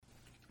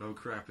Oh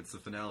crap, it's the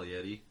finale,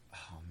 Eddie.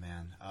 Oh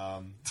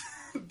man.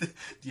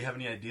 Do you have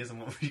any ideas on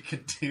what we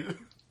could do?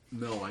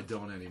 No, I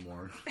don't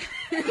anymore.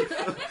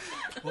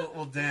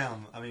 Well,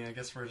 damn. I mean, I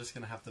guess we're just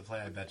gonna have to play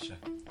I Betcha.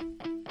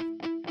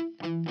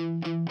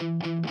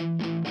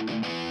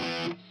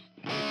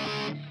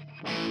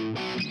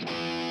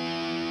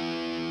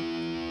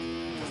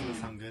 Doesn't that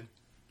sound good?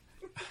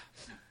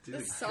 Dude,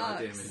 This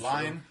goddamn sucks. intro.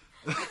 Line.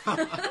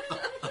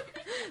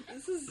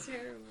 This is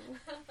terrible.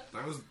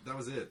 That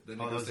was it. Then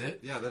Oh, that was it?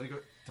 Yeah, then it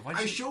goes. Why'd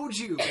I you- showed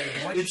you.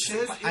 Why'd It you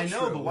says I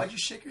know, intro. but why'd you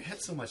shake your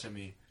head so much at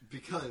me?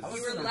 Because I was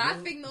You were in a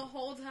laughing the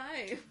whole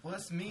time. Well,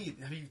 that's me.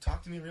 Have you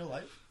talked to me in real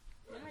life?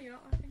 Yeah, you're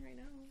not laughing right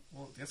now.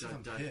 Well, guess Dun,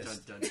 I'm dun,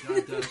 pissed. dun, dun,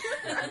 dun, dun,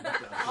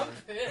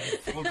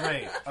 dun. Well,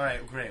 great. All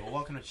right, great. Well,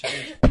 welcome to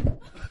Challenge.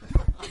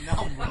 Now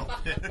I'm real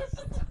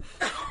pissed.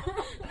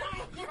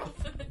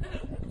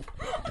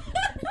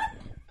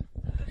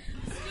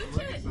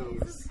 Look at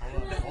those.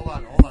 Hold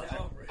on.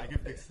 I can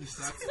fix this.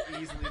 That's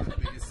easily the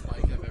biggest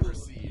spike I've ever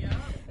seen.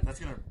 That's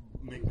gonna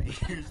make my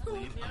ears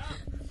bleed.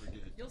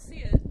 Forget. You'll see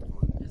it.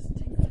 Just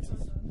take the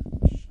headphones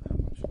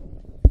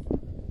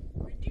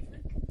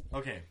off.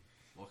 Okay.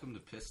 Welcome to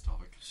Piss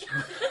Talk.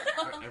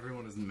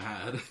 Everyone is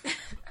mad.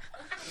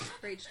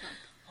 Rage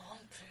talk.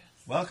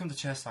 Welcome to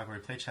Chess Talk, where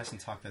we play chess and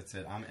talk. That's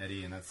it. I'm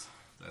Eddie, and that's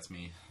That's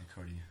me.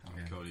 Cody.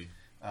 I'm Cody.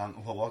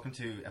 Well, welcome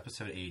to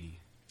episode 80.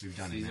 We've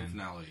done Season it, man.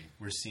 finale.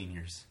 We're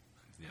seniors.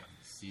 Yeah.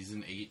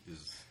 Season 8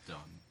 is done.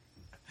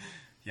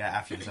 Yeah,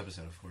 after this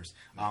episode, of course.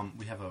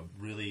 We have a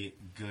really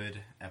good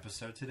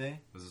episode today.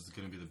 This is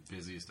going to be the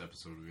busiest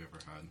episode we've ever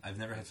had. I've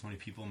never had so many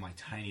people in my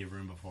tiny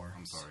room before.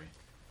 I'm sorry.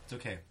 It's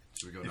okay.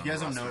 Should we go If down you guys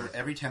the don't know, roster?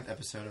 every 10th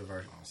episode of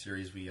our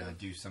series, we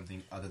do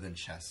something other than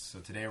chess. So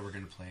today we're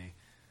going to play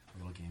a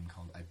little game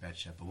called I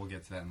Betcha, but we'll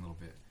get to that in a little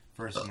bit.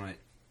 First, I'm going to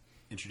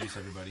introduce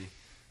everybody.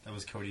 That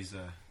was Cody's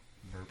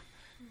burp.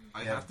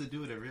 I Yeah. have to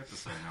do it every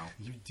episode now.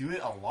 You do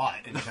it a lot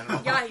in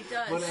general. Yeah, he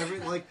does. But every,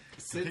 like,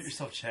 Get since...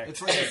 yourself checked.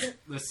 It's like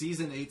the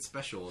season 8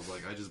 special is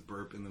like I just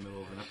burp in the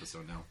middle of an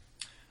episode now.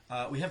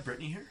 We have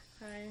Brittany here,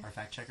 Hi. our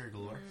fact checker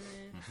galore.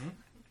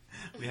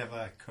 Mm-hmm. We have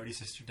Cody's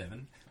sister,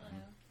 Devin.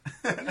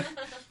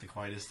 The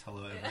quietest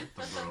hello ever.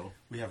 The bro.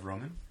 We have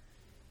Roman.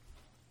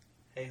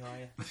 Hey, how are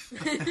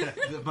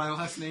you? My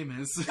last name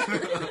is...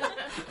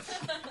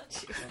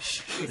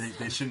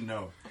 They shouldn't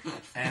know.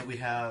 And we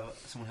have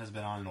someone who has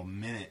been on in a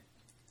minute.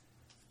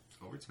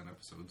 Over 10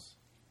 episodes.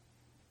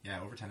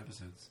 Yeah, over 10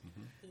 episodes.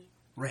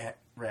 Mm-hmm.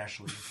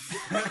 Rashly.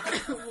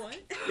 What?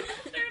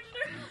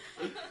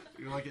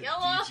 You're like a Yellow.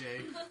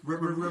 DJ.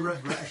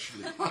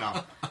 Rashly.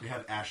 No, we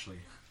have Ashley.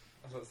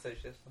 I was about to say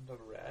she has some type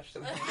of rash.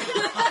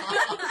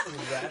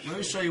 Let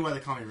me show you why they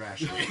call me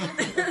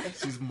Rashly.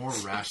 She's more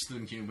rash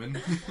than human.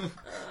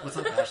 What's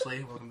up,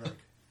 Ashley? Welcome back.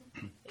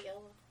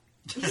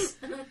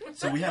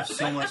 So we have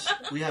so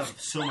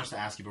much to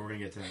ask you, but we're gonna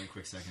get to that in a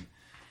quick second.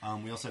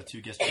 We also have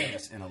two guest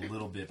judges in a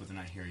little bit, but they're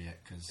not here yet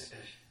because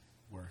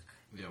work.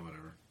 Yeah,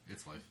 whatever.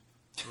 It's life.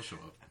 They'll show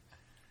up.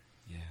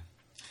 Yeah.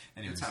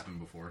 Anyways. It's happened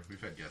before. We've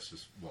had guests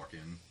just walk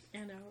in.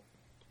 And out.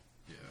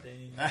 Yeah.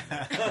 I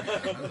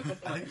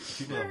think the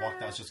people that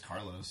walked out was just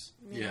Carlos.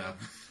 Yeah.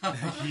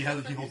 He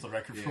had the holds the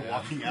record for Yeah.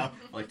 walking out.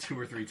 Like 2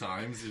 or 3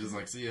 times. You're just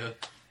like, see ya.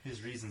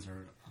 His reasons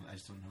are I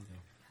just don't know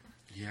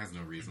though. He has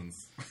no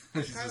reasons.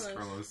 He's just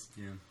Carlos. Carlos.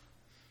 Yeah.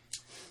 So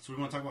what do we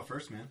want to talk about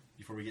first, man?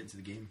 Before we get into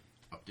the game.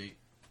 Update.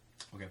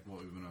 Okay. What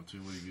we've been up to.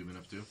 What have you been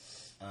up to?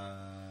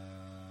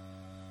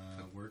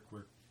 Work,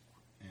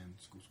 and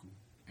school.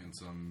 And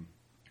some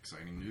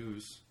exciting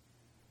news.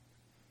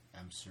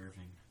 I'm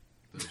serving.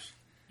 There's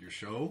your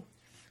show.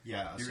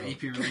 Yeah. Your so,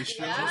 EP release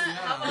show.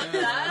 How about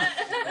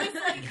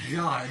that?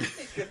 God.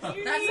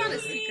 That's not a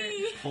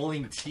secret.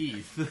 Pulling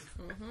teeth.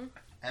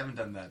 I haven't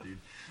done that, dude.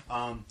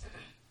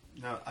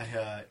 No,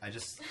 I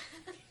just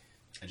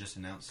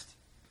announced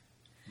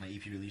my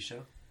EP release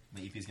show.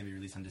 My EP is gonna be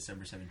released on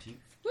December 17th.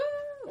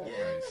 Woo!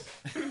 Nice.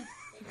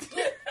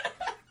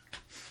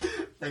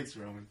 Thanks,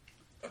 Roman.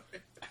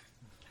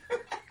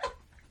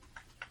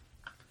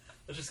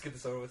 Let's just get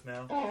this over with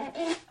now.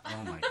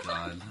 Oh my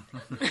God.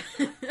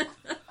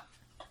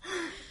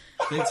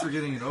 Thanks for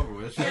getting it over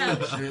with. Yeah.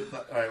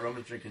 Alright,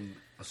 Roman's drinking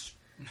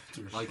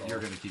Like you're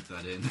gonna keep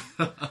that in.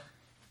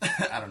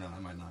 I don't know, I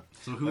might not.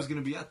 So who's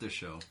gonna be at this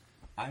show?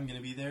 I'm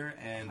gonna be there,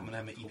 and I'm gonna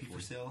have my EP for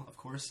Hopefully. sale, of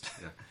course.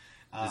 Yeah.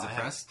 Is it I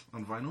have- pressed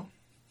on vinyl?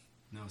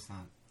 No, it's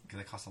not, because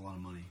that costs a lot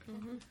of money.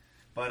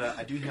 But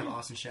I do have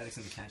Austin Shaddix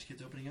and the Catch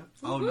Kids opening up.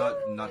 Oh,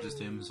 not just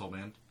him, his whole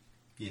band.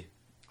 Yeah.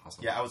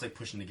 Awesome. Yeah, I was like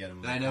pushing to get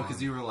him. I know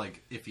because you were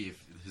like iffy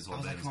if his I whole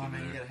was band like, was come on, gonna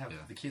man, be you there. gotta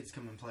have the kids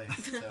come and play.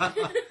 So, I don't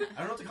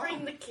know what to call Bring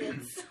them. the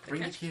kids. Bring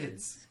the Catch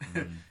kids.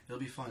 Mm. It'll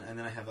be fun. And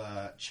then I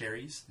have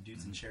Cherries, the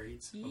Dudes and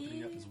Cherries,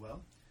 opening up Yeah. as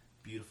well.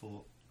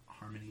 Beautiful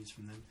harmonies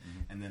from them.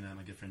 Mhm. And then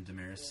my good friend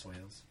Damaris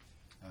Swales,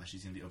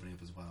 she's going to be opening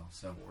up as well.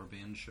 So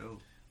 4-band show.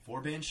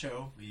 4-band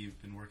show. We've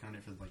been working on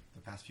it for like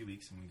the past few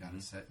weeks, and we got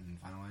it set and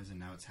finalized, and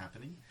now it's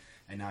happening.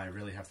 And now I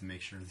really have to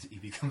make sure this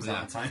EP comes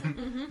out on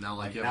time. Now,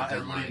 like, you now have a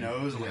everybody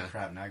deadline. knows. I'm Yeah. like,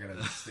 crap, now I got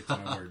to stick to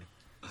my word.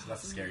 So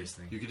that's the scariest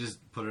thing. You could just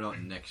put it out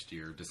next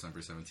year, December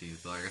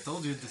 17th. Like, I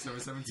told you, December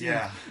 17th.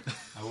 Yeah,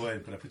 I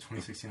would, but I put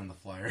 2016 on the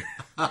flyer.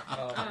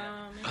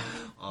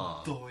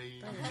 Aw. Doy.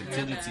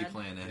 Contingency bad.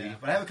 plan, Eddie. Yeah,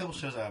 but I have a couple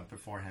shows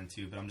beforehand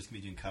too. But I'm just gonna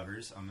be doing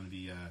covers. I'm gonna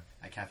be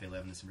at Cafe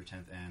 11 December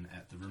 10th and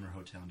at the Rumor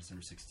Hotel on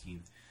December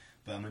 16th.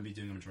 But I'm gonna be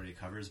doing a majority of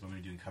covers. But I'm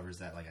gonna be doing covers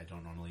that like I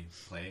don't normally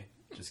play,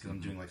 just because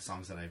I'm doing like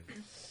songs that I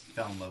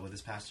fell in love with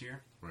this past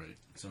year. Right.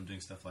 So I'm doing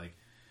stuff like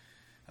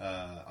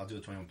I'll do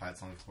a 21 Pilots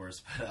song, of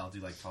course, but I'll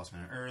do like Tallest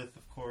Man on Earth,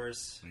 of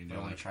course. You But know, I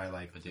want like, to try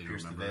like A the Day to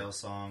Pierce the Remember. Veil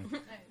song,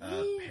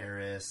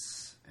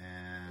 Paris,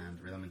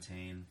 and Ray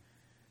Lamontagne,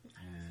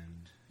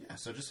 and yeah,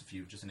 so just to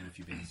name a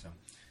few bands. So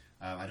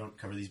I don't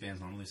cover these bands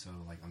normally, so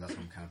like that's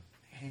what I'm kind of.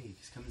 Hey,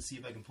 just come and see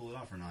if I can pull it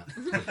off or not.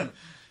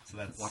 So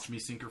that's Watch me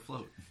sink or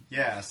float.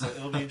 yeah. So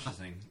it'll be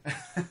interesting.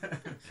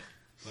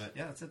 But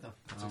yeah, that's it though.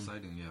 That's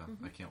exciting,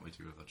 yeah. I can't wait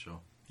to go to that show.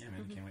 Yeah,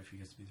 man, can't wait for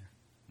you guys to be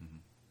there.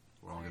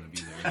 We're all going to be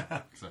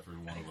there, except for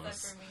one of Except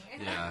us. for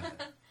me. Yeah.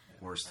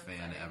 Worst I'm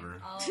fan sorry. ever.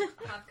 I'll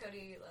have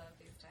Cody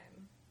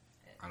FaceTime.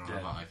 I don't Yeah.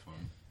 have an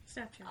iPhone.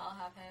 Snapchat. I'll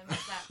have him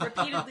snap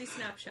Repeatedly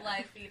Snapchat.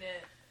 live feed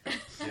it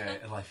Yeah,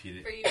 and live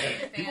feed for it. you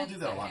fans. People do that a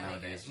that lot can't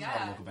make nowadays. it. There's a lot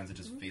of Yeah. local bands that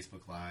just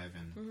Facebook Live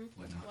and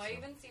whatnot. Well, I so.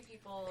 even see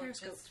people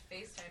Periscope. just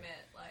FaceTime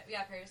it live.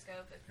 Yeah,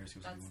 Periscope. If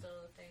Periscope's a that's good one. still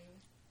a thing.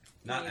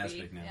 Not as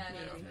Maybe. big now. Yeah, not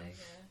Yeah. as big.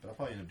 Yeah. But I'll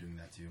probably end up doing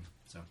that too.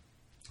 So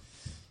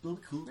it'll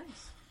be cool.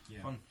 Nice.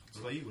 Yeah. Fun. What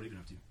about you? What have you been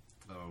up to?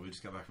 We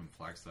just got back from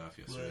Flagstaff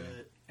yesterday.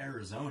 What?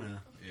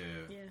 Arizona. Yeah.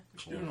 Yeah.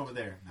 What you doing over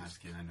there? Nah, just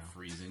kidding. I know.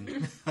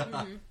 Freezing.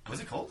 Was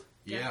it cold?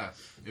 Yeah.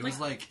 It was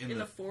like in in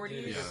the... the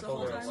 40s Yeah. the whole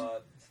Colder a time.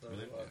 lot.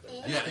 Really?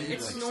 Yeah,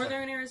 It's like,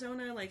 northern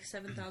Arizona, like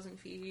 7,000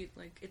 feet.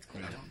 Like, it's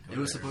cold. I don't go It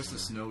was to supposed to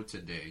Arizona. snow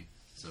today,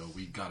 so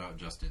we got out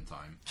just in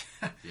time.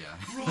 Yeah.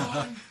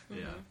 Run!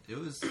 Yeah. It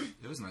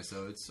was nice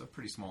though. It's a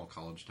pretty small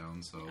college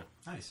town, so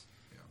Nice.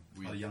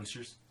 yeah. All the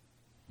youngsters.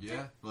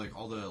 Yeah, like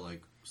all the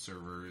like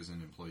servers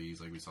and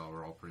employees like we saw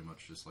were all pretty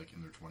much just like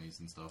in their 20s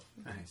and stuff.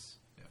 Nice.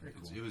 Yeah, Very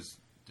cool. it was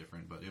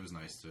different, but it was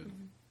nice to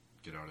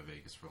get out of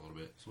Vegas for a little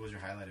bit. So what was your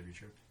highlight of your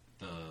trip?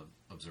 The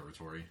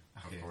observatory,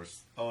 Okay. of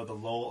course. Oh, the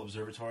Lowell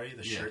Observatory,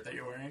 the Yeah. shirt that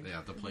you're wearing? Yeah,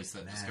 the place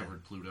that Man.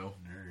 discovered Pluto.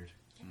 Nerd.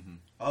 Mhm.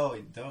 Oh,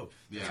 dope.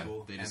 That's Yeah,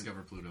 cool. they And-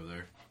 discovered Pluto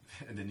there.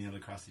 And then Neil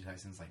deGrasse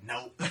Tyson's like,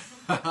 nope.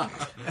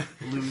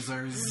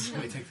 Losers.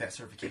 Let me take that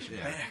certification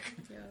Yeah. back.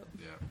 Yeah.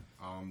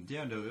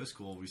 Yeah, no, it was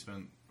cool. We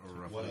spent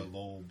roughly What a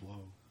Lowell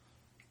blow.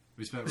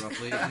 We spent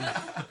roughly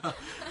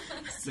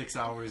 6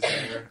 hours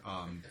there,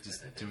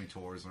 just doing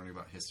tours, learning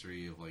about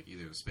history of like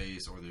either the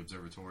space or the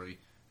observatory.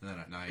 And then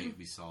at night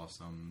we saw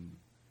some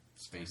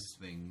space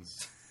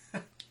things. I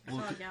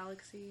saw a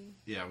galaxy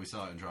Yeah, we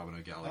saw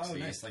Andromeda Galaxy. Oh,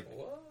 nice. Like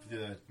What?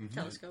 the.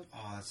 telescope.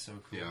 Oh, that's so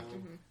cool. Yeah,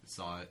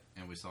 saw it,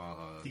 and we saw.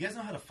 Do you guys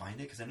know how to find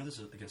it? Because I know there's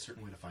like a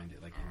certain way to find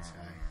it, like in the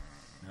sky.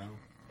 No.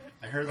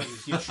 I heard like you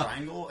see a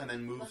triangle and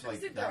then move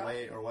like that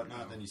way or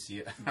whatnot, then you see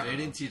it. They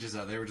didn't teach us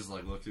that. They were just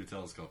like, look through the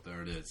telescope.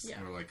 There it is. Yeah.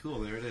 And we're like,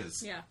 cool, there it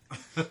is. Yeah.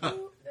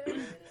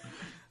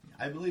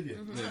 I believe you.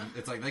 And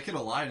it's like they could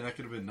have lied, and that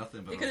could have been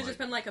nothing. But It I could have was just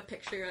been like a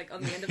picture like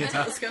on the end of the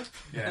telescope.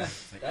 Yeah.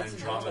 It's like That's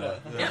Andromeda.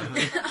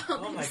 Andromeda.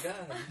 Oh my god.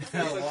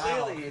 So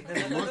Wow. clearly.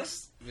 it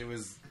looks. It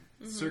was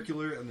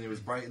circular, and it was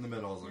bright in the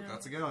middle. I was like, Yeah.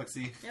 that's a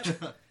galaxy.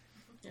 Yep.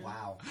 Yeah.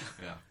 Wow.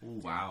 Yeah. Ooh,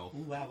 wow.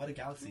 Ooh, wow, what a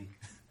galaxy.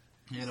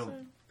 You know. So,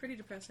 pretty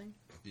depressing.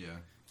 Yeah.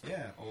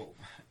 Yeah. Oh,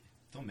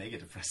 don't make it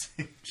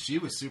depressing. She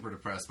was super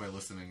depressed by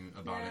listening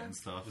about it Yeah. and What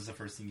stuff. was the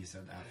first thing you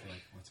said after,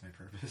 like, what's my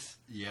purpose?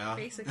 Yeah.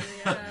 Basically,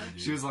 yeah.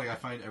 She was like, I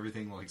find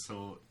everything like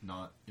so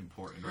not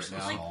important right So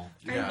now. Like, small.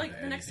 And Yeah. like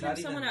the next Not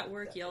time someone even- at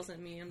work yells at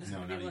me, I'm just No,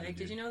 gonna not be even, like,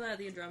 dude. "Did you know that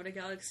the Andromeda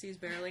Galaxy is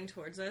barreling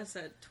towards us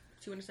at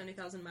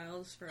 270,000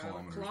 miles per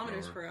hour,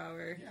 Kilometers per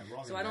hour? Yeah, we're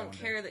all So gonna I die don't one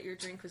day. care that your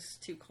drink was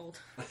too cold."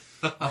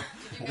 Did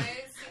you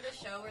guys see the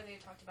show where they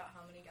talked about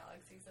how many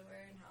galaxies there were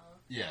and how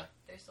Yeah.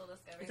 they're still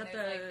discovering Is that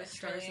there's the like a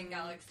stars trillion and-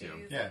 galaxies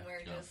Yeah. and we're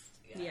Yeah. just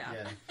Yeah.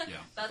 Yeah. Yeah.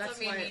 That's what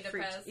made why me it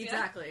freaked- depressed. Yeah.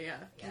 Exactly, yeah.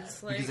 Yeah.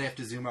 It's like, Because they have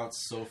to zoom out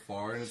so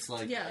far, and it's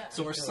like, yeah.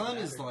 so our It sun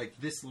doesn't is matter. like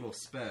this little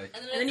speck.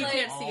 And And then you it's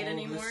can't like, see it all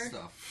anymore. This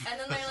stuff. and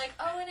then they're like,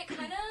 oh, and it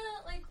kind of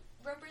like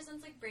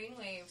represents like brain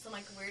waves. I'm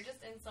like, we're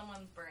just in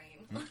someone's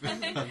brain.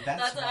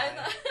 That's what I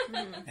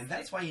why. thought. And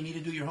that's why you need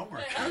to do your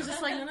homework. I was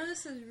just like, none of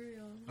this is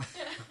real.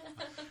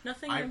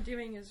 Nothing I'm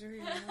doing is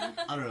real.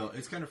 I don't know.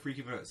 It's kind of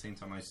freaky, but at the same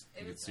time, I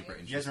think was it's super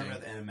nice. You guys interesting.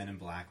 remember the end of Men in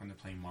Black when they're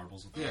playing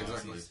marbles with the Yeah,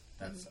 galaxies? exactly.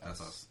 That's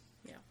That's us.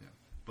 Yeah.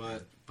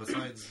 But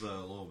besides the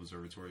Lowell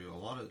Observatory,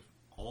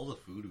 all the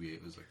food we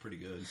ate was like pretty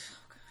good.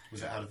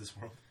 Was it out of this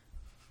world?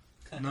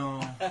 No,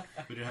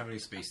 we didn't have any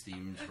space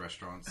themed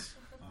restaurants.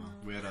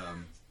 We had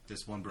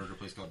this one burger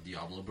place called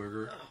Diablo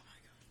Burger.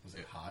 Was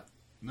it hot?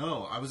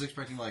 No, I was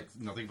expecting like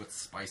nothing but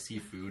spicy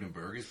food and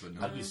burgers, but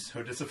no. I'd be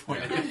so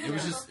disappointed. It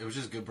was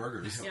just good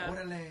burgers. Yeah.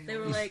 Orale. They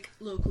were like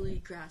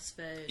locally grass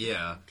fed.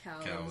 Yeah,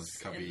 Cows,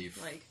 cow and,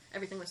 beef. like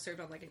everything was served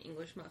on like an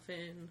English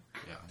muffin.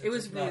 Yeah. It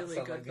was Does not really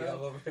sound good like the though.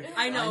 Oliver.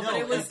 I know, I but know,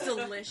 it was it's-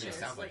 delicious. it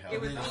sounds like Like,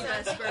 it was hell. the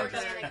Yeah. best burger.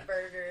 Organic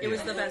burger. It was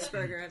Yeah. the best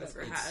burger I've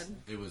ever It's- had.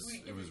 It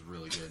was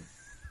really good.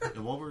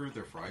 And what were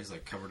their fries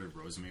like? Covered in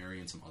rosemary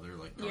and some other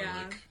like garlic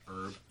Yeah.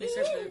 herb. They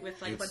served it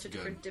with like a It's bunch of good.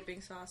 different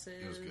dipping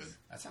sauces. It was good.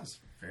 That sounds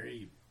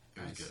very It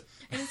was nice. good.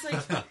 And it's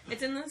like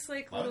it's in this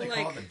like Why do little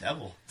they call like it the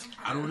devil?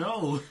 I don't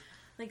know.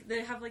 like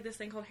they have like this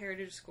thing called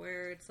Heritage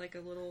Square. It's like a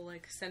little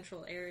like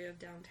central area of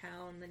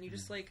downtown. Then you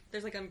just like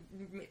there's like a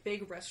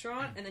big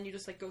restaurant, and then you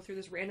just like go through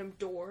this random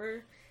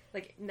door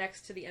like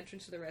next to the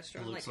entrance to the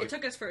restaurant. It looks Like it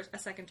like- took us for a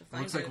second to It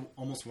find looks it. like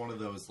almost one of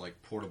those like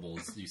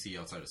portables you see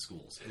outside of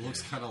schools. It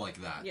looks kind of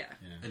like that. Yeah,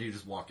 Yeah. And you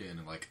just walk in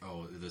and like,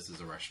 oh, this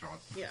is a restaurant.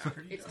 yeah,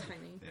 Pretty it's good.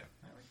 tiny. Yeah.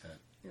 I like that.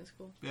 It was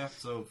cool. Yeah.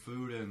 So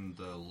food and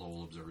the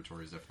Lowell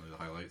Observatory is definitely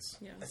the highlights.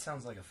 Yeah, That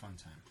sounds like a fun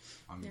time.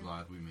 I'm Yeah.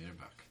 glad we made it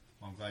back.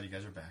 Well, I'm glad you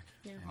guys are back.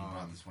 Yeah. And you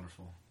brought this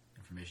wonderful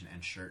information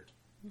and shirt.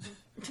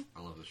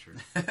 I love this shirt.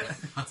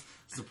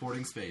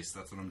 Supporting space.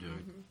 That's what I'm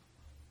doing.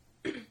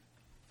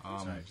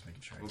 Sorry, just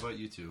making sure. What about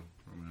you two,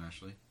 Roman and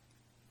Ashley?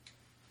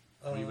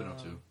 What have you been up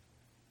to?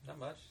 Not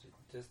much.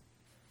 Just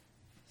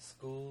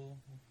school.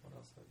 What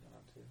else have I been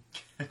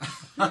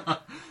up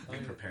to? You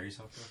can prepare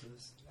yourself for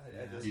this.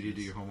 I just, Did you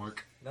do your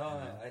homework?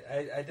 no,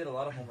 I did a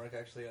lot of homework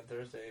actually on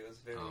Thursday. It was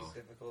very Oh.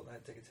 difficult. I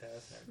had to take a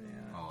test and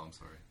everything. Oh, I'm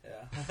sorry.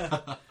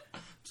 Yeah.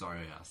 Sorry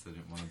I asked. I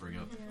didn't want to bring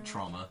up Yeah.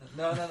 trauma.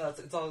 No,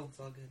 it's all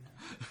good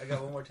now. I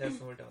got one more test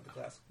and we're done with the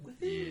class.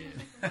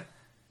 Yeah.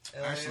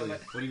 Ashley,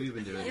 what have you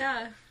been doing?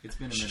 yeah. It's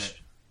been a minute.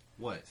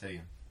 What? Say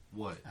again.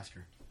 What? Ask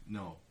her.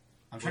 No.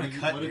 I'm What trying have to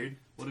you- cut, what dude. Have,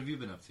 what have you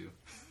been up to?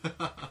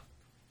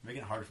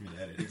 Making it hard for me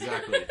to edit.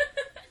 Exactly.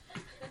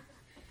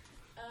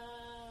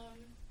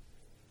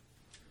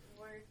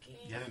 Working.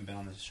 You haven't been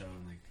on this show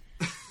in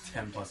like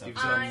 10 plus You've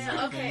episodes.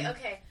 done Okay, nothing.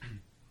 okay.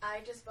 I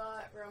just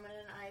bought Roman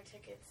and I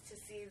tickets to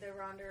see the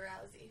Ronda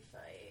Rousey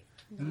fight.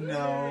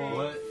 No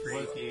What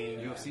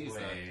freaking UFC is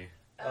that? way.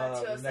 the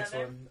next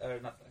 207. one, or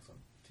not the next one.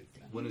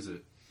 When is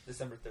it?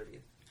 December 30th.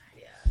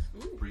 Yeah.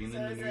 Bringing So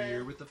in the is new it-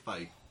 year with the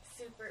fight.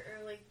 Super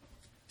early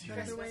Dude,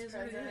 That's the way Christmas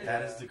it's present.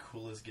 that is the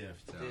coolest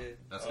gift. Yeah. Dude.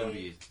 That's Oh. gonna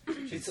be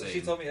She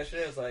insane. told me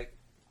yesterday. I was like,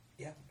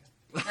 yeah.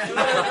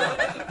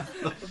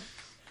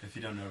 If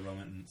you don't know,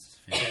 Roman's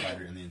favorite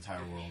fighter in the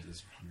entire world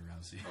is Ronda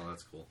Rousey. Oh,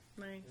 that's cool.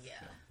 Nice. Yeah.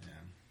 Yeah,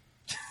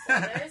 So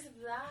there's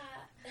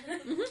that.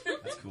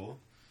 that's cool.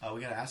 We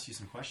gotta ask you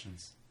some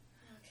questions.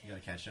 You Okay.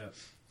 gotta catch up.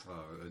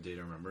 A day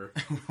to remember.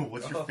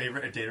 What's your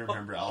favorite A Day to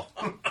Remember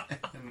album?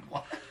 And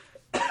why?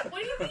 What do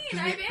you mean?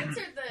 I've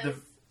answered this.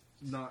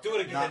 Not Do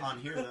it again. Not on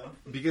here though.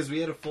 because we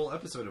had a full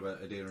episode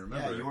about a day to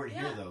remember. Yeah, you weren't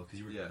here Yeah. though because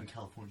you were Yeah. in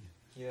California.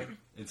 Yeah.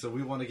 And so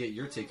we want to get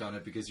your take on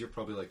it because you're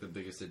probably like the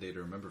biggest A Day to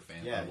Remember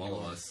fan Yeah, of all you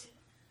of are. us.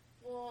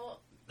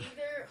 Well,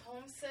 either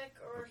homesick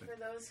or Okay. for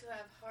those who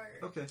have heart.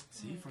 Okay.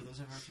 See, for those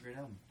of us, it's a great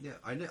album. Yeah,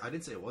 I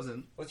didn't say it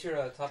wasn't. What's your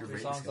top Your 3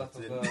 rating songs off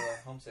scale of did.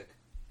 Homesick?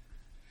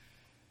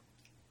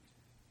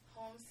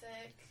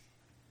 Homesick.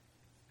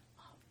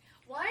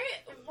 Why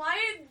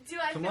do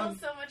I Come feel on.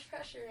 so much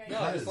pressure right No,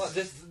 now? Because-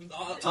 just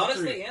Top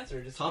honestly three.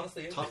 answer. Just Top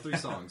honestly answer. top 3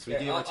 songs. We Yeah,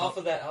 gave our off top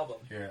of that album.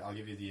 Here, I'll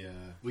give you the.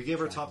 we gave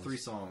our track top 3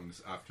 list.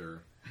 songs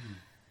after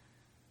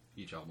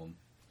each album.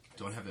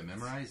 Don't have it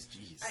memorized?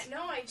 Jeez. I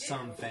know I do.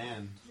 Some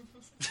fan.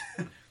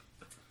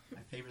 My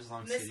favorite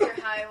song, Mr.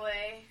 City.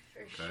 Highway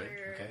for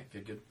sure. Okay,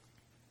 good.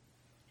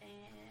 And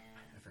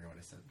I forgot what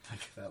I said.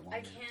 Like that long.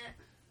 I can't.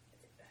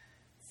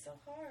 It's so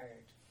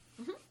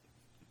hard.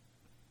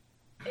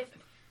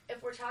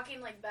 If we're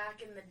talking like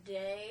back in the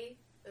day,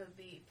 it would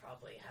be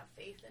probably Have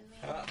Faith in Me.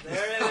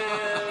 There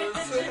it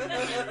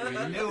is.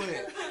 We knew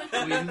it.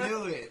 We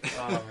knew it.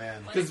 Oh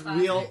man. Because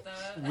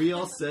we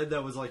all said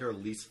that was like our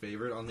least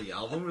favorite on the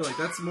album. We're like,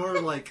 that's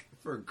more like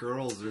for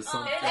girls or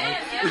something. It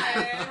is,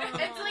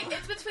 yeah.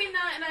 It's between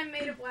that and I'm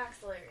Made of Wax,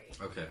 Larry.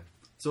 Okay.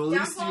 So at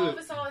least Downfall you of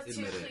Us All is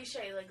too admit it.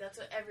 cliche. Like that's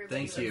what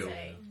everybody Thank would you.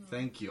 say.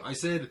 Thank you. I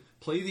said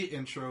play the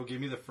intro,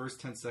 give me the first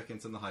 10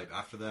 seconds in the hype.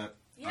 After that,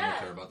 I Yeah. don't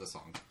care about the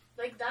song.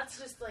 Like that's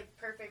just like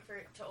perfect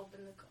for to open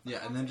the.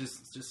 Yeah, and then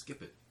just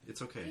skip it.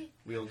 It's okay.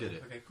 We'll get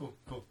it. Okay, cool.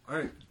 All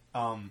right.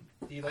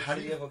 Do you like How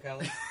do City you- of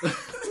Ocala?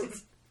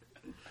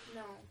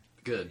 No.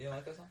 Good. You don't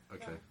like that song?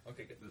 Okay.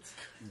 Okay, good. That's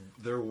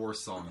their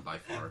worst song by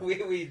far.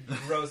 We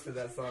roasted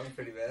that song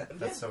pretty bad.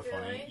 That's so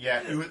funny. Really?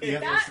 Yeah,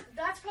 yeah.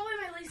 That's probably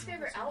my least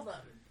favorite album.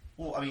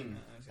 Well, I mean,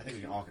 I think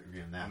we can all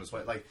agree on that.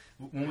 But like,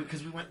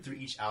 because we went through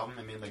each album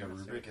and made like a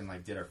rubric and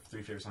like did our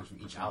 3 favorite songs from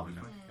each album,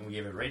 and we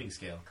gave it a rating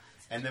scale.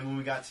 And then when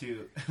we got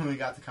to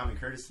Common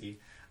Courtesy,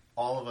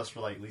 all of us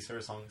were like, least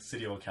favorite song,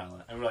 City of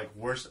Ocala, and we're like,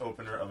 worst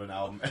opener of an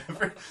album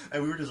ever,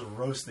 and we were just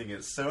roasting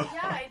it so. Yeah,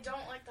 I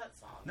don't like that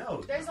song.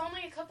 No. There's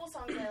only a couple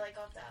songs I like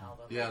off that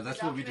album. Yeah, Like,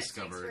 that's what we Document Speaks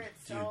discovered. for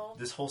Dude, itself.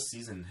 this whole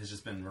season has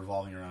just been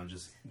revolving around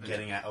just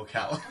getting at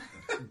Ocala.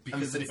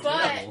 Because it's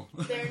But terrible.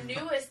 their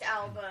newest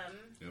album,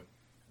 Yep.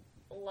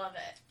 love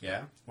it.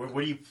 Yeah? Where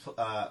do you,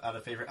 out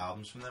of favorite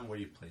albums from them, where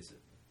do you place it?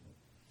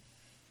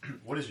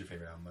 What is your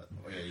favorite album?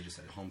 Oh yeah, you just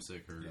said it.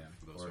 Homesick or Yeah,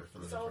 for those or who- for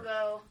those So of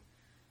go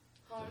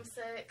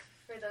Homesick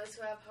for those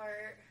who have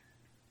heart.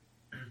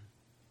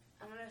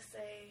 I'm gonna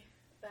say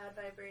Bad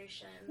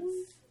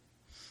Vibrations,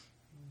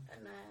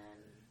 and then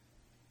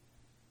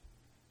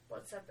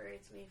What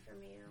Separates Me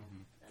from You,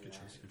 Mhm. and Good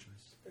then choice, good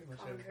choice. Pretty much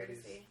Common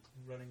everybody's Courtesy.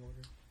 running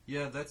order.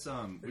 Yeah, that's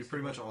we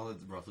pretty much all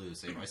had roughly the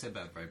same. I said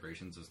Bad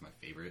Vibrations was my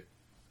favorite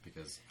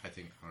because I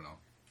don't know.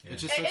 Yeah.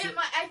 It's just such a,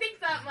 I think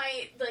that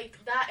might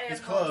that. And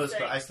It's close, Homesick.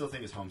 but I still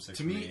think it's Homesick.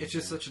 to me, it's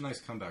just such a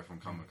nice comeback from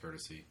Common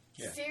Courtesy.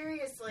 Yeah.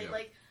 Seriously, Yeah.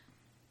 like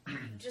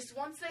just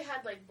once they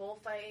had like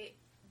Bullfight,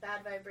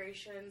 Bad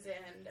Vibrations,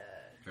 and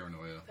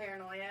Paranoia.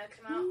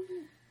 come out,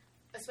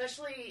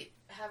 especially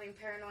having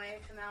Paranoia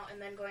come out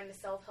and then going to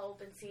Self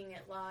Help and seeing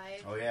it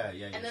live. Oh yeah.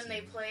 And then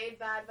they played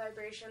Bad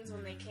Vibrations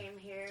when they came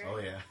here. Oh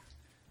yeah.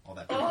 All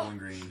that purple and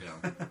green.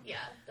 Yeah. Yeah,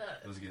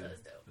 That was good. That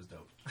was dope. It was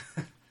dope.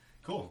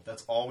 Cool.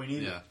 That's all we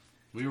needed. Yeah.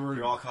 We were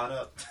You're all caught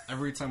up.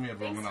 every time we had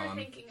Thanks Roman for on.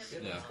 thinking of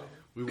me. Yeah.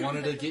 We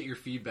wanted to get your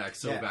feedback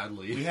so Yeah.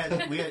 badly. You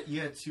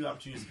had 2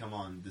 opportunities to come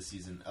on this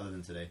season, other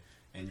than today,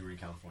 and you were in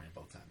California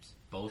both times.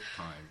 Both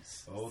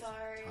times. Both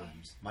Sorry.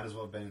 times. Might as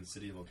well have been in the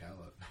city of Ocala.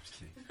 No, I'm just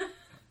kidding.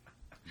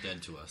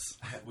 Dead to us.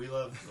 We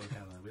love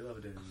Ocala. We love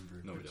it in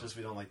Denver. No, we It's don't. just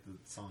we don't like the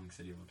song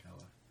 "City of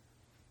Ocala."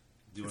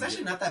 Do you It's wanna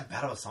actually get- not that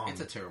bad of a song. It's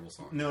a terrible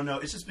song. No,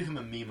 it's just become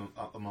a meme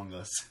among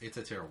us. It's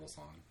a terrible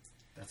song.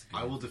 That's a good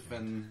I will one.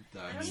 defend I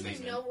that don't even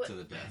statement know what- to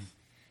the death.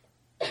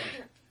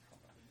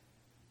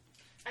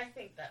 I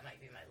think that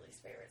might be my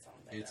least favorite song.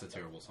 by It's a them.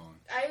 terrible song.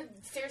 I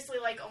seriously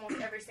like almost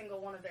every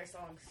single one of their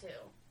songs too.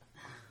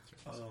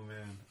 Oh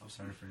man, I'm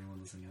sorry for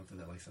anyone listening out there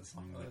that likes that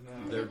song. Oh, But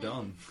no. They're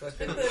dumb.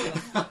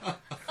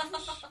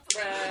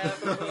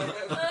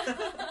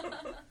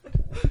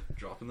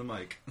 Dropping the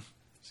mic.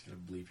 just gonna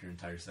bleep your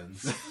entire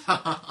sentence.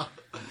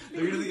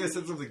 They're gonna think I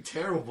said something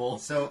terrible.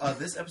 So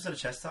this episode of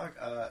Chess Talk,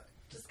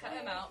 Just cut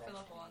him out for the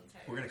whole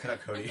entire. we're gonna cut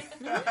out Cody.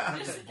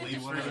 Just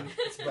bleep Whatever. him.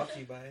 It's brought to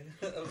you by.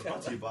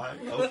 Brought to you by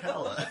You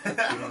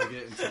Ocala. want to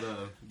get into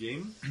the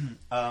game?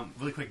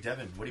 Really quick,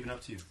 Devin, what have you been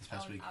up to this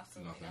past Oh, week?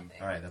 absolutely Nothing.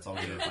 nothing. All right, that's all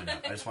we're gonna find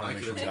out. I just want I to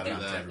make sure we couldn't got it do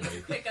out to that.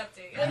 everybody. Quick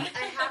update. But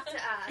I have to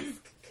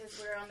ask because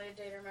we're on the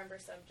Date or Remember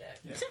subject.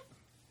 Yeah.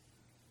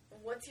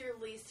 What's your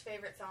least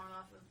favorite song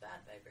off of Bad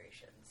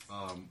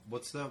Vibrations?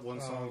 What's that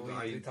one song?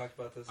 We talked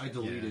about this. I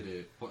deleted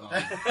it. But,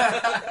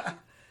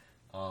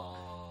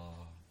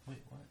 Wait,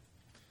 what?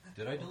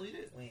 Did I delete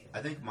it? Wait.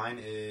 I think mine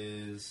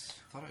is.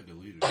 I thought I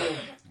deleted it.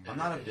 I'm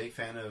not a big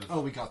fan of.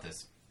 Oh, we got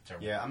this.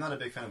 Terrible. Yeah, I'm not a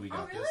big fan of We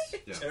Got Oh,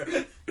 really? This.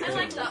 Yeah. I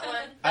like that one.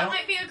 I That don't-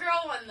 might be a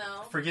girl one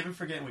though. Forgive and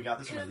Forget and We Got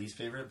This are my least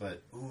favorite,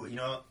 but ooh, you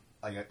know,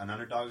 like an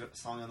underdog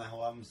song on that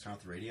whole album is Turn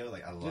Off the Radio.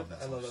 Like I love that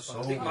I song. love that song.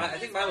 So I think, much. I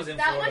think mine was in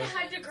That Florida. one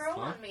had to grow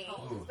on me,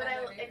 Ooh. but I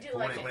do But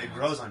like when it. it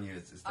grows on you,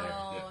 it's there.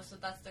 Oh, Yeah. so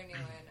that's their new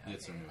one. Yeah,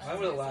 it's their new one. Mine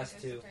were the last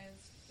two.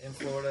 In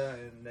Florida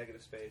and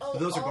Negative Space. Oh,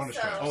 Those are bonus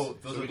also- tracks. Oh,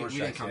 those So are we bonus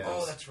didn't tracks, count yeah.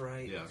 those. Oh, that's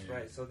right. Yeah. That's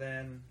right. So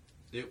then.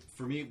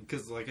 For me,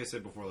 because like I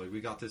said before, like We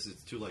Got This,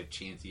 it's too like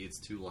chanty. It's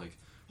too like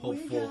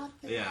hopeful.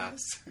 Yeah,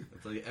 it's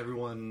like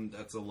everyone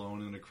that's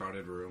alone in a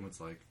crowded room. It's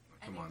like,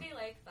 come I on. think they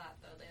like that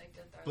though. They like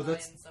did their But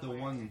that's line the somewhere.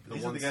 one. The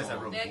These are one the guys that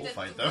song. wrote They like to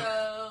Bullfight, throw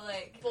though.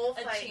 like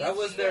Bullfight. a cheat That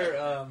was sheet. their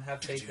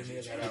Have Faith in Me.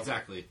 That album.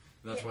 Exactly.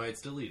 That's why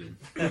it's deleted.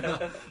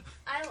 I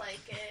like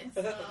it,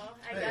 so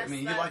I Hey, guess I mean,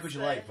 you that's like what you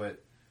the- like, but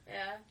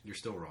Yeah. You're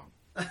still wrong.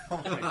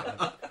 oh my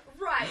god,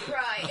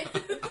 Right.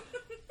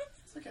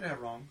 it's okay to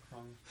have wrong.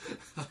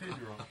 It's okay to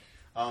be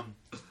wrong.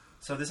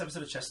 So this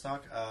episode of Chess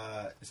Talk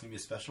is gonna be a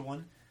special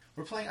one.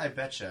 We're playing I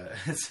Betcha.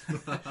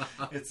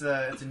 It's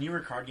a newer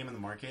card game in the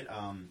market.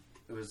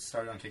 It was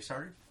started on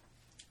Kickstarter,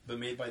 but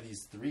made by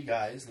these 3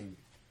 guys named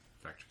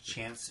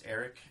Chance,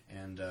 Eric,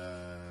 and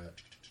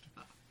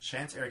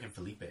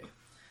Felipe.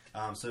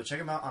 So check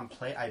them out on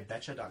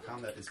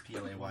playibetcha.com. That is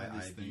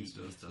These things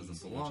just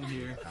doesn't belong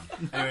here.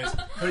 Anyways,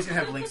 Cody's gonna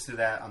have links to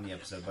that on the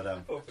episode. But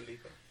Oh, Felipe.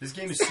 this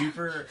game is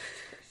super.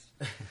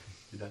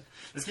 You done?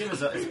 This game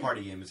is it's a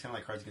party game. It's kind of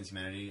like Cards Against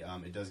Humanity.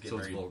 It does get So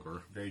it's very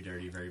vulgar. very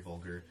dirty, very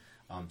vulgar.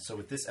 So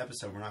with this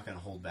episode, we're not going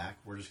to hold back.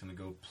 We're just going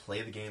to go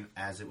play the game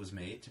as it was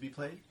made to be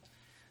played.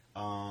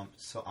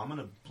 So I'm going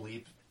to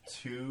bleep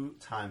 2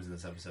 times in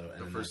this episode. And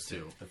The then first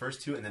that's it. 2. The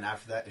first 2, and then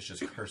after that, it's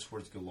just curse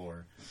words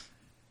galore.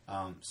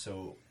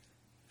 So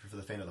for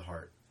the faint of the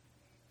heart,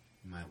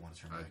 you might want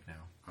to turn back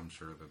now. I'm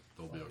sure that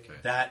they'll be okay.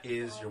 That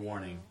is your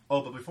warning.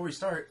 Oh, but before we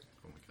start,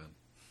 Oh my god.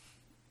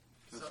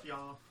 what's up,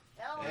 y'all?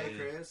 Oh, Hey,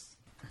 Chris.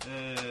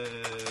 Yeah.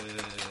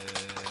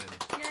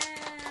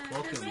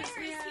 Welcome. Mary's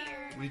Yeah.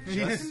 here. We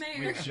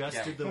just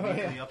Yeah. did the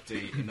weekly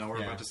update, and now we're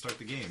Yeah. about to start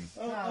the game.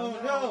 Oh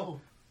no!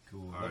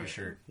 Cool. All Love your right.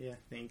 shirt. Yeah,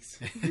 thanks.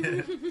 He's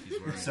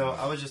wearing So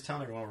I was just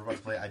telling everyone we're about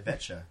to play I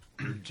Betcha.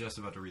 We're just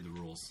about to read the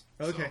rules.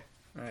 Okay.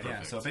 All right. Yeah,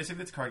 Perfect. so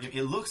basically it's a card game.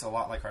 It looks a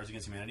lot like Cards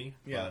Against Humanity,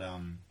 Yeah.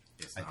 but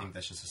It's I not. think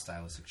that's just a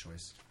stylistic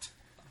choice.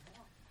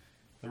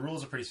 The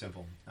rules are pretty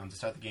simple. To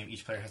start the game,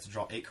 each player has to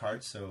draw 8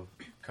 cards. So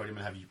Cody, I'm going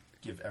to have you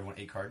give everyone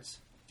 8 cards.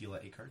 Deal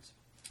out 8 cards.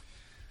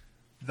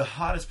 The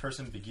hottest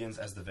person begins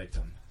as the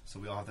victim. So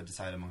we all have to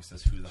decide amongst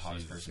us who the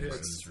hottest Jesus. person is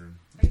in this room.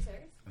 Are you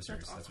serious? I'm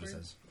serious. That's That's what it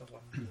awkward. says. Oh,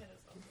 wow.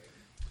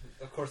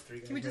 Of course, 3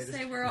 guys. Can we just made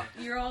say it.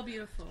 you're all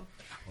beautiful?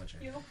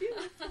 Legend. You hope you.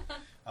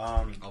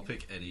 I'll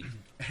pick Eddie.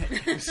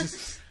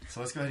 So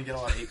let's go ahead and get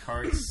all our 8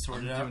 cards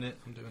sorted out. I'm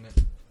doing it.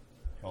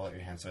 Hold out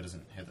your hand so it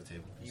doesn't hit the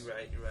table. You're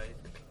right.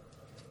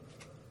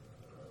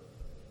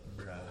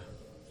 Bruh.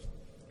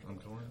 I'm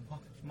going.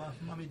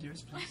 Mommy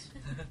dears, please.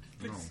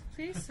 No.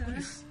 Please, sir.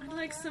 I'd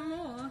like some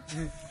more.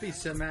 Please,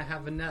 sir, may I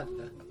have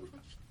another?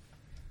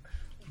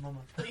 Mama.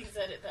 Please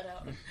edit that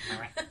out.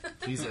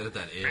 Please edit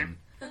that in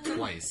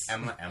twice.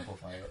 I'm gonna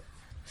amplify it.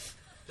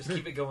 Just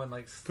keep it going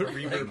like Put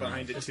reverb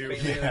behind it, too.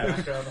 in the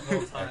background the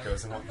whole time.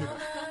 Echoes and whatnot.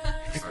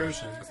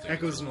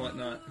 Echoes and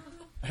whatnot.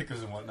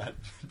 Echoes and whatnot.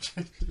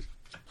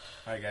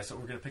 Alright, guys, so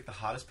we're gonna pick the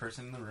hottest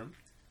person in the room.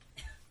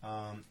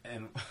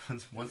 And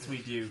once we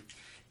do,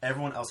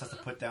 everyone else has to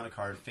put down a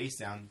card face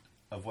down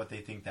of what they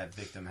think that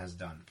victim has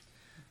done.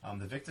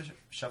 The victim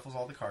shuffles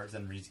all the cards,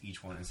 then reads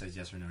each one and says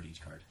yes or no to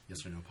each card.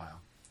 Yes or no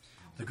pile.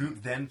 The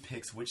group then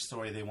picks which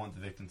story they want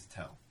the victim to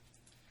tell.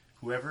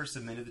 Whoever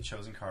submitted the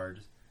chosen card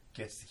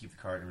gets to keep the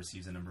card and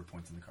receives a number of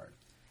points on the card.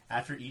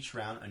 After each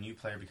round, a new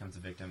player becomes the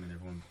victim and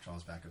everyone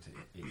draws back up to 8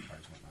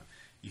 cards and whatnot.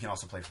 You can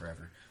also play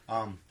forever.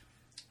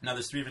 Now,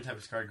 there's 3 different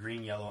types of card: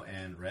 green, yellow,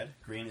 and red.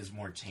 Green is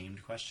more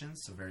tamed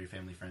questions, so very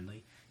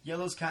family-friendly.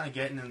 Yellow's kind of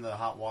getting in the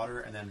hot water,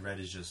 and then red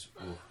is just,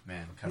 oh,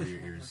 man, cover your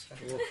ears.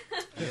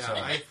 Yeah,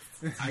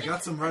 So- I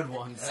got some red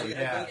ones. So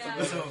Yeah.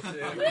 Yeah. So, and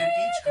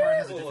each card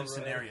has a different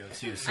scenario,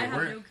 too. So I have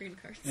we're, no green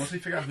cards. once we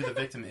figure out who the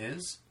victim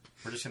is,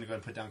 we're just going to go ahead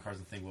and put down cards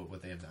and think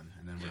what they have done,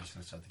 and then we're just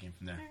going to start the game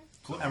from there.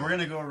 Cool. And we're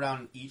going to go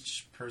around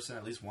each person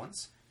at least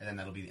once, and then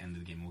that'll be the end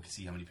of the game. We'll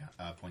see how many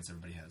points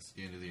everybody has.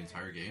 The end of the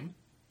entire game?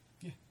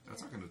 Yeah.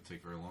 That's not going to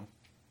take very long.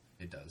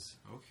 It does.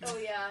 Okay. Oh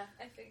yeah.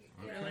 I figured.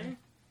 Really?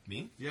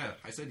 Me? Yeah,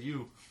 I said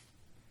you.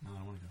 No, I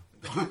don't want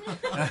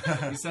to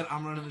go. You said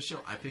I'm running the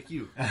show. I pick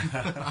you.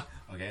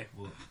 Okay,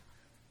 well,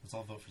 let's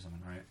all vote for someone,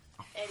 all right?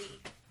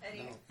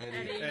 Eddie.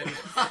 Eddie.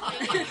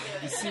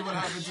 You see what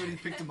happens when you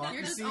pick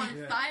You're just democracy?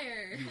 on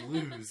fire. You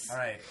lose. All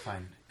right,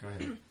 fine. Go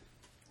ahead.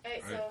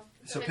 Alright, Alright.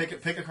 So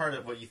pick a card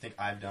of what you think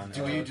I've done.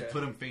 Do Uh, we okay.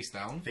 put them face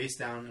down? face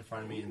down in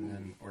front of me, and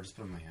then, or just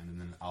put them in my hand, and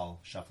then I'll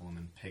shuffle them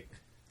and pick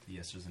the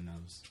yeses and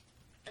nos.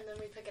 And then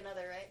we pick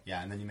another, right?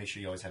 Yeah, and then you make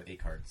sure you always have 8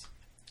 cards.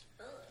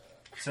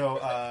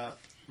 So,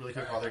 really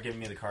quick, while they're giving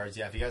me the cards,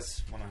 yeah, if you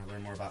guys want to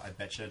learn more about I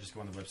Betcha, just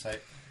go on the website.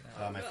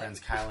 My friends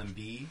Kyle and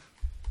B,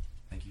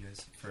 thank you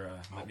guys for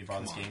letting me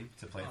borrow this game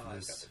to play for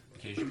this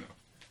occasion.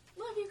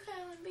 Love you,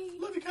 Kyle and B.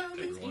 Love you, Kyle and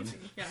B. Everyone.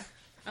 Yeah.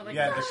 I like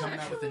Yeah, that. they're coming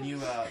out with the new.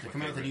 They're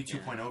coming out with the new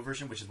 2.0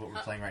 version, which is what we're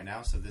playing right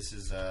now. So this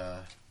is the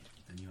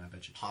new I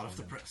Betcha. Hot off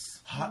the press.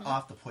 Hot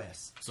off the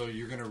press. So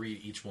you're gonna read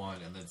each one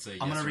and then say.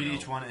 I'm yes gonna or read no.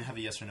 each one and have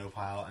a yes or no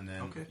pile, and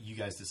then Okay. you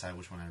guys decide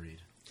which one I read,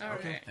 All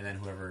Okay. right. and then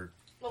whoever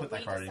Well, put that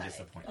we card in decide. gets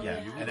the point. Okay.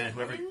 Yeah, you and then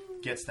whoever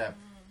gets that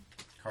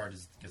card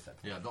gets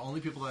that point. Yeah, the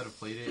only people that have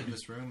played it in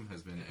this room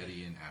has been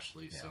Eddie and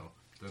Ashley, Yeah. so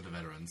they're the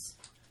veterans.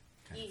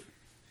 Okay. E.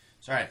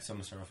 So, all right, so I'm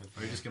gonna start off with.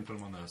 Are you just gonna put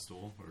them on the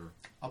stool, or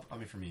I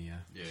mean, for me, yeah.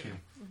 Yeah, Two.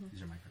 yeah.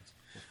 These are my cards.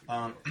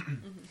 All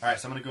right,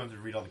 so I'm gonna go and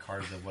read all the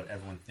cards of what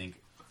everyone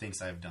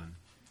thinks I've done.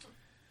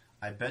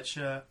 I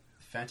betcha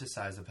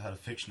fantasize about a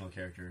fictional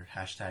character.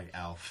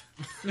 #Alf.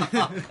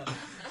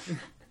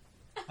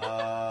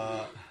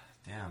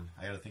 Damn,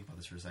 I gotta think about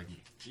this for a second.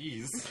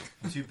 jeez,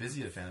 I'm too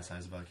busy to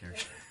fantasize about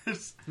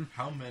characters.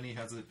 how many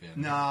has it been?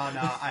 no, I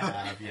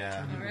have.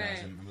 Yeah, All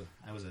right.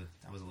 I was a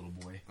little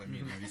boy, I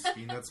mean, have you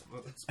seen that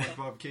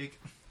SpongeBob cake?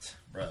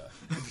 bruh.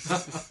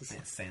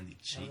 Man, sandy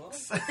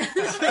cheeks.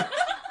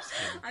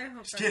 I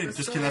hope Just kidding.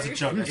 Just kidding. That's a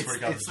joke. I swear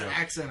to God, It's it's a an joke.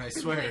 accent, I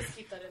swear. Please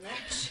keep that in there.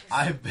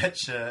 I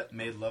betcha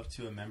made love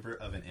to a member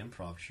of an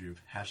improv troupe.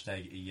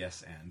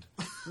 #yes and.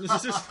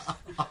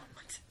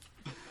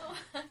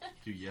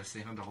 Do yes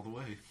and all the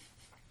way.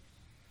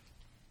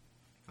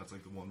 That's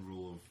like the one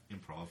rule of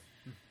improv.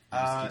 You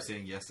just keep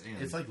saying yes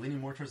and. It's like leaning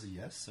more towards a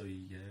yes, so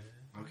yeah.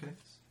 Okay.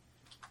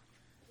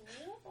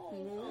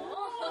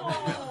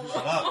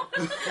 Shut up.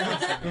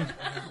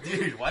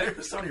 Dude, why are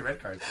there so many red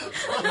cards?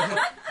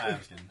 I'm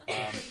just kidding.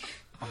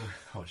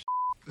 Oh,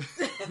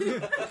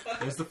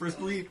 There's the first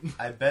bleep.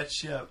 I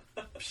betcha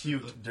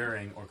puked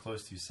during or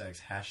close to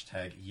sex.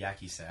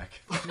 #Yaki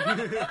sack.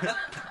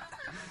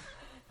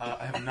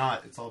 I have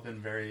not. It's all been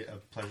very a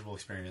pleasurable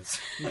experience.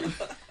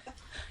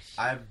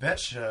 I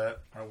betcha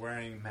are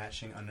wearing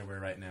matching underwear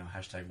right now.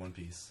 #One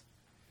Piece.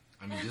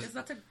 I mean, Is just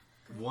that the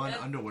one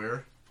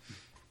underwear.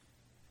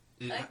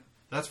 I-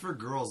 That's for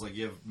girls. Like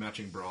you have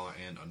matching bra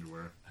and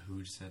underwear.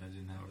 Who said I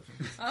didn't have it?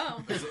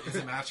 Oh. Is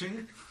it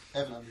matching? I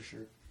have an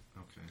undershirt.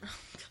 Okay.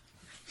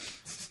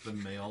 The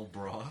male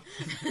bra,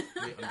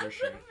 the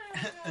undershirt.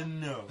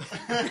 No.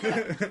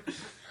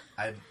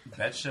 I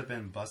betcha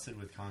been busted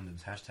with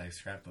condoms.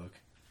 #scrapbook.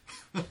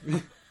 I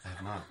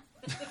have not.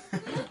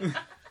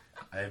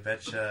 I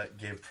betcha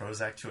gave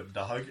Prozac to a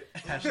dog.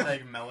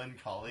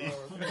 #melancholy.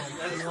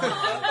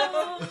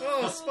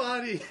 Oh,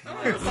 Spotty!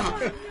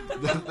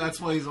 That's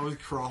why he's always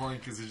crawling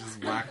because he's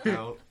just whacked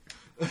out.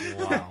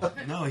 Wow.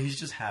 No, he's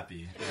just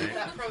happy. Right?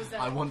 That Prozac.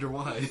 I wonder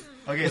why.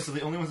 Okay, so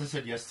the only ones I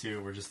said yes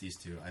to were just these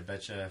two. I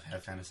betcha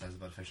have fantasized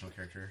about a fictional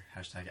character.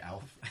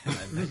 #Alf.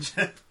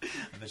 And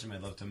I betcha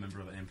made love to a member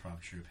of an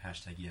improv troupe.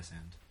 #yes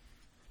and.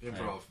 Improv.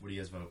 All right, what do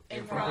you guys vote?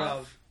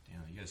 Improv.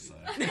 Damn, you guys suck.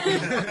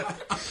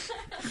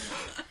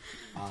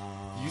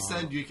 You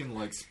said you can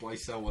like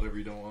splice out whatever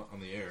you don't want on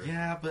the air.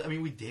 Yeah, but I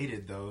mean, we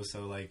dated though,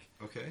 so like,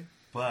 Okay.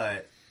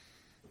 but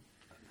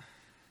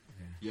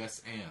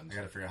Yes, and. I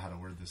gotta figure out how to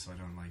word this so I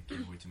don't like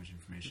give away too much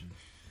information.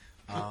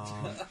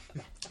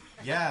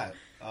 Yeah,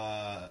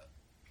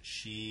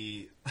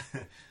 she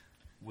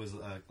was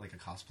like a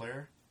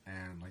cosplayer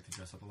and liked to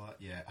dress up a lot.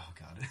 Yeah. Oh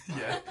god.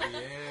 Yeah.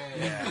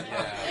 Yeah.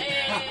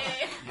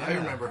 Hey. I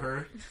remember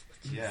her.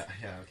 Yeah.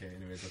 Okay.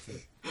 Anyways, that's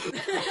it.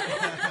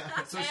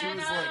 So she was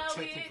like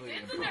technically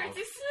improv.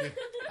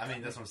 I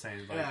mean, that's what I'm saying.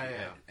 Like,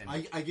 Yeah. And,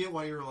 I get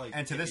why you're like.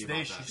 and to this picky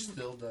day, about she that.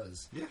 still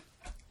does. Yeah.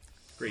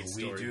 Great But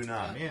story. we do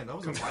not. Man, that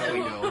was a while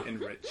Compelling ago. and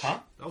rich. Huh?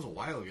 That was a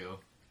while ago.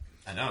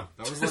 I know.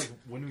 That was like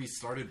when we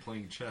started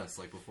playing chess,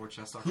 like before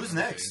chess. Talk Who's was a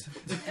next?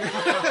 thing.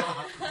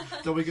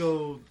 Do we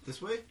go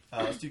this way?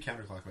 Let's do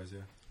counterclockwise. Yeah.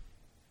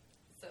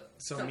 So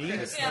So me?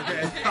 Chris, yeah.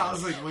 Okay. I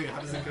was like, wait,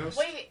 how does it go?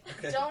 Wait,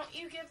 don't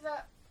you give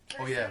that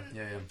person Oh yeah. the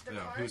Yeah,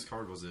 card? whose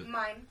card was it?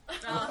 Mine.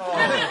 That's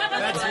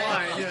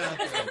why. Yeah.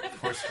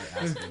 Of course you're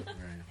asking.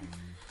 Right.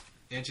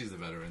 And she's a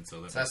veteran,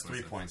 so So that's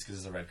 3 points because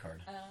it's a red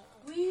card.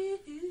 Woohoo.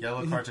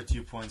 Yellow cards are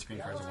 2 points. Green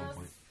cards are 1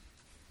 point.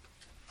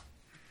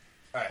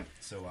 All right.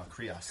 So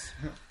Krios.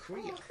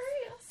 Korea. I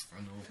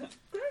know.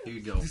 Here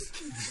you go.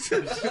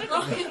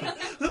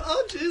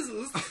 Oh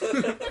Jesus!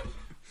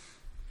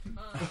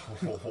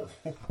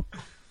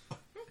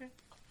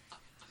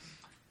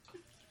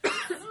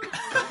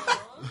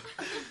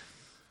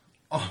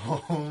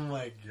 Oh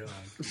my god.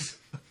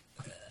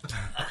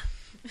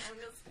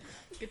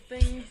 Good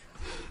thing.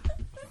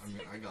 I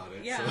mean, I got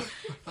it. Yeah. So.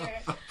 Okay,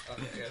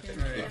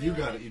 Alright. If you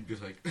got it, you'd be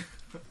like,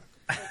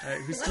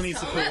 Alright, who still needs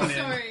to put That one in?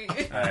 story.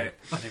 All right.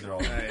 I think they're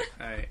all. Alright.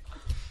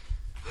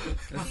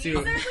 Let's These do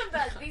are it. the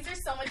best. These are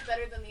so much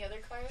better than the other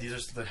cards. These are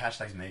the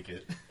hashtags make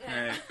it.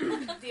 Alright.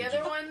 The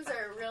other ones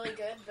are really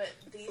good, but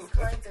these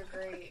cards are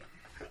great.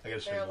 I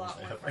gotta show They're you a lot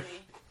what more I have. funny.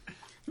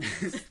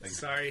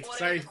 Sorry. What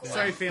Sorry. a cool-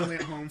 Sorry, family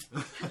at home.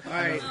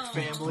 Alright. Oh.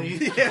 family.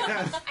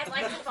 Yeah. I'd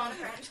like to phone a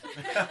friend.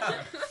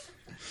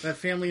 That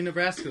family in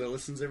Nebraska that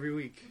listens every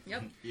week.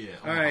 Yep. Yeah.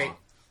 All right.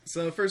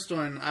 So the first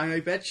one, I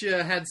bet you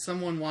had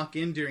someone walk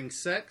in during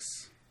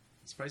sex.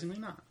 Surprisingly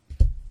not.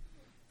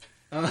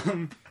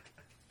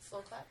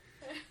 Slow clap.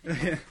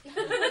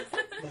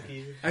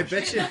 I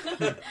bet you.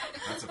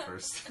 That's a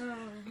first.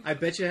 I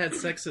bet you had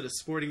sex at a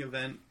sporting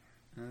event.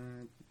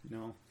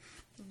 No.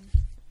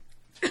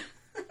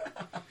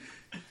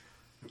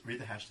 Read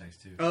the hashtags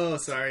too. Oh,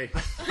 sorry.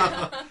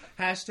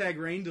 Hashtag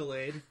rain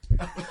delayed.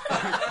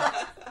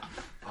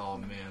 Oh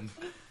man.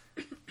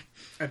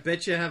 I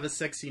bet you have a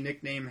sexy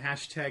nickname.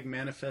 Hashtag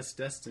manifest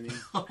destiny.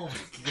 Oh my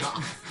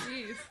god.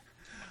 Jeez.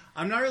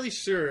 I'm not really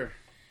sure.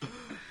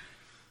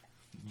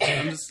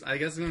 I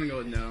guess I'm gonna go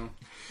with no.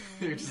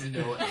 You just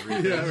know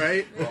everything. Yeah,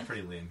 right? We're all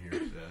pretty lame here.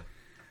 Yeah.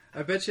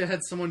 I bet you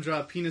had someone draw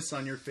a penis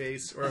on your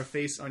face or a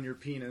face on your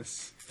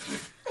penis.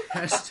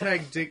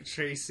 Hashtag Dick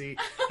Tracy.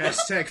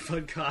 Hashtag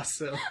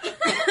Fudcasso.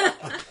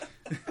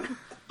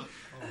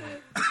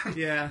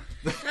 Yeah.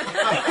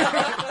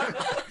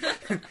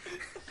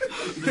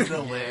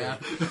 No way.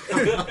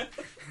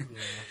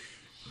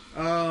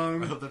 I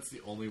hope that's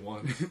the only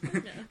one.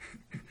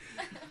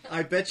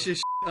 I bet you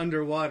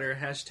underwater.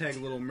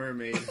 Hashtag Little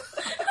Mermaid.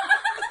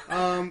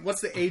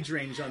 What's the age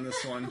range on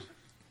this one?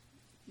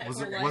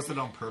 Was it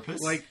on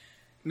purpose? Like,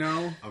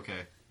 no? Okay.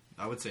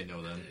 I would say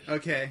no then.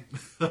 Okay.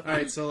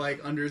 Alright, so like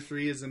under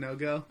 3 is a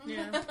no-go?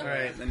 Yeah.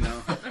 Alright, then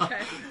no.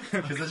 Okay.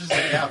 Because that's just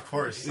like, yeah, of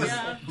course.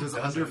 Yeah. Does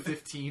under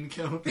 15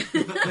 count?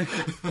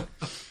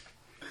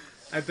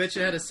 I bet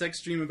you had a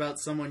sex dream about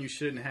someone you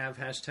shouldn't have.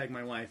 Hashtag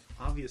my wife.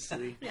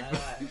 Obviously.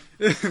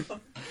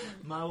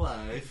 My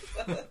wife.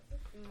 Oh.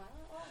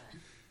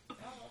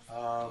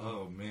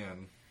 Oh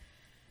man.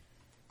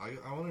 I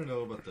want to know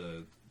about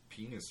the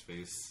penis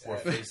face. Or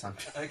face on.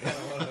 I kind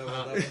of want to know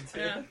about that one too.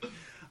 Yeah.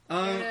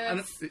 I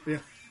don't, yeah.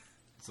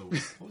 So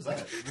What was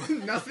that?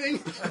 Nothing?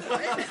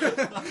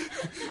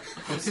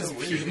 his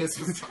penis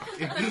was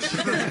talking.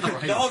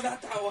 No,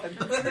 not that one.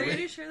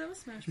 Pretty sure that was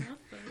Smash Mouth,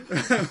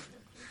 though.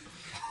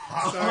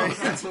 Sorry.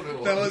 That's what it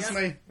was.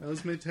 That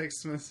was my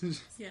text message.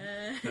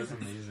 Yeah. That's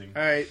amazing.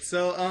 Alright,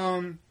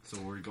 so So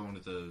we're going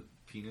with the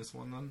penis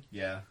one then?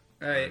 Yeah.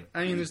 alright.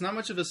 I mean there's not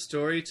much of a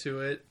story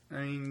to it. I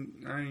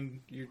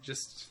mean you're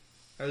just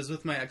I was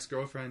with my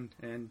ex-girlfriend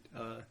and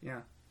yeah.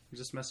 We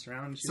just messed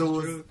around and she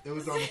So just drew it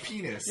was on the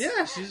penis.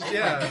 Yeah, she's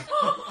yeah.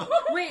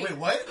 Wait, Wait,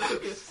 what?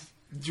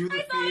 Drew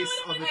the face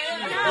on the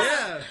penis.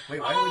 Yeah. Wait,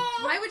 why would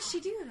why would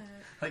she do that?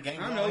 that game?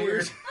 I don't know,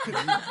 weird.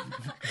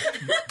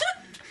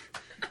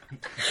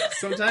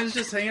 Sometimes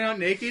just hanging out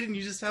naked and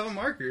you just have a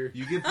marker.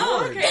 You get Oh,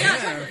 bored. okay.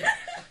 Yeah.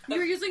 You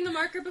were using the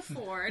marker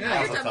before, and Yeah. now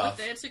you're That's done tough.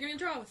 with it, so you're gonna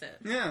draw with it.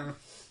 Yeah.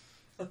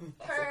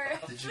 Her.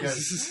 Did you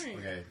guys?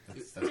 Okay,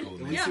 that's cool.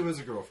 At least Yeah. it was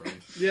a girlfriend.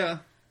 Yeah.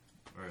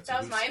 All right, so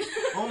That was who's- mine.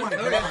 Oh my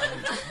god.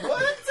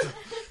 What?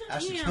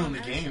 Ashley Yeah. killing the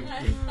game.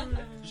 I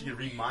She could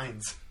read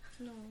minds.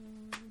 No.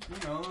 You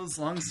know, those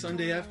long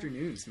Sunday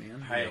afternoons,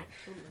 man. Hi. On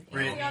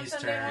Brittany's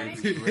Sunday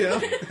turn. morning? Yeah.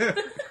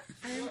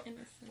 I'm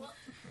innocent.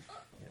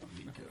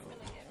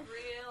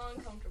 Real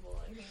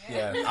uncomfortable in here.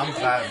 Yeah, I'm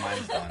glad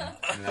mine's done.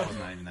 I mean, that was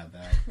not even that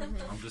bad.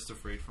 I'm just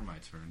afraid for my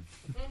turn.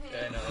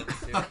 Yeah, I know.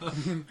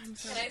 I'm Can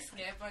sorry. I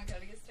skip on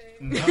Cody's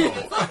turn? No.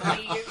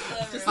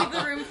 Just leave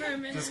the room for a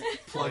minute. Just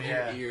plug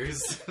Yeah. your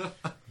ears.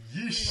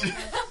 Yeesh.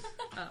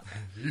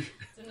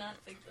 Did not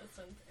think this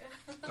one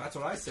through. That's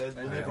what I said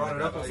when I they know. brought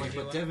it up. I was like,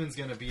 but Devin's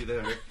gonna be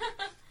there.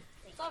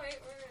 It's alright,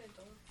 we're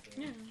adults.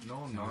 Yeah.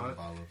 No, I'm Not. not.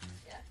 Bottle opener.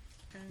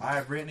 All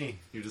right, Brittany,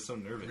 You're just so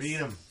nervous. read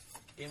them.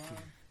 Game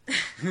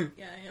on.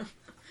 Yeah, I am.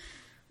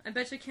 I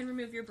bet you can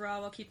remove your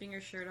bra while keeping your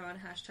shirt on.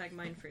 Hashtag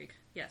mindfreak.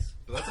 Yes,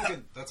 But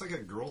that's like a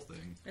girl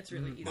thing. it's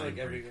really easy. Like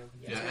every girl.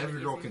 Yeah, it's really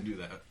every girl easy. can do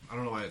that. I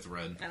don't know why it's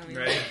red. I don't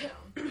even Right.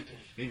 know.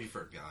 Maybe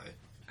for a guy.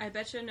 I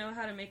bet you know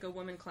how to make a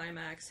woman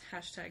climax.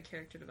 Hashtag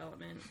character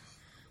development.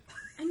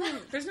 I mean,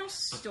 there's no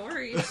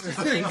story. It's just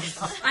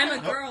like, I'm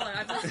a girl and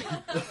I'm just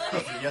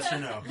Yes or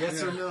no?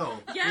 Yes or no?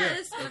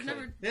 yes, but I've Okay.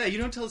 never. Yeah, you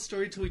don't tell the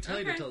story till we tell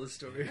you to Okay. tell the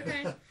story.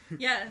 Okay.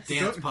 Yes.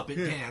 Dance, puppet,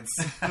 dance.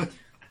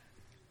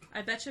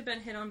 I bet you been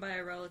hit on by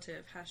a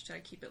relative.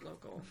 Hashtag keep it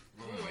local.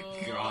 Oh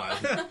my god.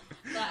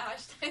 That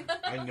hashtag.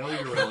 I know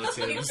your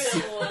relatives.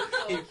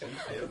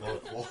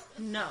 Local.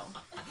 No.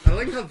 I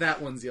like how that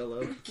one's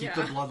yellow. Keep Yeah.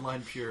 the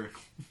bloodline pure.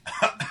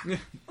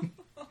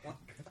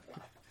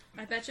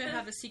 I bet you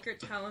have a secret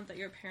talent that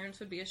your parents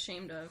would be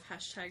ashamed of.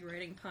 Hashtag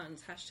writing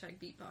puns. Hashtag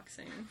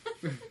beatboxing.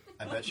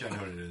 I bet you I know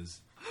what it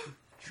is.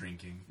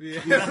 Drinking.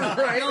 Yeah,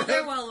 Well,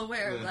 they're well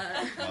aware of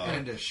that.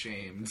 And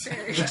ashamed.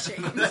 Very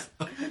ashamed.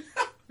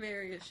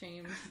 Very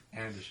ashamed.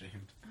 And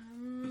ashamed.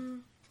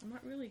 I'm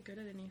not really good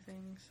at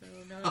anything, so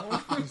no.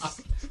 That's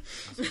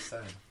what I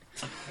said.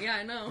 Yeah,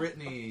 I know.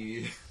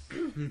 Brittany.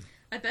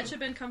 I bet you've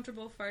been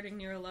comfortable farting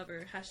near a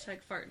lover.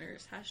 Hashtag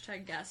fartners.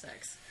 Hashtag gas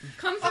X.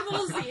 Comfortable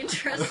is the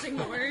interesting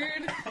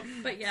word.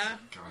 But yeah,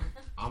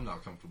 God, I'm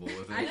not comfortable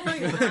with it. I know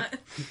you're not.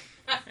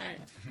 Alright.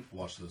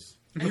 Watch this.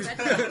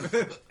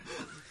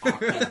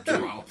 Awkward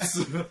drops.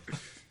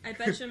 I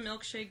bet you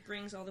milkshake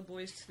brings all the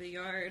boys to the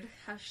yard.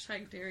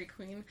 Hashtag Dairy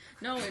Queen.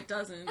 No, it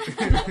doesn't.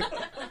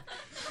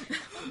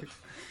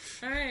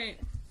 Alright.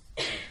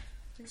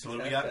 So what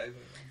do we got?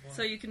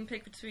 So you can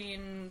pick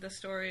between the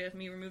story of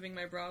me removing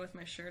my bra with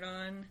my shirt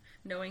on,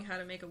 knowing how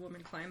to make a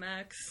woman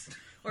climax,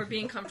 or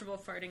being comfortable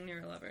farting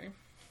near a lover.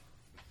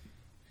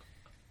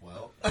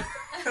 Well,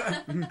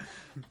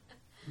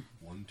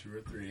 1, 2,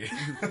 or 3.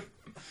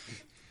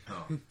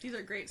 Oh. These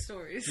are great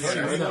stories.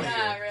 Cody, what about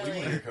Yeah, you? really. What do you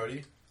want to hear,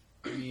 Cody?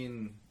 I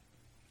mean,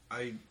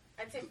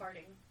 I'd say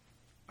farting.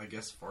 I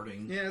guess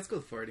farting. Yeah, let's go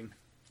with farting.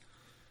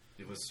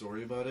 You have a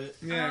story about it?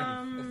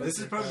 Yeah. This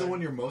is probably the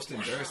one you're most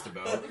embarrassed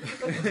about.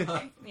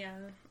 Yeah,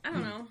 I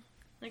don't know.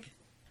 Like,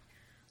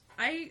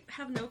 I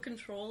have no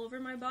control over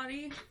my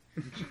body,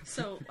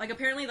 so like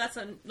apparently that's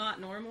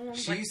not normal.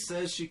 She Like,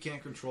 says she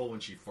can't control when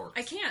she farts.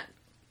 I can't.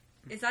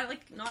 Is that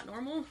like not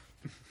normal?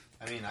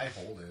 I mean, I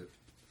hold it.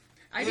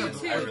 I Yeah, do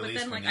but too, I but release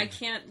then like when I you-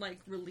 can't like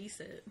release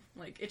it.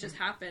 Like it just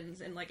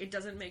happens and like it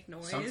doesn't make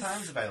noise.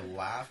 Sometimes if I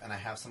laugh and I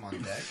have some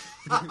on deck,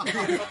 it'll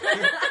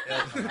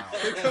come out.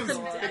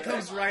 It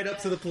comes right up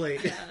to the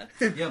plate.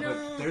 Yeah. Yeah,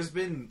 No.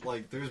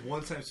 but there's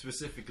one time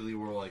specifically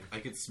where like I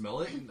could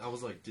smell it and I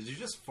was like, "Did you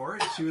just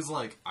fart?" She was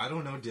like, "I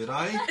don't know, did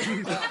I?"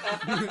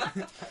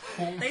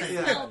 They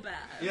Yeah. smell bad.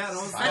 Yeah, and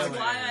I was That's like,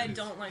 why I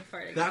don't like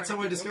farting. in That's front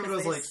how I of people, discovered, 'cause I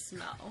was they like,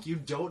 smell. "You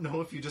don't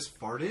know if you just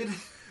farted?"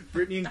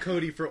 Brittany and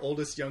Cody for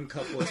oldest young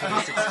couple of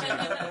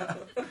 2016.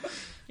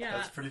 Yeah,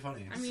 That's pretty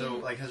funny. I So,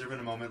 mean- like, has there been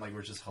a moment like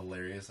we're just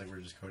hilarious, like we're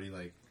just Cody,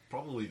 like,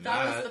 Probably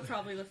that was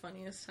probably the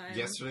funniest time.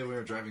 Yesterday we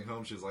were driving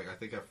home. She was like, "I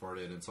think I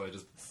farted," and so I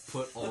just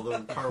put all the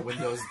car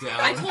windows down.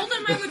 I told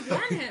him I would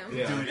warn him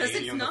Yeah. Doing because 80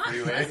 it's on the not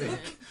freeway. pleasant.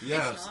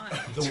 Yeah, It's not.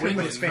 the Turn wind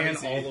his was fan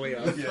crazy. all the way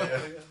up. yeah.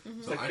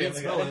 So I didn't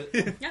smell it.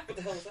 What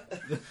the hell is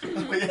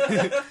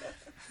that?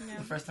 Yeah.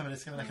 The first time I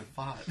discovered I could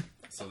fart.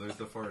 So there's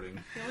the farting.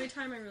 The only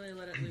time I really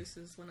let it loose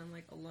is when I'm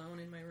like alone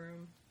in my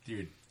room.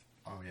 Dude,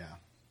 oh yeah.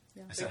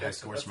 Yeah. I set high That's-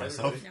 scores for that's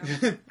myself.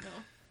 Yeah. No.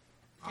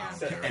 I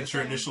don't Yeah. care.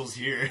 Enter initials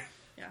here.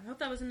 Yeah. I hope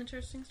that was an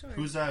interesting story.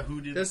 Who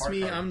did That's the fart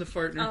me. card? I'm the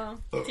partner.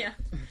 Oh, yeah.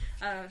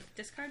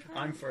 Discard card?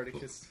 I'm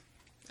Farticus.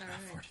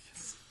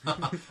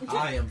 Alright.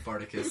 I am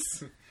Farticus.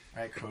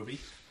 Alright, Kobe.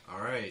 All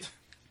right,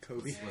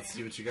 Kobe. let's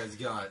see what you guys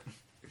got.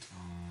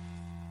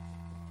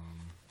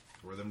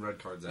 Where are them red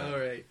cards at? All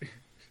right.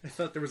 I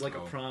thought there was like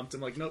Oh. a prompt.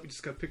 I'm like, nope, you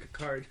just gotta pick a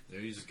card. There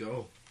you just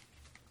go.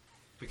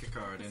 Pick a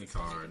card, any That's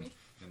funny card. to me.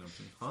 And I'm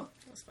huh?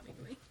 That was funny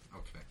to me.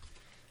 Okay.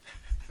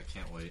 I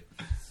can't wait.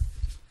 Oh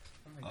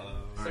my Uh, God.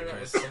 alright, Sorry, that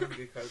Chris. was so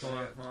many cards. Hold on,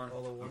 I got hold on.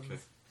 all the ones. Okay.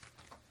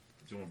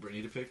 Do you want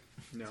Brittany to pick?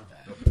 No.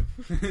 Okay.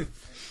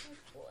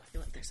 I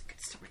feel like there's a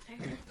good story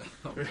there.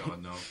 Oh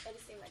god, no. I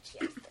just say my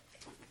chapstick.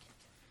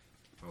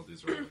 Oh,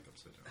 these are like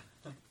upside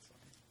down.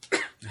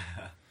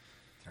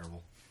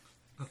 Terrible.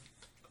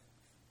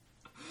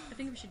 I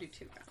think we should do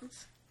 2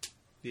 rounds.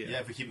 Yeah,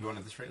 if we keep going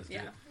at this rate, let's do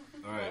Yeah.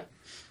 it. All right.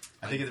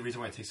 I think the reason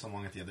why it takes so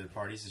long at the other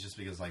parties is just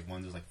because, like,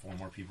 one, there's like 4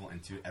 more people,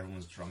 and 2,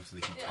 everyone's drunk, so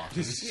they keep Yeah.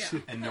 talking, Yeah.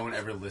 and no one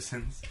ever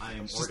listens. I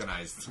am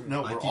organized.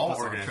 No, I we're keep all us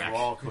on organized. track. We're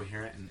all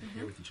coherent and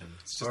here with each other.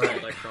 It's just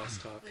all like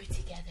crosstalk. We're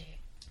together.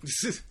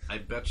 I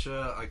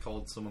betcha I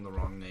called someone the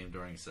wrong name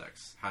during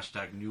sex.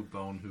 Hashtag new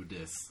bone who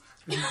dis.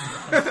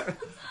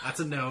 That's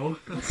a no.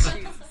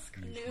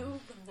 No.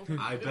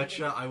 I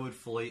betcha I would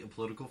fillet a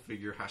political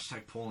figure.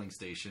 Hashtag polling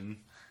station.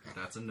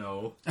 That's a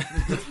no.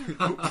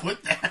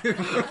 Put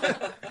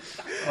that.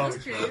 I was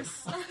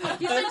curious.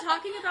 He's been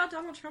talking about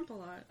Donald Trump a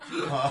lot.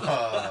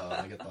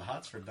 I get the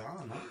hots for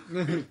Don, huh?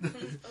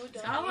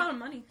 He's got a lot of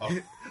money. Oh.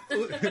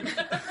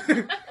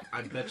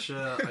 I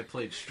betcha I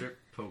played strip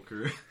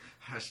poker.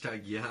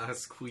 Hashtag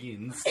yes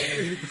queens.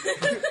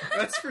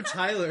 That's for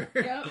Tyler.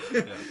 Yep.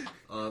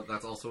 Yeah.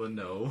 That's also a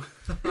no.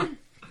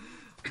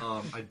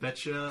 I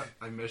betcha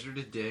I measured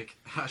a dick.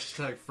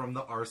 Hashtag from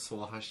the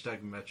arsehole.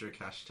 Hashtag metric.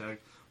 Hashtag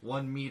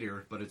 1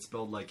 meter, but it's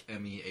spelled like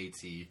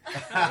MEAT.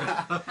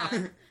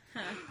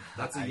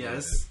 That's a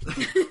yes.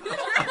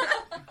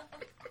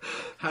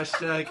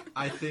 Hashtag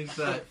I think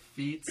that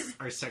feet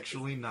are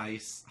sexually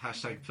nice.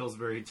 Hashtag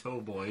Pillsbury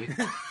Towboy.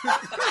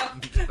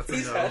 That's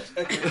a no.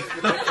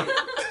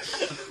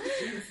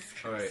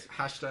 Alright,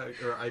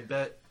 hashtag, or I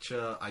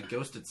betcha I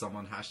ghosted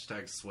someone.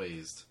 Hashtag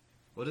swazed.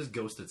 What does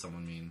ghosted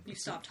someone mean? You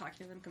stop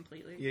talking to them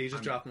completely. Yeah, you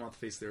just drop him off the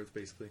face of the earth,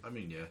 basically. I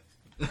mean, yeah.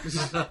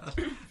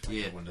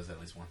 Yeah, everyone does that at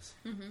least once.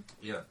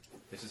 Yeah.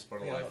 It's just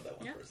part of Yeah, I know life. that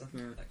one Yeah. person.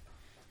 Yeah. Like,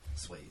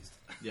 Swazed.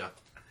 Yeah.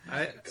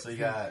 So you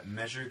got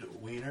measured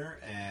wiener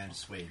and I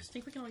swazed.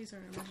 think we can all use our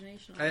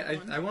imagination on that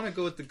I one. want to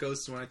go with the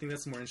ghost one. I think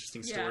that's a more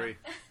interesting Yeah. story.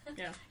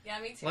 Yeah,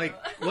 me too. Like,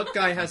 what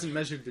guy hasn't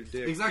measured their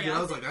dick? Exactly. Yeah.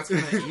 I was like, that's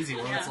kind of easy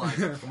one. Yeah. It's like,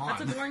 come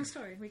That's a on. boring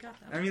story. We got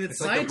that. I mean, it's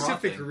It's like the bra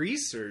scientific thing.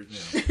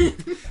 research. Yeah.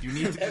 You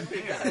need to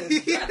every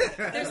compare.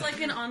 guy. There's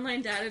like an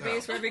online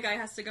database where every guy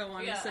has to go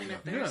on Yeah. and submit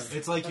Yeah. theirs.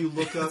 It's like you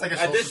look up. It's like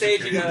a At this social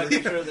age, you gotta security.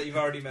 make sure that you've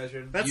already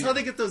measured. That's You- how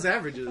they get those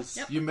averages.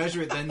 Yep. You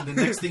measure it, then the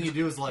next thing you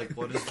do is like,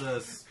 what is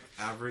this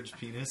average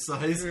penis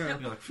size? Yeah.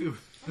 You're like, phew.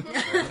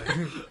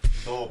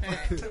 Oh.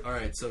 All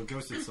right, so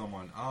ghosted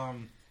someone.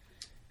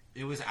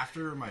 It was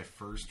after my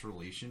first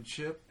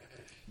relationship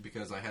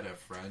because I had a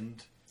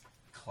friend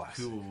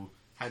Classic. who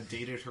had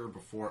dated her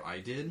before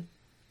I did,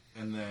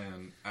 and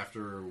then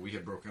after we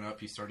had broken up,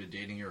 he started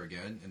dating her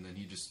again, and then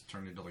he just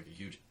turned into like a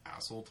huge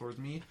asshole towards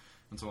me.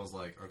 And so I was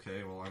like,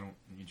 okay, well, I don't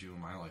need you in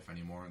my life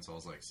anymore. And so I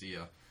was like, see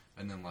ya.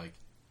 And then like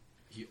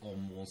he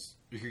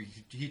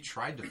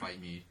tried to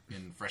fight me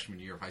in freshman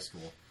year of high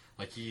school.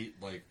 He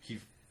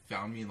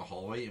found me in the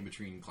hallway in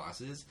between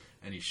classes,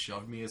 and he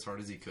shoved me as hard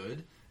as he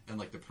could. And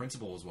like the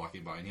principal was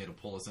walking by, and he had to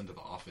pull us into the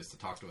office to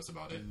talk to us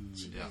about it.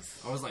 Yeah,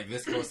 I was like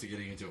this close to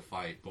getting into a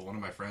fight, but one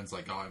of my friends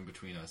like got in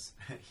between us.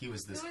 He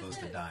was this Who was close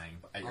to this? dying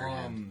at your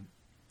hand.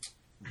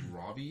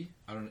 Robbie,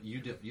 I don't know. You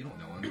don't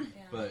know him,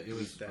 Yeah. but it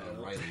was That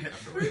Riley.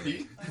 After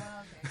Riley.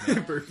 Oh, okay.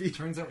 Burpee.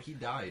 Turns out he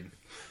died.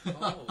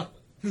 Oh.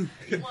 Well,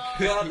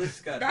 God, this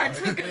guy. That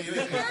took Wait, wait,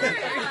 wait.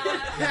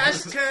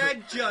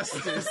 Hashtag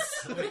justice.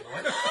 wait,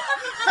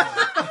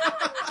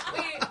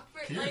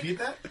 Can you like, repeat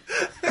that?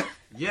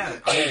 Yeah,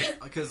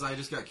 because I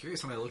just got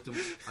curious and I looked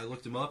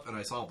him up, and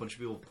I saw a bunch of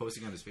people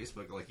posting on his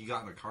Facebook like he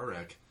got in a car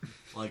wreck,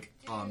 like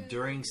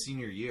during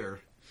senior year.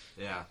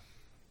 Yeah,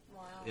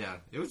 wow. yeah.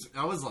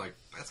 I was like,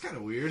 that's kind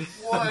of weird.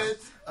 What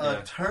a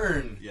Yeah.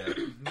 turn. Yeah.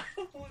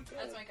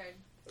 That's my card.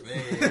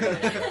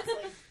 Hey.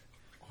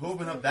 Who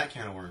opened up that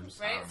can of worms?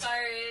 Right?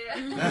 Sorry.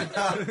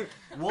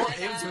 Well,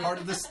 it was part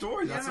of the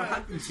story. That's what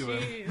happened to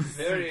him. Jeez.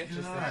 Very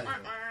interesting. God.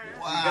 You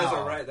Wow. guys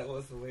are right. That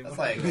was the way. That's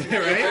more- like,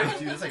 Right?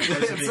 dude, that's like close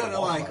to It's being sort a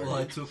of like, Walmart. well,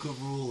 I took a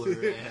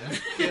ruler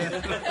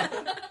and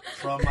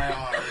From my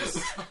arms.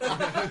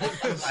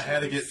 I had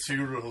to get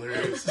 2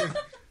 rulers.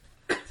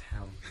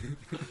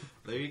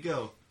 there you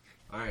go.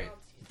 All right,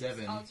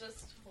 Devin. I'll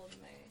just hold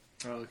my.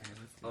 Oh, okay.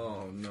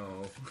 Oh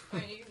no. Or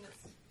you can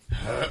just.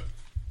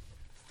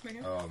 Right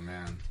here. Oh,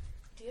 man.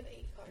 Do you have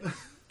 8 cards?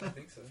 I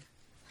think so.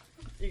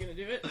 You gonna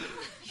do it?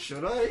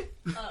 Should I?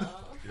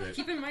 Uh-oh. Do it.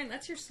 Keep in mind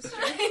that's your sister.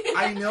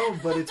 I know,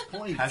 but it's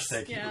points.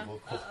 Hashtag keep Yeah. it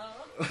local.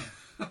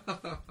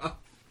 Uh-oh.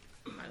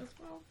 Might as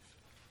well.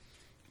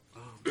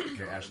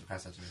 Okay, Ashley,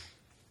 pass that to me.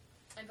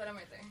 I put them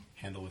right there.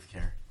 Handle with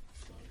care.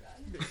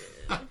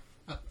 Oh, God.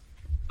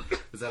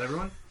 Is that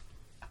everyone?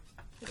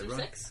 Is there Everyone?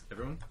 6?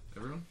 Everyone?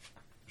 Everyone?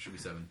 Or should be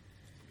 7?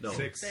 No.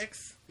 6.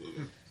 6. Yeah,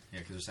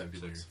 because there's 7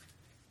 people here.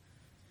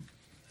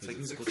 It's like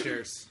musical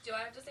chairs. Do I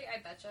have to say I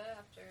betcha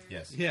after?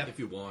 Yes. Yeah. If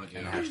you want,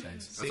 And yeah.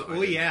 hashtags. Say, That's what I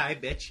oh did. yeah, I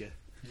bet you.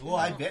 Oh,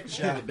 I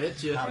betcha. I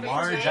bet you. I'm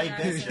Marge, I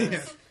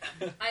betcha.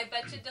 I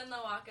bet you done the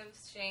walk of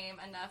shame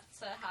enough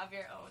to have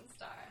your own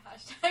star.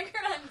 Hashtag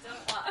run,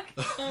 don't walk.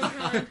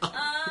 Oh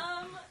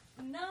god.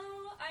 No,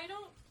 I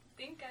don't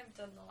think I've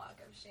done the walk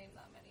of shame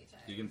that many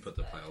times. You can put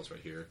the but- piles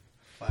right here.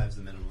 5's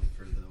the minimum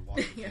for the walk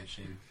of Yeah.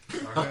 shame.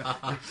 Yeah,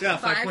 5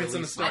 5 points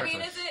on the I star.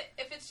 mean, if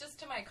it's just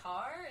to my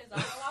car, is that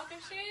a walk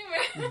of shame?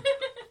 Or-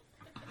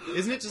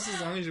 Isn't it just as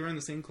long as you're wearing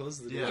the same clothes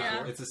as the day Yeah,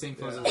 Yeah. it's the same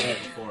clothes as the day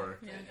before.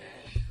 Yeah.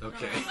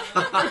 Okay.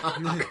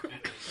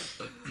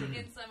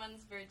 Taking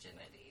someone's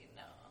virginity,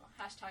 no.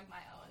 Hashtag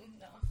my own,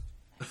 no.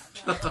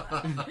 I have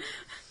none of that.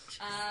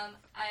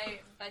 I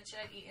betcha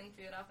eating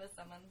food off of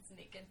someone's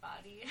naked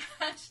body.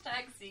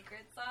 Hashtag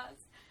secret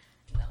sauce.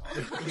 No.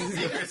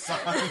 Secret song.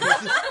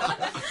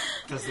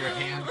 Does their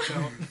hand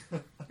show?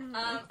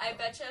 I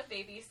betcha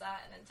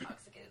babysat an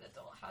intoxicated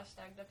adult.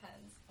 Hashtag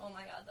depends. Oh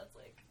my god, that's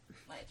like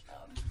my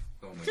job.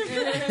 Oh my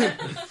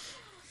god.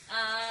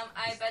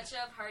 I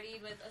betcha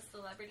partied with a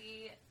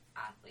celebrity,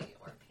 athlete,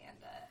 or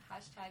panda.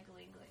 Hashtag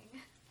Ling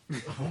Ling.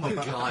 Oh my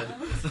god.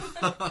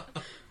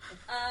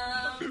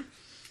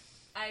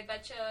 I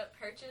betcha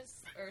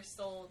purchased or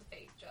sold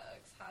fake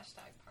drugs.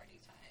 Hashtag party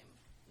time.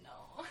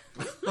 No.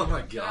 Oh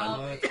my They're all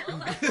god.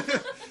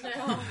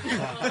 real.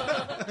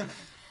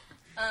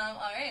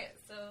 Alright,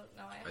 so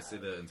now I have... I say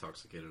the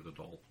intoxicated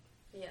adult.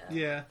 Yeah.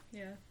 Yeah.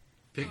 Yeah.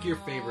 Pick your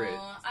favorite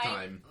I-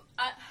 time.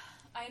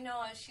 I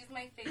know, she's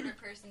my favorite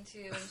person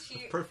too, and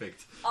she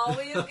Perfect.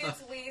 always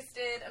gets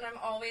wasted, and I'm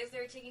always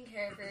there taking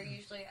care of her.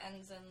 Usually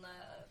ends in the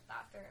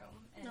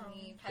bathroom, and No.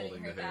 me petting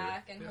Holding her the hair,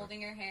 back and yeah.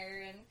 holding her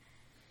hair, and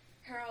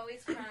her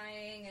always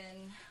crying,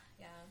 and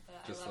yeah,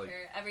 but Just I love like-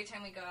 her. Every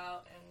time we go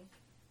out, and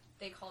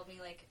they called me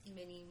like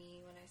mini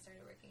me when I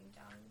started working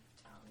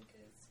downtown,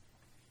 because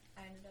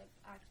I ended up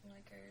acting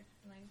like her,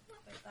 and I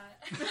quit that.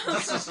 And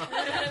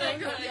I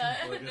quit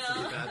that. Like, this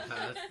is a bad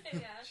path.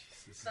 Yeah.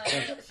 Jesus. But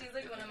she's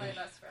like one of my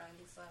best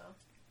friends, so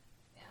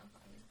yeah, I'm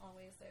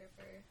always there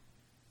for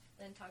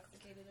the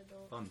intoxicated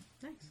adult. Fun.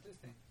 Nice.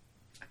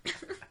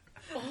 Interesting.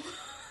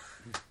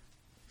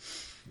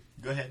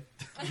 Go ahead.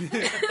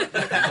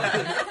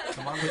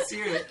 Come on, let's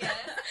hear it. Yes.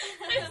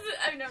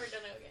 I've never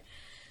done it again.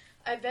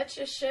 I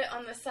betcha shit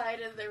on the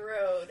side of the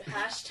road.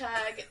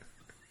 Hashtag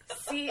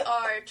CRAAAP.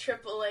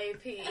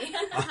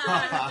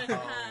 Oh, man.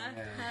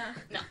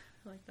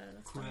 I like that.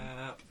 That's fun.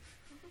 Crap.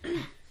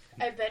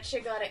 I betcha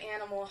got an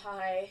animal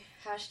high.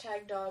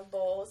 Hashtag dog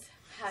bowls.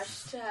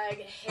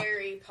 Hashtag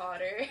Harry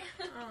Potter.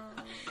 Oh.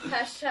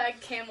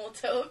 Hashtag camel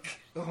toke.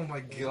 Oh my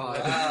god.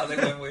 Wow, they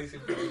went way too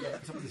far.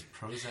 Some of this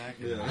Prozac.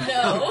 Yeah.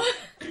 No.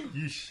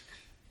 Yeesh.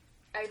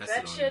 I Tested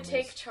on betcha animals.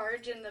 take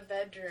charge in the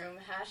bedroom.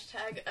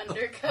 Hashtag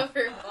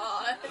undercover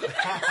bot.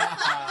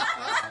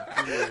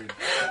 Weird.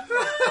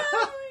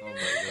 Oh my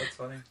That's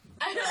funny.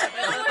 I don't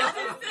know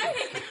what to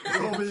say.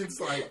 god. Roman's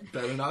like,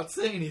 better not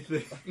say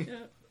anything.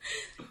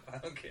 I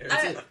don't care.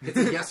 It's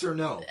a yes or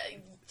no.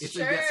 It's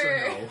Sure. a yes or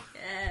no.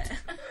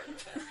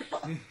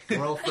 Yeah.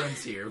 We're all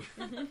friends here.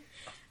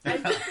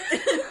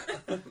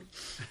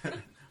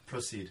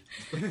 Proceed.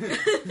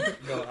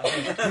 Go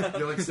on.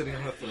 You're like sitting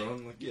on a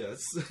throne, like, yes.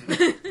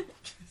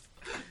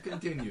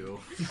 Continue.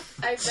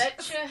 I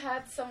betcha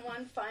had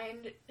someone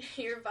find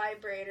your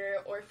vibrator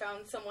or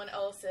found someone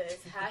else's.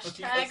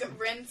 Hashtag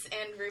rinse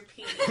and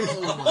repeat.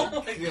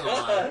 Oh my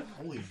god.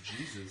 Holy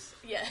Jesus.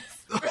 Yes.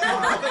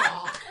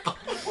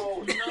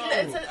 Oh,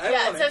 It says, I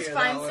yeah, wanna it says hear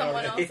find that one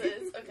someone already.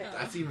 else's. Okay.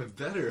 that's even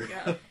better.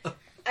 Yeah.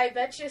 I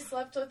betcha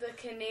slept with a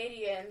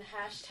Canadian.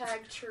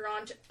 Hashtag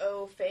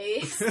Toronto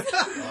face.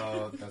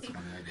 Oh, that's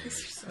funny.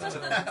 I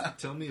get it.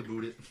 Tell me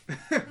about it.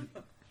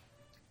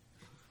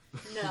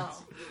 No.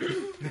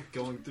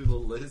 Going through the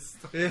list.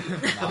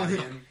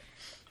 Naughty.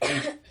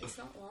 It's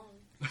not long.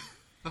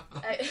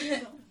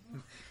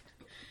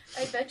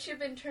 I bet you've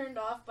been turned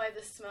off by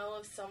the smell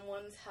of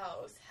someone's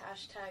house.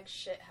 Hashtag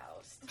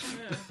shithouse.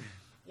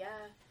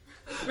 Yeah.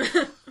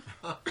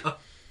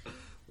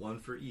 One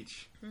for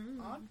each.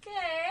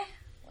 Okay.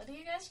 What do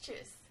you guys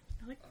choose?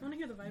 I want to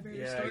hear the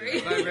vibrator Yeah, story.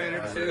 yeah.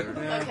 Vibrator too.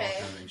 Yeah. Okay.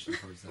 Kind of anxious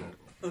towards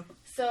that.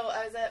 So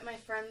I was at my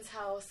friend's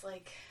house,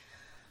 like,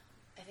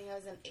 I think I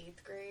was in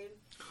 8th grade.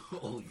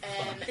 Holy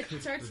And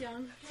It starts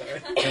young.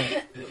 Sorry.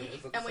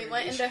 and we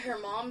went into her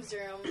mom's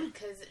room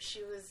because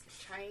she was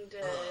trying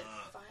to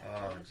find.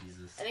 Oh,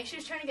 Jesus. I think she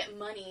was trying to get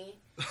money,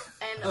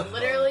 and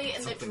literally in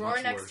the Something drawer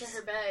much next to worse.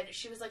 her bed,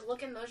 she was like,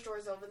 "Look in those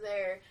drawers over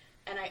there."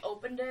 And I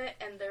opened it,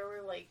 and there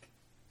were like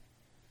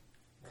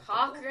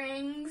cock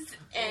rings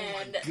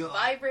and God.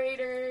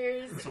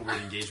 vibrators That's a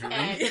weird engagement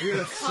and ring.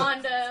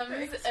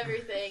 condoms,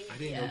 everything. I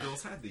didn't Yeah. know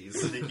girls had I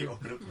these. think you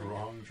opened up the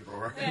wrong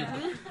drawer.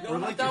 Or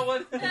like that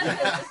one.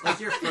 Like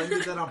your friend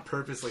did that on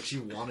purpose, like she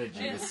wanted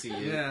you to see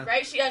it. Yeah.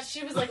 Right?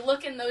 She was like,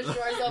 "Look in those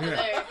drawers over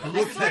there." I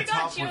Look swear at to the God,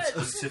 top she one was.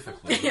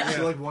 specifically. Yeah.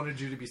 She like wanted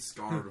you to be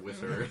scarred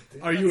with her.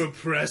 Are you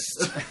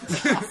impressed?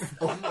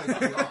 Oh my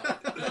god.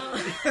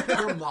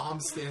 Her mom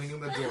standing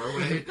in the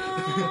doorway.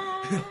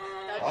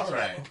 All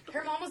right.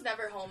 Her mom was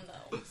never home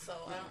though, so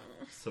I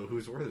don't. So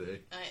whose were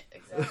they?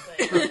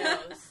 Exactly. Who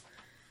knows?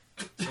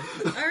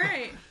 All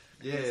right.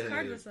 Yeah. Whose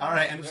card was that? All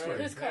right, end of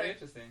story. Who's Very card?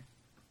 interesting.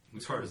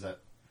 Whose card was that?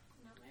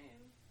 Not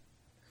mine.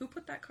 Who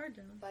put that card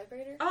down?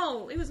 Vibrator?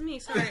 Oh, it was me.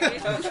 Sorry.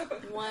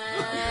 Wow.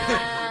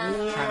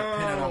 Trying to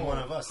pin it on one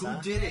of us, Who huh?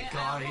 did it,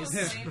 guys?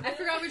 I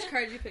forgot which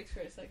card you picked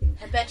for a second.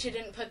 I bet you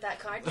didn't put that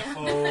card down.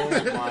 Oh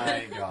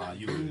my god,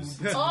 you lose.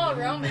 Oh,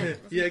 Roman.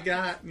 You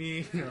got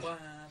me.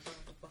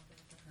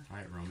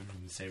 Alright, Roman,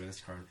 I'm saving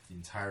this card the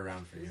entire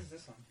round for you. Where's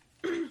this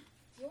one?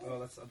 Oh,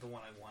 that's the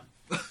one I won.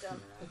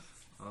 Dumbass.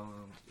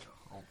 Yeah,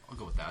 I'll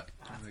go with that.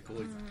 I'll go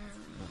with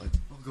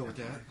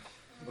that.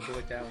 We'll go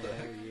with that one.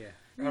 Oh,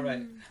 yeah. All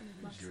right.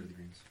 Zero the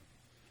greens.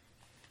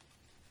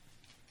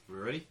 We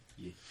ready?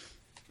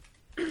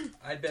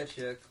 I bet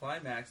you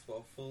climax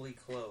while fully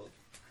clothed.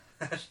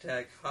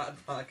 Hashtag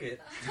Hot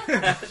Pocket.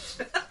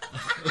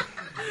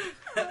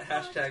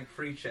 Hashtag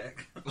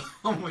pre-check.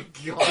 Oh my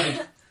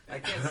god. I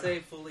can't say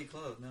fully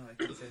clothed. No, I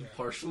can't say that.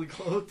 Partially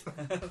clothed?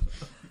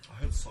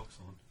 I had socks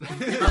on.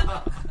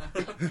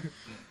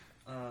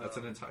 That's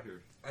an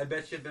entire. I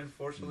bet you've been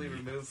forcibly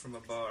removed from a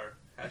bar.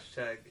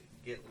 Hashtag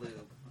get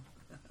lube.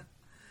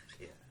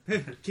 Yeah,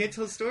 Can't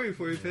tell a story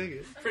before you pick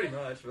it. pretty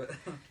much. But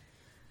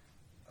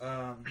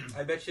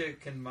I bet you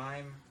can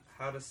mime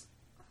how to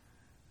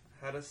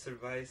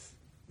survive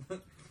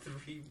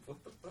 3. What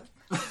the fuck?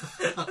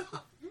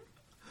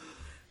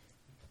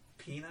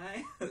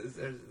 Peni? Is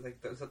there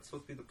is that supposed to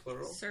be the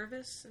plural?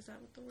 Service, is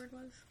that what the word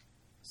was?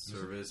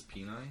 Service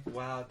peni?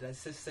 Wow, did I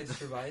just say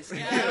survive?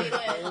 Yeah, you did.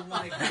 Oh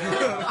my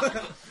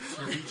god.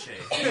 Ceviche.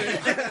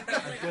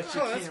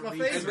 Oh, that's my I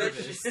favorite.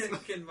 bet you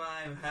can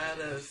mime how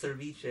to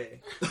ceviche.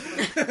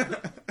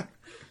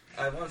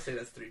 I want to say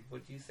that's 3.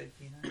 Would you say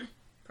peni?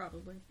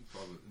 Probably.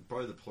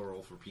 Probably the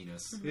plural for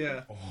penis.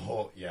 Yeah.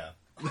 Oh, yeah.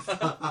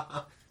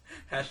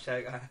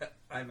 Hashtag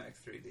IMAX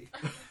 3D.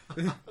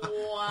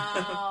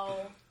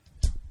 Wow.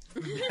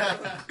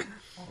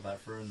 All that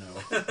for a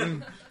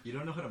no. You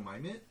don't know how to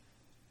mime it?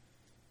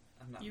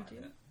 I'm not You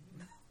miming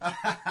do?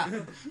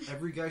 it.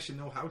 Every guy should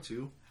know how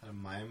to. How to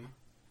mime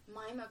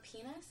Mime a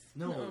penis?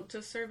 No.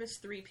 To service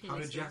 3 penises. How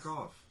to jack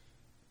off.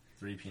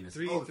 3 penis.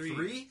 Three. Oh,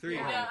 three?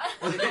 Yeah.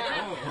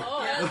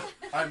 Oh.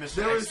 I missed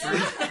There was X.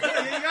 3.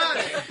 You got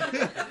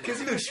it. Because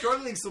you've been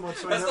struggling so much.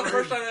 So That's I the never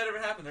first heard, time that ever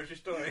happened. There's your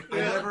story.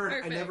 I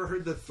Perfect. never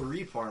heard the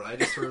 3 part. I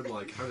just heard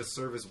like how to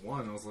service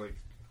 1. I was like,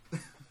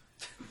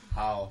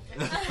 How?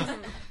 Alright,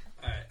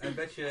 I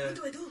bet you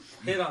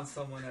hit on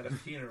someone at a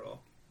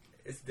funeral.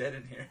 It's dead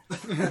in here.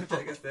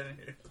 Hashtag it's dead in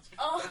here.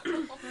 Oh.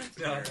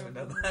 No, I haven't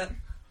done that.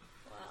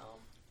 Wow.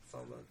 It's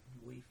all about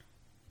weef.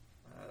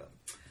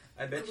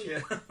 I bet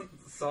you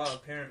saw a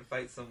parent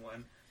fight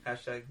someone.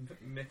 Hashtag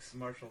mixed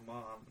martial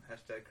mom.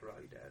 Hashtag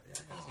karate dad.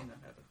 Yeah, I have seen that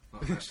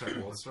happen.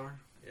 hashtag World Star?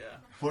 Yeah.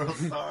 World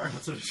star.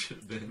 That's what it should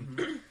have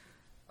been.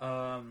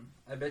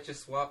 I bet you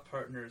swap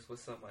partners with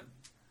someone.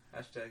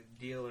 Hashtag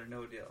deal or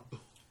no deal.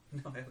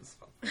 No, I haven't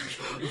swapped.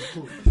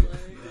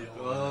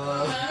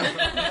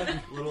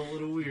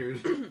 Little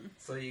weird.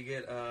 So you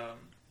get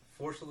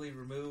forcibly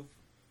removed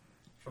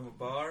from a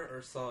bar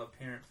or saw a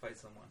parent fight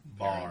someone.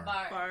 Bar.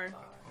 Bar.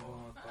 Oh,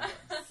 bar.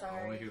 I want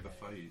Sorry. to hear the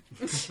fight.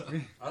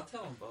 I'll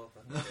tell them both.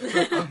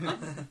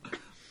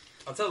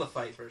 I'll tell the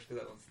fight first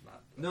because that one's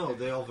not. No,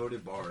 they all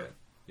voted bar. Okay.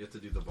 You have to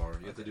do the bar.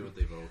 You have to do what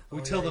they vote. We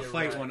Oh, tell yeah, the you're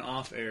fight right. one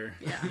off air.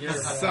 Yeah. You're right.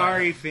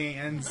 Sorry,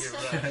 fans.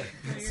 You're right.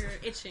 You're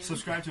itching.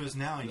 Subscribe to us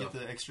now and get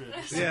the extra.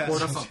 Yeah.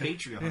 Support us on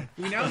Patreon.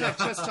 We now have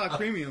Chess Talk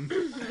Premium.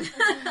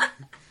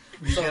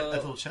 We So- get that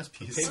little chess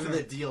piece. Pay for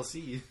the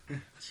DLC.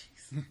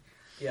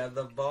 Yeah,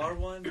 the bar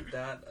one,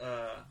 that,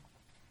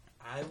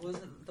 I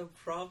wasn't the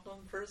problem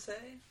per se.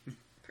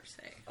 Per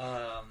se.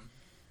 I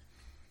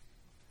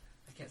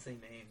can't say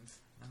names.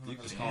 I don't know You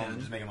how just to call name them. it.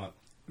 Just make them up.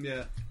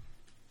 Yeah.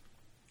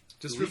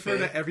 Just Felipe. refer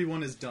to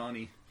everyone as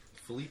Donnie.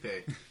 Felipe.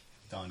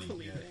 Donnie.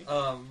 Felipe.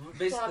 Yeah.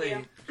 Basically,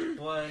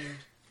 one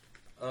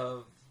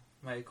of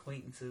my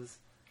acquaintances,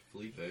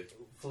 Felipe.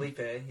 Felipe,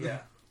 yeah,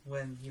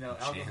 when,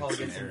 alcohol Chance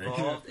gets and Eric.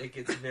 involved, it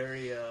gets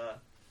very,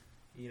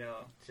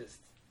 just,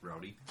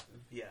 Rowdy.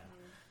 yeah,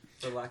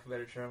 for lack of a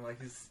better term, like,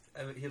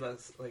 he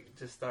lets,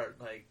 just start,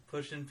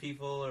 pushing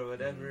people or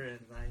whatever, and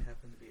I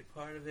happen to be a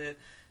part of it,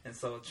 and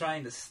so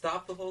trying to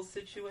stop the whole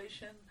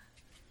situation,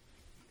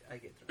 I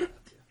get thrown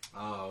out, too.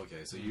 Oh,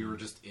 okay. So you were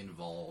just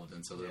involved,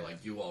 and so they're Yeah.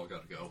 like, you all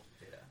gotta go.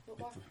 Yeah. What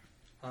bar?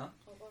 Huh?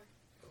 What bar?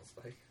 Little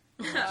spike.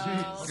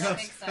 Oh, that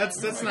makes sense.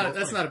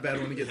 That's not a bad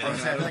one to get I thrown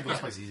feel out like of. it's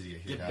quite easy to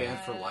get Get here. banned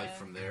for life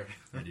from there.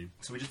 Yeah, dude.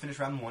 So we just finished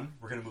round 1.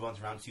 We're going to move on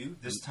to round 2.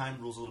 This time,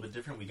 rules a little bit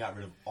different. We got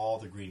rid of all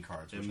the green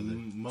cards. Which are the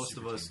And most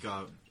of super us teams.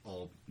 got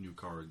all new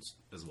cards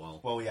as well.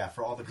 Well, yeah,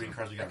 for all the green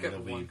cards we I got rid kept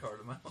of, one we card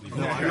in my we- No,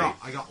 Yeah.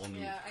 I got all new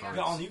Yeah, I got cards. You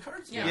got all new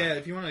cards? Yeah. Yeah,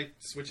 if you want to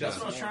switch That's out.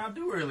 what I was trying to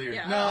do earlier.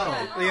 Yeah.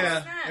 No, Oh,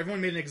 yeah. snap. Everyone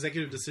made an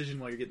executive decision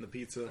while you're getting the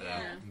pizza. Yeah.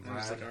 Yeah. I'm I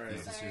was glad like, all right.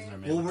 these decisions are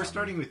made Well, without we're me.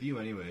 starting with you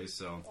anyway,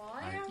 so. Well, I-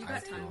 I have You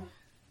got to time.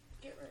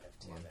 get rid of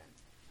 2 Hold on.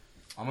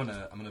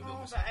 then. I'm gonna build Oh,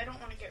 myself. but I don't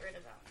want to get rid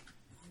of that one.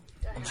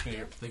 Do I I'm just have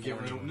gonna to? Then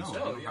get rid of No, No, you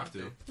don't you have have to.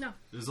 to. No.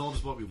 This is all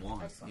just what we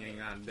want. That's fine. You ain't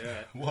gonna do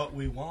it. What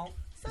we want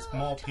is So,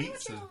 more tell me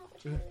pizza.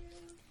 what you want.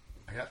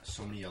 I got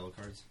so many yellow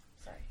cards.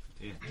 Sorry.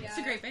 Yeah. Yeah, It's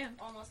a great band.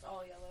 Almost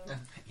all yellow.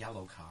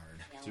 Yellow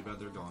card. Too bad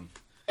they're gone.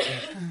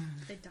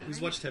 They died. Who's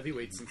watched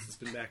Heavyweight since it's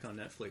been back on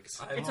Netflix?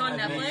 It's on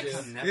I've been Netflix? to-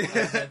 On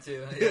Netflix? I've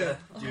been to, yeah.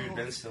 Dude,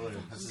 Ben Stiller.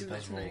 That's his Do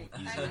best that role. tonight.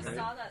 I Easily. just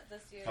saw that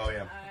this year. Oh,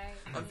 yeah.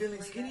 I'm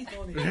feeling skinny,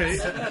 Tony. Right?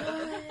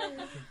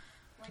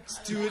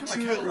 Like, Do it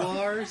to it,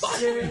 Lars.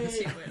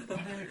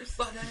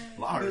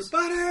 Lars. That's a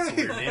Buddy!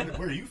 weird name.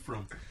 Where are you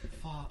from?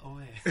 Far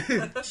away.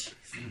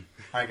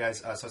 Alright, guys,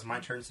 so it's my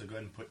turn, so go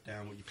ahead and put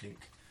down what you think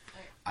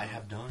I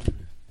have done.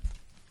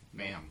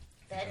 Ma'am.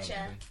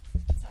 Betcha.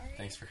 Sorry.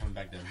 Thanks for coming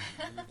back, Devin.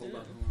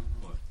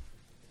 What?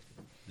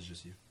 It's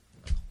just you.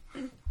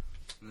 Ugh.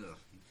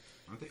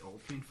 Aren't they all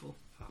painful?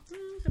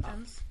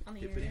 Depends on the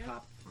Hippity area.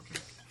 hop. Okay.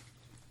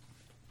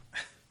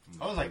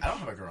 I was like, I don't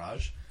have a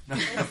garage.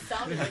 It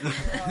sounded like you were.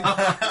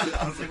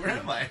 I was like, where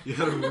am I? You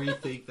gotta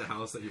rethink the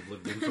house that you've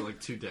lived in for like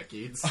 2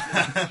 decades.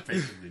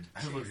 Basically,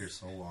 I've lived here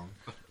so long.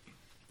 All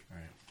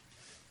right,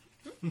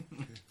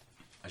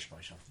 I should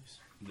probably shuffle these.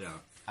 Yeah.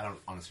 I don't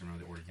honestly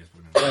remember the order you guys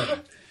put them in.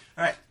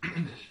 All right,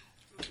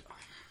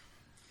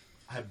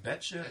 I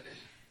betcha.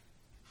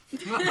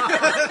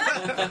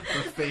 The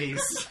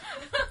face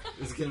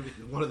is gonna be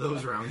one of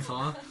those rounds,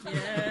 huh?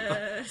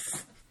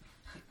 Yes.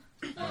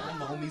 You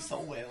know me so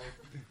well.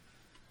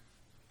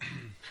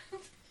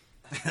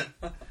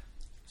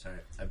 Sorry,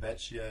 I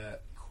bet you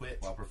quit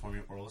while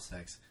performing oral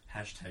sex.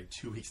 Hashtag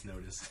 2 weeks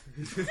notice.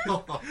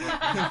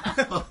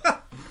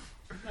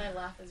 My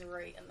laugh is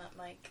right in that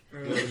mic.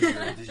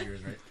 These are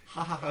yours, right?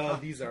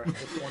 These are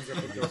the ones that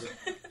put over.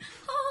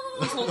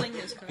 He's holding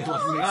his card.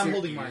 I'm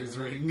holdlding mine. Ears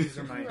ring. These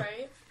are mine.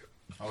 Right?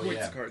 Oh Points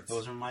yeah, cards.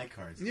 those are my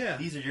cards. Yeah.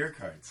 These are your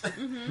cards.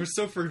 We're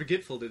so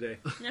forgetful today.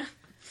 Yeah.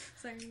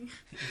 Sorry.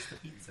 It's the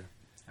pizza.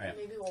 All right,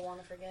 Maybe we'll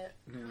want to forget.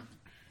 Yeah.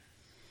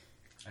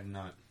 I'm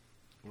not.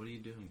 What are you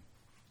doing?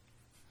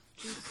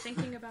 He's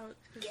thinking about.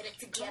 Get it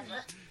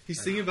together.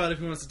 He's thinking about if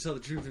he wants to tell the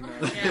truth or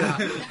not. Yeah.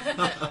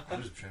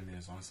 I'm just trying to be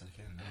as honest as I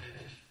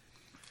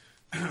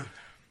can.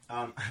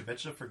 No. I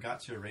bet you forgot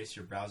to erase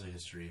your browser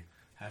history.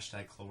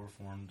 Hashtag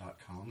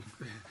cloverform.com.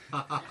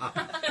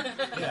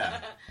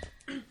 Yeah.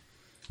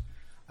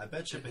 I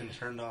bet you've been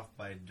turned off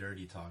by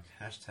dirty talk.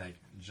 Hashtag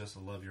just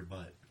love your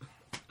butt.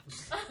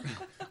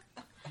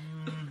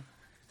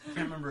 I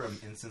can't remember an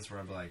instance where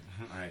I'd be like,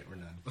 alright, we're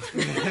done.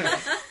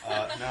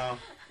 No.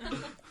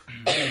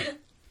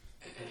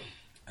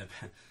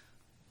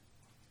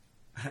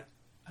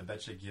 I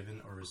bet you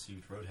given or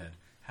received roadhead.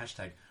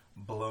 Hashtag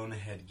blown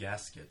head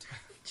gasket.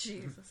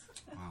 Jesus.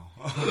 Wow.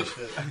 Oh,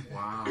 shit.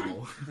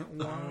 Wow.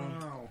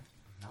 Wow.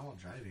 Now while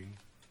driving.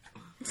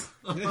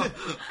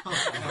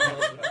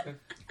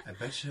 I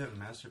bet you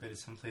masturbated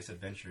someplace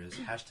adventurous.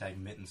 Hashtag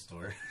mitten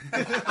store. Oh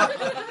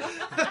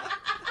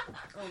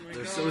my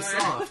They're god. so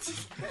soft.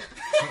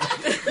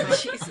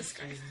 Jesus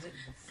Christ.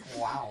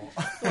 Wow.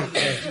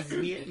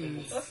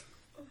 Mittens.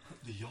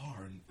 The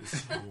yarn is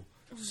so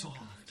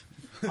soft.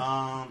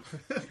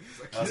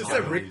 That's Is not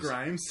that what Rick it is.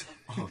 Grimes?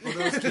 Oh, that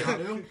was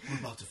Keanu? We're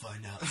about to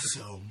find out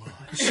so much.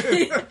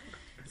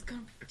 It's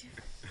gonna be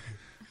different.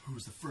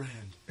 Who's the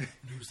friend? And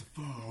who's the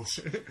foe?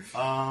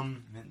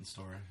 Mitten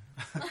store.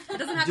 It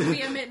doesn't have to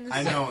be a mittens.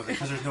 I know,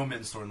 because there's no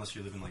mitten store unless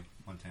you live in, like,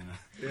 Montana.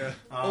 Yeah.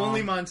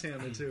 Only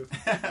Montana, too.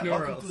 Nowhere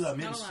Welcome else. to the Not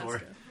mitten store.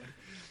 Alaska.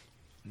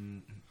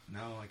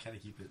 No, I gotta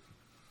keep it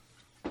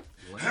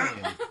Lame.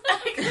 I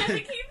gotta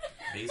keep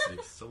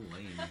basics. So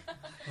lame.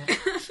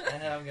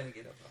 I'm gonna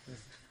get up off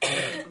this. Oh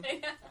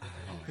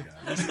my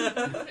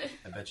god.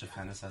 I bet you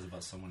fantasize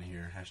about someone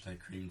here. Hashtag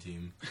cream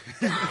team.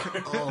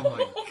 Oh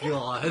my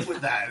god.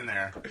 Put that in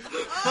there.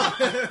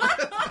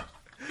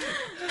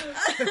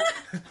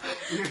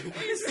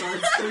 He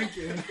starts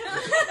thinking.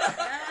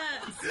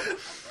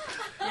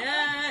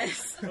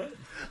 Yes.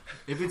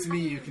 If it's me,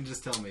 you can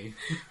just tell me.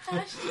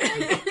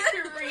 Hashtag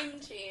Dream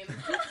Team.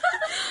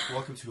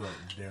 Welcome to a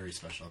very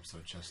special episode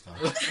of Chess Talk.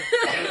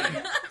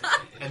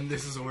 And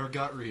this is where it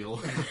got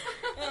real.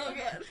 Oh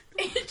god.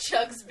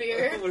 Chugs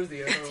beer. Where's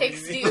the arrow?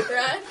 Takes deep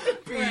breath.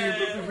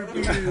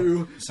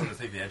 Something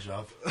to take the edge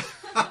off.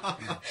 I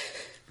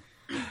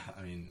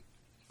mean,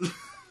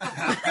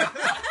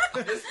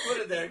 Just put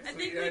it there. I think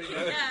we can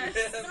guess.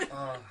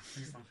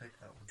 please don't pick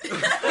that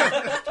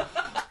one.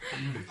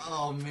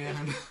 Oh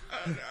man.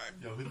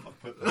 Yo, who the fuck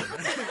put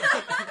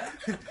that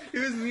there? It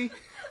was me.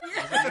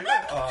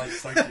 Oh, it's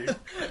so cute.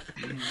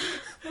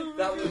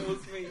 That one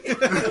was me.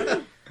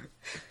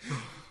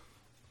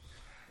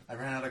 I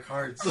ran out of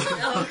cards.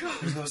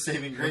 There's no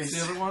saving grace.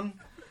 What's the other one?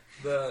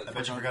 I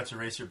bet you forgot to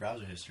erase your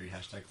browser history.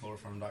 Hashtag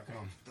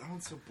chloroform.com. That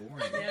one's so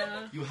boring.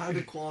 Yeah. You had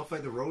to qualify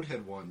the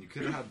Roadhead one. You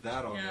could have had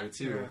that on Yeah. there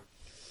too. Yeah.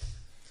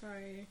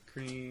 Sorry.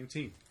 Cream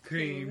team.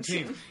 Cream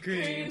team.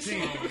 Cream Cream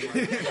team.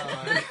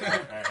 Oh my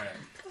god. Alright.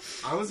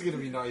 I was gonna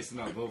be nice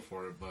and not vote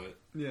for it, but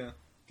Yeah.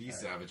 these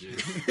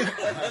savages.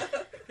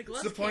 The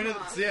gloves It's the point came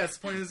of off. it's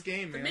the point of this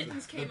game, The man.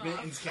 mittens The came off.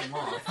 mittens came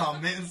off. Oh,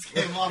 mittens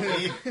came off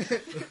me.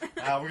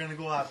 We're gonna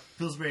go out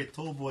Pillsbury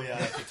Toll Boy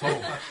to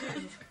toll.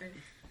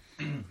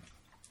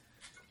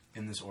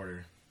 In this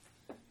order.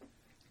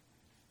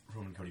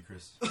 Roman, Cody,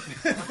 Chris. The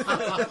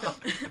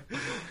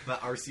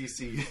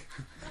RCC.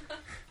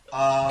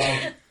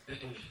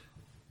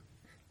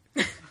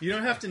 You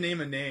don't have to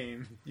name a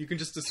name. You can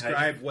just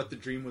describe what the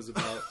dream was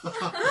about.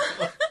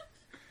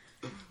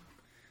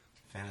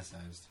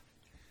 Fantasized.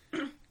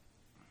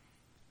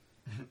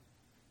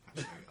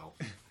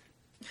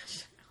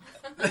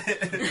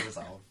 It was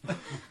Elf.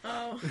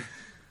 Oh.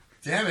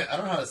 Damn it, I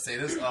don't know how to say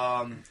this.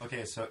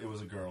 Okay, so it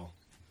was a girl.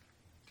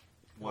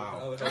 Wow.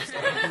 Oh, that's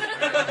There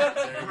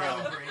you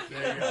go.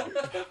 There you go.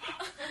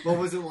 But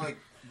was it like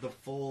the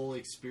full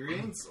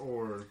experience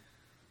or?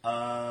 This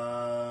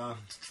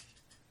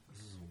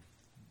is a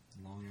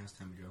long ass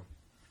time ago.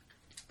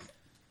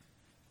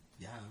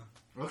 Yeah.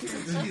 Okay,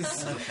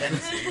 jeez.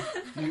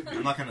 Fantasy.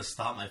 I'm not gonna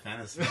stop my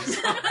fantasy.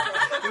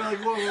 You're like,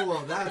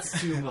 whoa, that's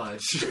too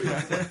much.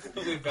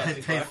 We've got I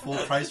too pay far. full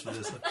price for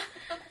this.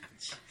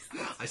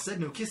 I said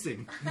no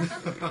kissing.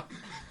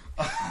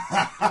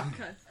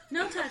 Okay.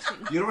 No touching.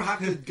 You don't have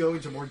to go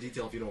into more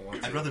detail if you don't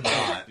want to. I'd rather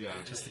not. Yeah.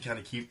 Just to kind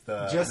of keep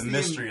the Just the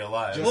mystery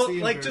alive. just- Well,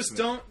 the like, just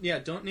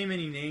embarrassment. don't name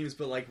any names,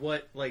 but like,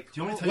 what, like,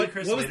 Do you want me to tell what, you,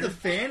 Chris, what was later? the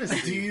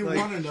fantasy? Do you Like,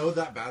 want to know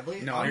that badly?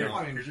 No, I'm I don't.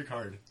 fine. Here's your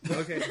card.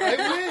 Okay,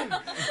 I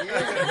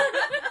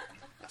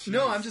win.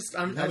 No, I'm just,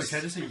 No, can I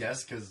just say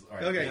yes? Because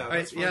okay, Yeah, I-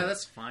 that's yeah, fine.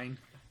 that's fine.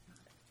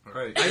 All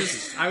right.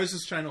 I was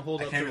just trying to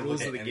hold I up can't the even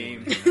rules look of the at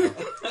game. anyone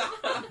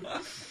right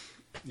now.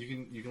 You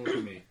can look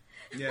at me.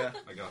 Yeah.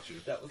 I got you.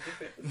 That was the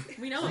fantasy.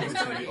 We know It's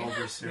it's gonna be already.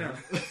 over soon. Yeah.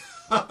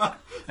 I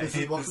This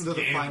hate is welcome this to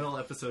the game. final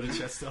episode of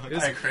Chess Talk. It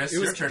was- Alright, Chris, it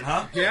was- your turn,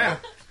 huh? Yeah.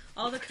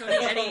 All the Cody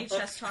Eddie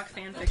Chess Talk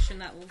fan fiction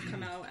that will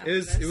come out after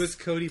this. It was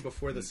Cody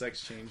before the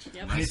sex change.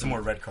 Yep. I need some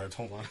more red cards.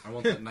 Hold on. I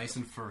want that nice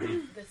and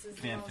furry. This is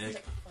the Fanfic. most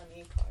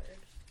funny part.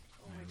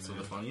 Oh my So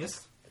god. the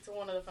funniest? It's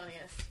one of the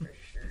funniest, for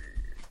sure.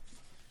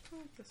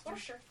 This For one.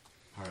 sure.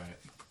 All right.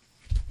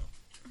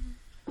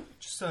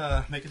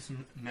 Just making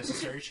some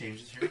necessary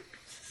changes here.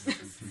 1,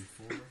 2, 3,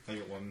 4. I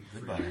get one. for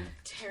Goodbye. you. I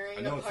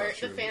Tearing know it's apart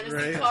not the true. fantasy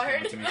Right.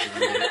 card. To make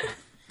you read it.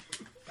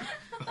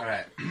 All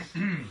right.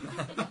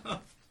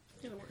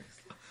 You're the worst.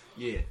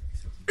 Yeah.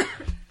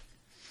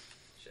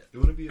 Shit. It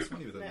wouldn't be as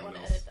funny with Might anyone want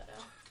to else. edit that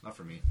out. Not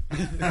for me.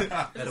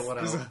 Edit what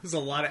There's out? there's a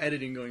lot of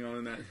editing going on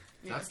in that.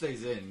 That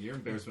stays in. Your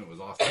embarrassment was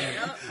awesome.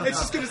 It's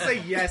just gonna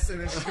say yes, and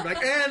then it's gonna be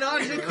like, and on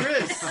to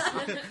Chris. We're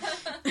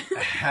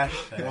all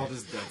Hashtag.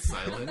 just dead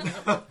silent.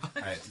 All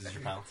right, this is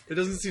your pal. It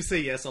doesn't say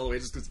yes all the way.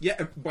 It just goes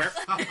yeah.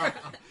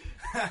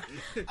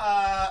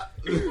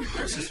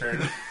 Chris's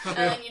turn. And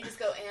then you just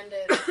go and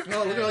it.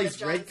 Oh, look at all The these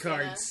John red Cena.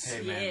 cards.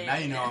 Hey man, Yeah. now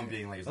you know I'm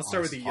being like. As Let's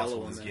start with honest the as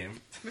yellow possible one in this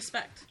game.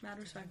 Respect. Mad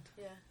respect.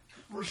 Yeah.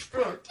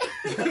 Respect.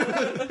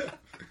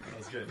 That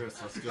was good.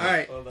 Chris, let's go. All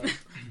right. Hold on.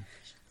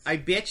 I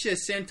bet you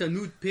sent a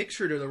nude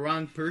picture to the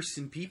wrong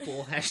person.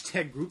 People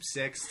hashtag group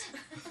sext.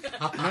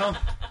 No.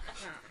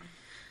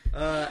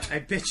 I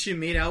bet you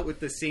made out with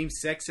the same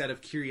sex out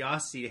of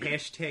curiosity.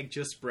 Hashtag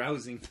just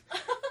browsing.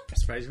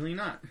 Surprisingly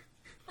not.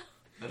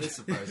 That is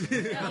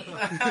surprising.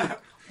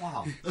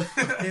 Wow.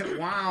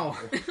 Wow.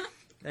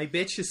 I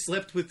bet you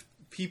slept with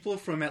people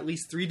from at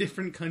least 3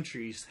 different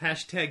countries.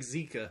 Hashtag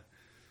Zika.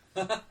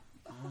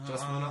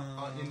 Just went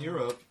up in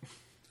Europe.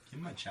 Give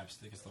me my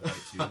chapstick. It's the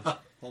white too.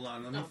 Hold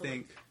on, let me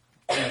think.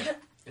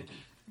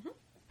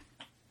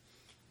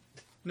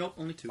 Nope,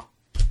 only 2.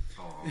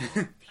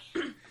 Aw.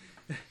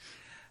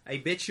 I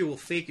bet you will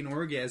fake an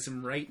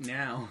orgasm right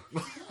now.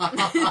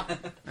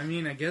 I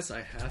mean, I guess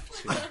I have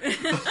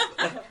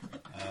to.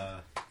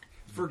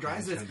 For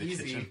guys, Kind it's of a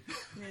easy. kitchen.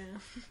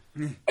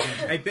 Yeah.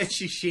 I bet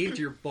you shaved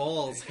your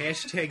balls.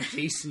 Hashtag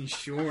Jason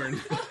Shorn.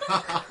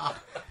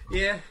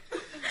 Yeah.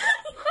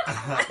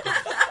 God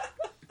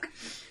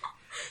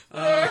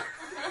Yeah.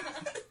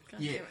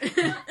 damn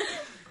it.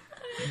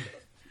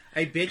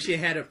 I bet you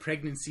had a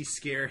pregnancy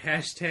scare.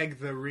 Hashtag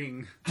the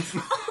ring.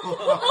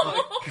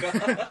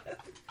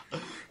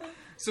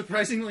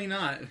 Surprisingly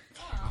not.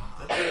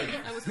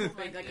 I was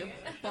hoping like a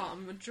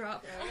bomb would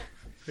drop.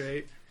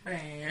 Right.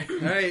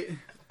 Alright.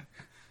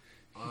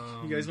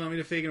 You guys want me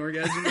to fake an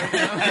orgasm right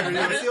now?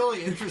 That's the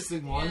only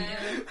interesting one.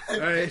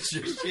 Alright.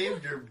 You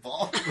shaved your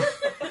ball.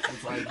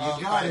 It's like, you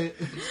got it.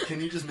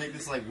 Can you just make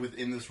this like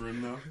within this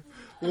room though?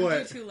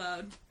 What? Too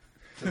loud.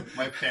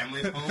 My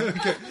family's home.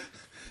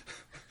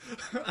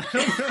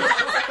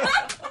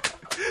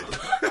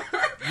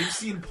 You've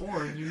seen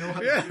porn. You know how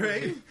to Yeah, do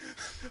right?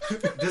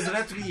 it. Does it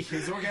have to be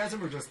his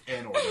orgasm or just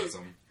an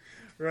orgasm?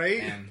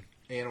 Right? And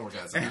An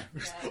orgasm.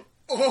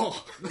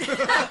 Oh!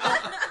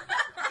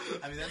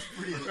 I mean that's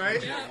pretty Right?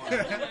 Is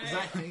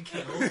that Hank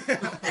Hill?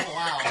 Oh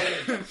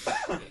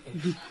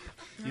wow.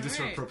 You just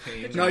heard Alright.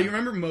 propane. No, you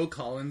remember Mo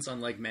Collins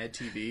on like Mad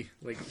TV?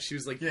 Like she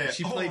was like, Yeah.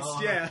 she played,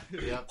 Oh. yeah.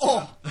 Yep.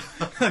 Oh,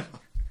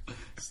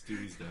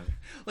 Stewie's dead.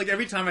 like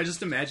every time I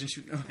just imagine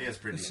she. Oh, He has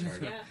Britney's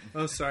card. Yeah.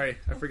 oh, sorry,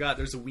 I forgot.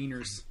 There's a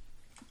wieners.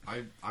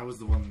 I was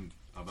the one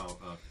about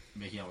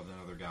making out with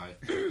another guy.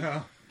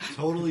 Oh,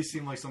 Totally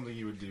seemed like something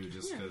you would do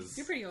just Yeah, because.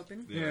 you're pretty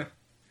open. yeah.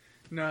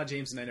 Nah,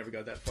 James and I never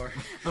got that far.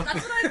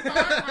 That's what I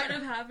thought might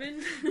have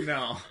happened.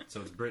 No.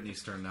 So it's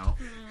Brittany's turn now.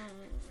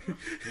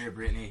 Here,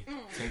 Brittany,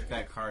 take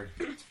that card.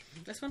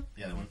 This one?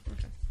 Yeah, that one.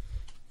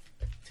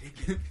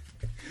 Take it.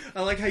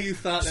 I like how you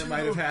thought that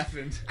might have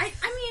happened. I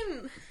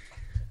mean,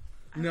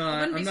 No, I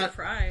wouldn't I'm be not.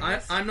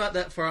 surprised. I'm not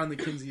that far on the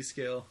Kinsey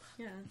scale.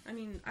 Yeah, I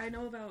mean, I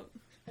know about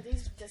Are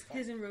these disc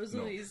his and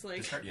Rosalie's like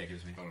This card, yeah,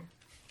 gives me.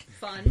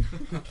 fun.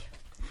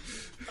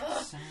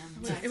 Ugh.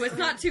 It was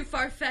not too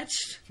far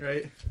fetched.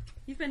 Right?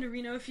 You've been to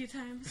Reno a few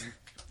times.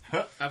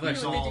 I've You know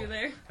actually, what they do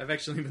there. I've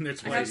actually been there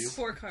I have twice.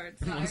 4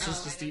 cards. Once Oh,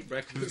 just to eat Who's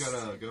breakfast.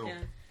 gotta go? yeah.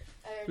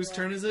 Whose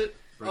turn is it?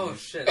 Oh Brittany.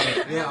 shit.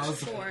 Yeah, I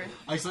was. 4.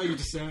 I saw you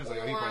just saying. I was like,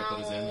 oh, he probably put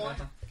his in.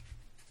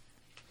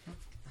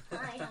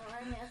 Hi, how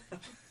are you?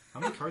 How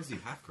many cards do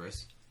you have,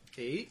 Chris?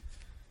 8.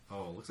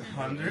 Oh, it looks like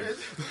 100?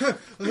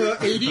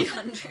 80?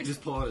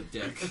 Just pull out a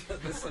deck.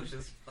 This one's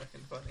just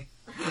fucking funny.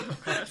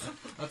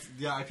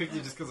 Yeah, I picked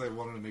it just because I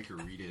wanted to make her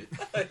read it.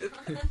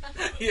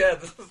 Yeah,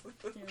 this is...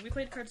 Yeah, we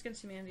played Cards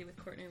Against Humanity with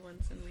Courtney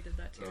once, and we did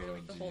that too, Oh,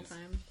 like the whole jeez.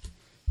 time.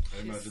 I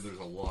imagine there's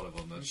a lot of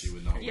them that she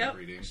would not Yep, like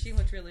reading. she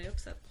looked really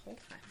upset the whole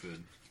time.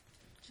 Good.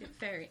 She's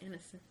very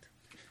innocent.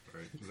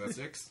 Alright, is that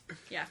 6?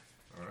 Yeah.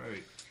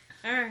 Alright.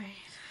 Alright.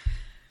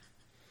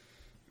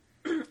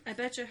 I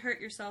bet you hurt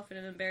yourself in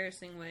an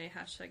embarrassing way.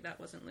 Hashtag that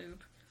wasn't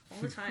lube. All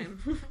the time.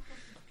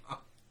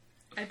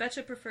 I bet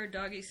you prefer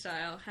doggy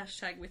style.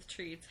 Hashtag with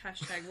treats.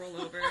 Hashtag roll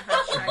over.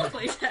 Hashtag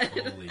play dead.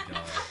 Holy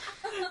God.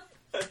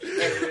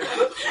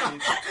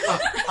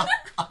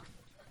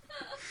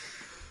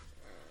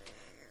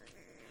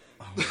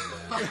 Oh,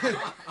 man.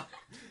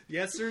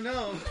 Yes or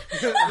no?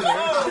 For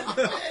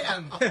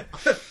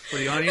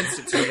the audience,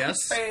 it's a yes.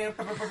 I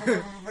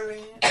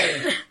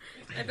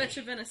bet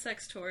you've been a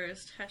sex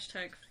tourist.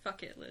 Hashtag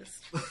fuck it list.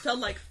 Spelled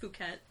like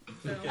Phuket.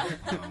 So, Oh. yeah.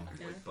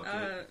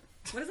 Bucket.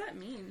 What does that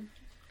mean?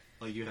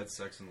 Like you had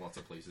sex in lots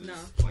of places. No.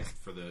 Like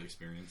for the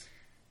experience.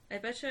 I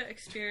bet you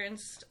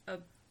experienced a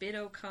bit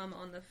o' cum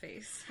on the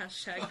face.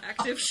 Hashtag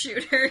active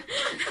shooter.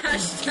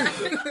 Hashtag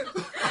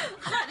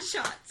hot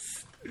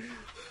shots.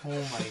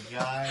 Oh my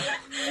God.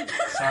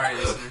 Sorry,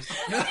 listeners.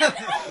 That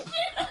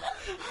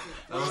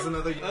was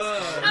another yes. I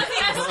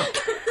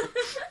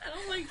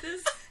don't like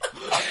this.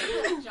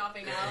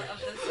 Dropping out of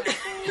the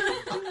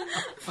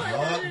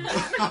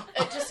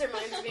It just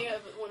reminds me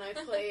of when I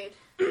played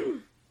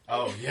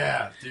Oh,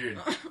 yeah, dude.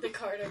 the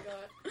card I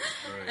got. I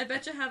Alright.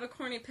 bet you have a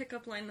corny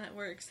pickup line that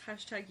works.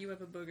 Hashtag you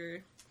have a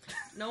booger.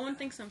 No one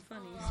thinks I'm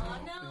funny, Oh so.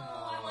 no,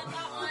 I want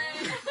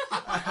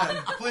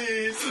that one.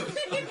 Please.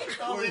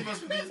 Don't leave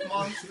us with these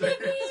monsters.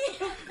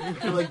 I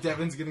feel like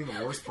Devin's getting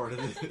the worst part of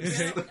this. Sorry.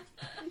 It's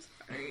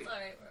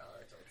alright, we're all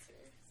adults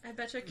here. I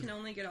bet you can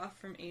only get off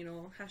from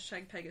anal.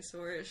 Hashtag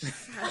Pegasaurus.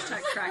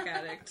 Hashtag crack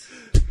addict.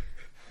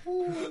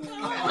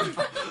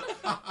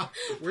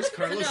 Where's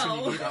Carlos when you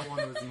No. need That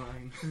one was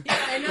 9.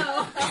 Yeah, I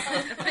know.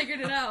 I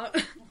figured it out.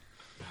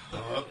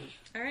 Oh.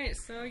 Alright,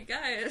 so you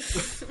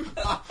guys.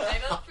 I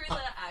vote for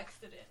the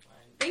accident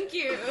one. Thank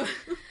you.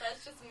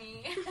 That's just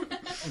me.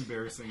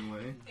 Embarrassing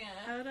way. Yeah.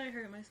 How did I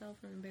hurt myself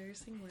in an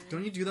embarrassing way?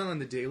 Don't you do that on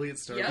the daily at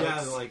Starbucks? Yep.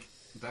 Yeah, like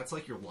that's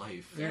like your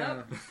life.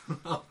 Yeah.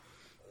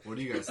 What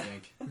do you guys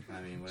think?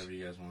 I mean, whatever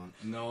you guys want.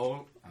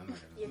 No, I'm not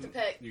You have gonna. to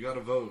pick. you gotta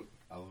vote.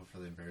 I'll vote for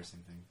the embarrassing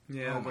thing.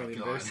 Yeah, Oh my really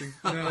God. embarrassing.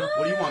 No.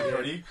 What do you want,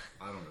 Cody?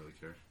 I don't really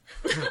care.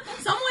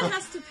 Someone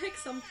has to pick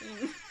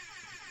something.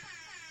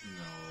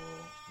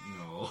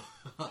 No.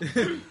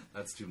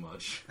 That's too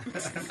much.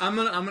 I'm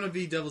gonna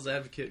be devil's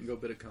advocate and go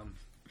bit of cum.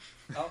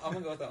 I'm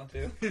gonna go with that one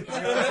too.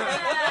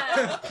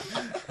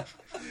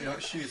 You know,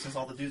 shoot, since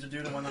all the dudes are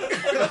doing it, why not?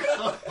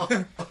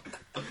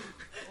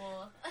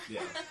 Well,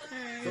 Yeah.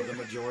 Alright. So the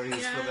majority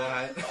is Yeah. for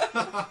that.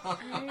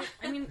 Alright.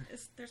 I mean,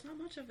 there's not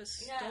much of a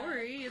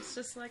story. It's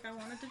just like I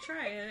wanted to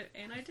try it,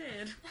 and I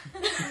did.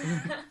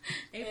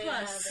 A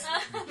plus.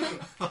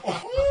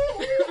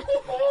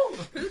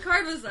 Whose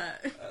card was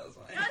that? That was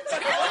mine.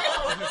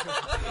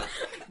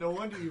 No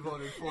wonder you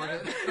voted for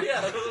it.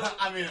 Yeah,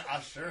 I mean,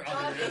 I'm sure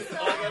I'll do it. I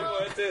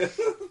got one too.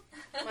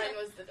 Mine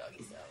was the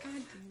doggy style.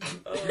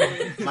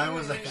 Oh, Mine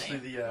was actually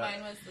the,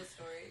 mine was the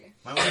story.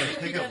 mine was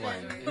the pickup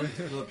line.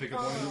 Will it pick up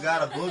You one?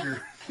 got a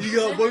booger. You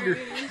got a booger.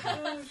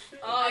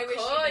 Oh, I wish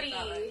you Cody. did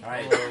that one.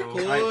 Alright,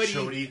 Hello. alright,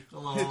 Chody.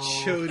 Hello.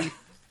 Chody.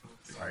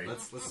 Sorry.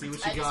 Let's see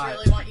what I you just got.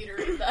 really want you to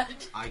read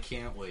that. I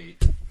can't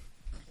wait.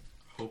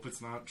 Hope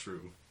it's not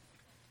true.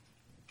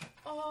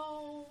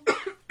 Oh, Do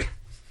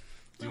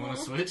you want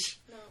to switch?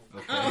 no.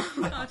 Okay. Oh,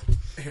 God.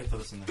 Here, throw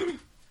this in there.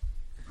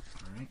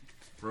 Alright.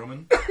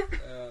 Roman?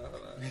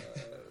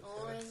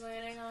 Always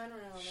waiting on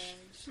Roman.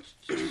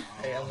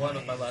 Hey, I won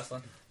with my last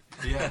one.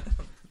 Yeah.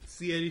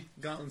 See, Eddie,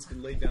 Gauntlet's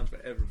been laid down for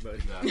everybody.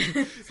 Yeah.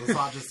 So it's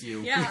not just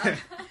you. Yeah. I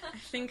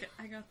think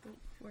I got the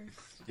worst.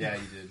 Yeah,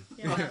 you did.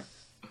 Yeah.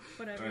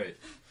 Whatever. Alright.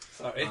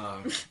 Sorry.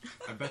 I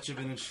bet you've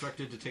been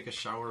instructed to take a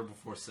shower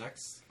before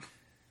sex.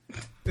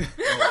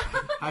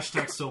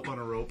 Hashtag soap on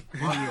a rope.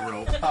 On your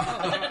rope.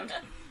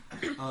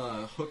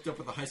 Hooked up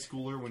with a high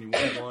schooler when you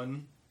weren't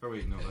one. Or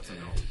wait, no, that's a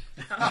no.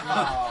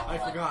 I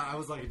forgot. I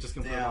was like, just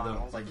confirmed Yeah, with I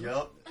them. was like,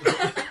 yup.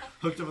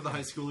 Hooked up with a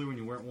high schooler when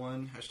you weren't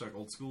one. Hashtag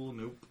old school.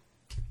 Nope.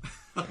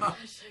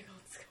 Hashtag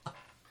old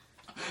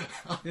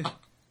school.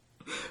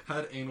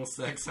 Had anal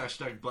sex.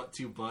 Hashtag butt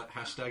to butt.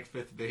 Hashtag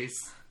fifth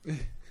base.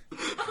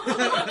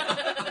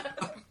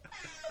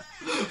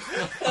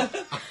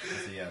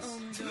 That's a yes. Oh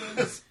my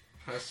God.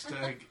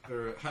 Hashtag,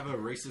 or have a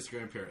racist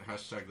grandparent.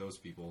 Hashtag those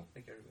people. I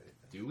think everybody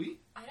does. Do we?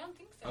 I don't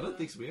think so. I don't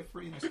think so. We have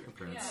pretty nice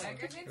grandparents. Yeah, our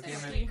grandparents Okay, are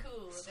man. pretty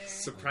cool. They're...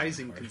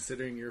 Surprising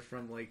considering you're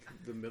from like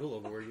the middle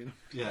of Oregon.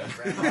 Yeah.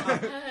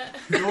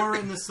 You're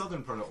in the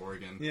southern part of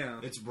Oregon. Yeah.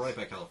 It's right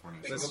by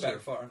California. That's Go back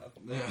true. far enough.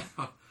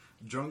 Yeah.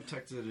 Drunk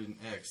texted an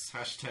ex.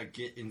 Hashtag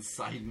get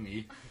inside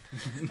me.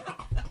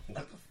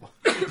 What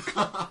the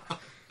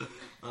fuck?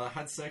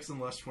 Had sex in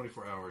the last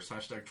 24 hours.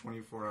 Hashtag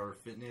 24-hour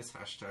fitness.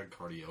 Hashtag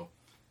cardio.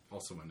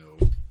 Also a no.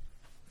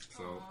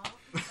 So All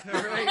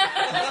right.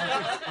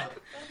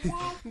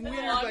 Winner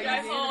Long by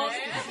drive home.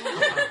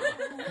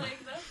 unanimous. Like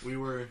that. we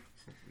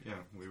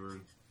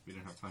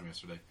didn't have time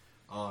yesterday.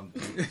 Do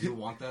you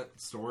want that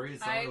story?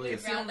 It's not I really.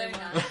 would rather only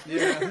not.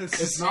 Yeah.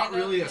 It's not I don't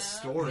really know. a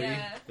story.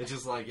 Yeah. It's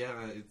just like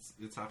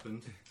it's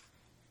happened.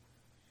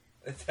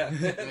 It's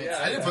happened.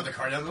 I didn't put the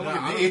card down. Look I at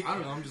don't, me. I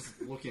don't know. I'm just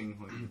looking.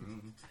 Like,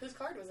 Whose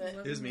card was it?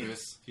 It was me.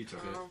 Chris, he took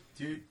it. Oh.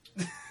 Dude.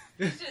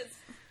 Just-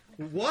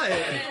 What?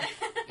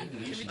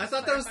 I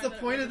thought that was the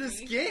point of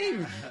this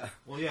game.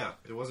 Well, yeah,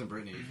 it wasn't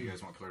Brittany. If you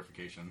guys want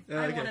clarification,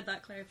 I wanted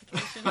that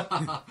clarification.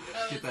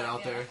 get that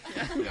out there.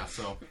 Yeah,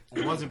 so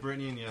it wasn't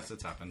Brittany, and yes,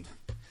 it's happened.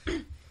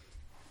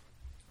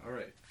 All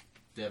right,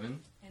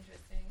 Devin.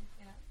 Interesting.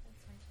 Yeah,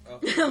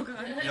 that's my Oh. Oh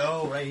god.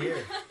 No, right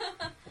here.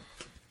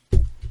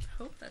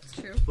 Hope that's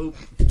true. Boop.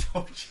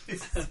 Oh,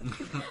 Jesus.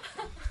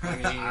 I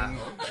mean,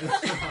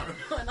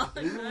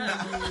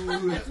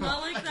 It's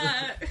not like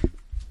that.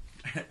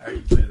 I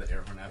already played the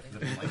air horn after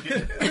the like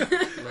it.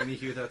 let me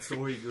hear that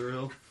story,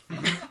 girl.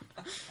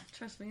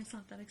 Trust me, it's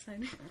not that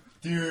exciting.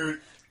 Dude.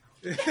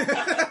 Wait,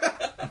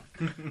 was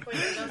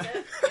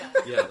it?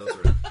 Yeah, those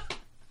are.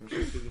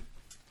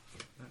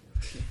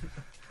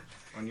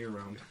 On your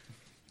round.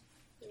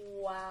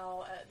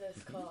 Wow, at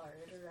this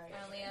card, right?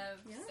 I only have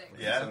Yeah. 6.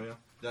 Yeah. So, yeah.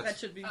 That That's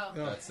should be. Oh,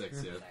 that's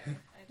 6. Yeah, sorry. I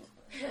just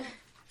okay.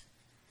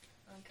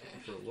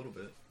 for a little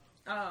bit.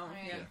 Oh,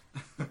 Alright.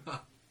 yeah.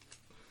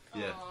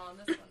 Yeah. Aw,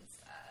 this one's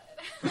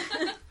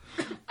sad.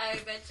 I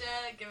betcha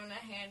giving a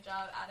hand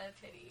job out of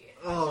pity.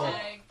 Oh.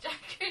 Hashtag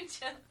Jack and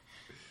Jill.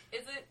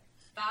 Is it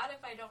bad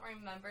if I don't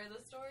remember the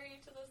story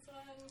to this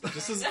one?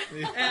 Just as,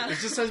 Yeah. it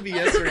just has to be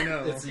yes or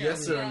no. It's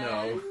yes or Yeah.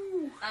 no.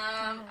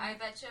 I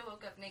betcha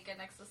woke up naked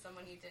next to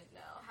someone you didn't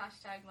know.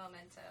 Hashtag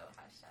memento.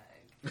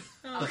 Hashtag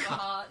Oh,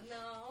 alcohol.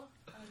 No.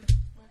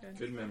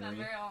 Good memory.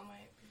 Remember all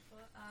my people.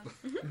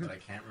 But I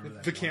can't remember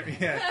that. But can't, one.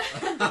 yeah.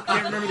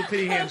 Can't remember the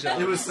pity hand job.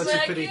 It was such But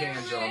a I pity can't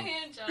hand remember job. a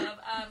hand job.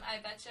 I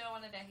betcha I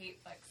wanted to hate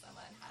fuck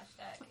someone.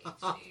 Hashtag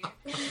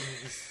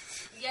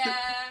HG.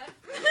 Yeah.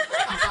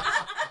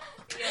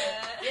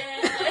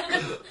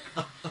 Yeah.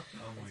 Oh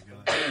my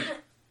god.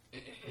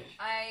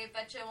 I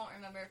betcha I won't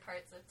remember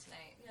parts of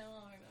tonight. No,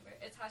 I'll remember.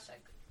 It's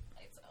hashtag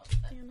lights out.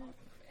 But Damn it. I'll remember.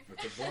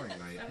 It's a boring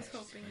night. I was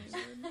hoping you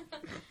would.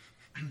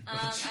 I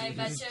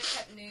betcha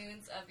kept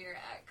nudes of your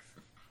ex.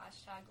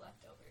 Hashtag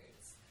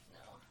leftovers.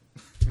 No.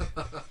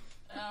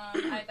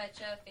 I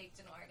betcha faked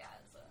an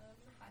orgasm.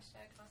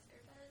 Hashtag Oscar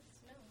Buzz.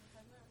 No, I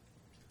have not.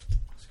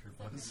 Oscar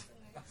Buzz.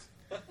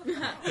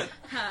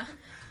 Ha. Ha.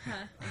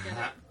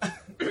 I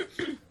get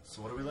it.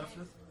 So what are we left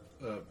with?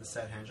 The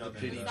sad hand job. The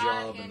pity and job.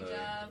 Bad and hand the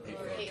job hate or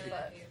fuck. Hate the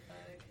fuck. hate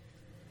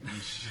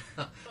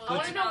fuck. I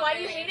want to know why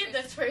you hated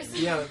this person.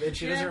 Yeah, and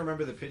she doesn't Yeah.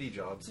 remember the pity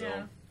job, so.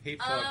 Yeah.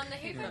 Hate fuck. The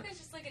hate fuck is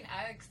just like an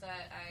ex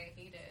that I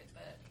hated,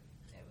 but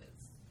it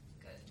was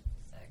good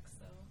sex,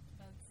 so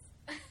that's.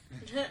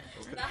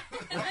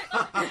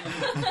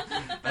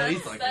 And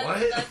he's like, that's, what?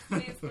 That's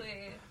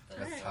basically. The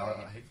That's story. how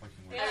I hate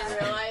fucking words. Yeah. I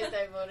realized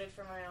I voted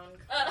for my own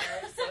card,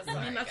 so sorry, I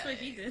mean, that's what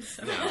guys. he did.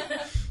 So.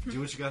 Yeah. Do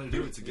what you gotta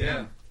do. It's a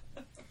game.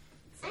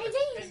 I Good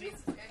did.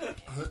 news, good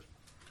news.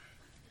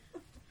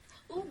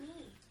 Ooh,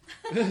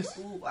 me.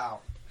 Ooh, wow.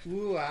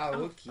 Ooh, wow,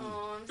 okay. I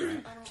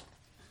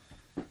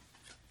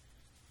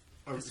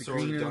don't. So are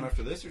we done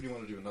after this, or do you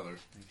want to do another?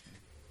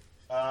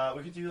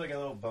 We could do like a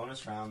little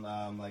bonus round.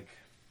 Like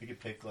we could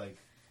pick like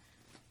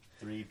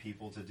 3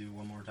 people to do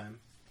one more time.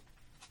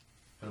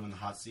 Put them in the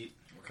hot seat.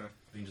 Okay.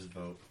 We can just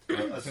vote.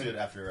 Let's do it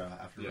after.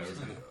 Yeah, this.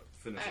 we're gonna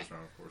finish this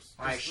round, of course.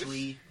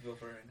 Ashley. Go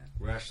for it right now.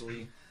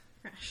 Rashly.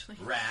 Ashley.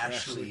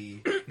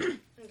 Rashley.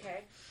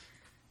 Okay.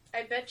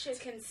 I bet you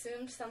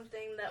consumed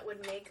something that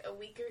would make a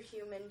weaker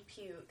human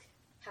puke.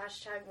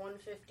 Hashtag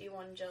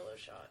 151 Jello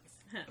shots.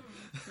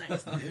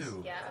 Nice.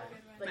 Ew. Yeah.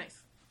 Like,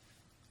 Nice.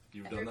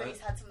 You've done everybody's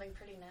that? had something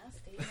pretty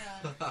nasty.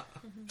 Yeah.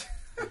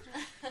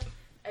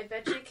 I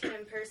bet you can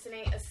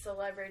impersonate a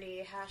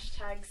celebrity.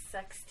 Hashtag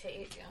sex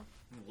tape.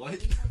 What?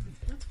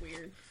 That's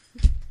weird.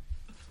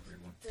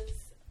 Weird one.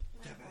 Does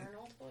my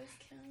Arnold voice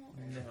count?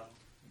 No.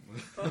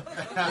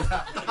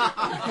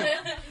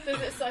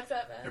 Does it suck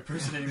that bad?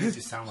 Impersonating means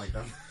you sound like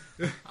them.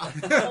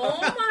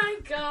 Oh my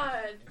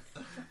god.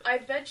 I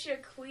bet you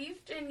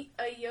queefed in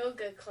a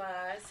yoga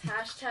class.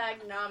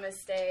 Hashtag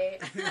namaste.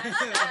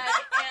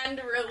 Hashtag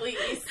and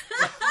release.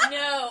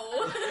 No.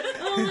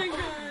 Oh my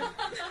god.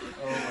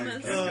 Oh my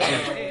That's god.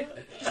 great.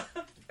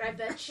 I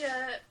bet you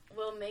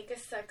will make a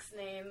sex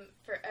name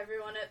for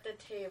everyone at the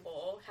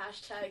table.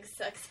 Hashtag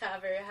sex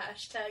haver.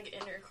 Hashtag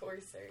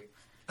intercourser.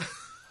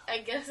 I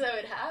guess I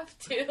would have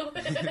to.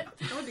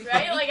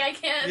 Right? Like, I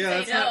can't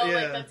Yeah, say that's no. not- yeah.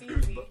 Like, that's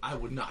easy. But I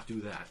would not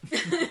do that.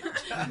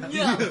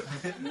 No.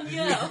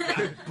 No.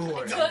 I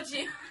Boring. told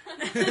you.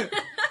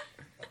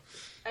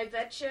 I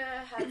bet you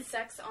had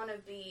sex on a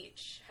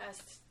beach.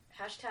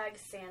 Hashtag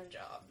sand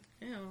job.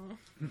 Ew.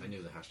 I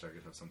knew the hashtag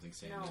would have something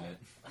sand No.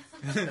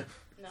 in it.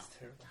 No. It's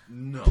terrible.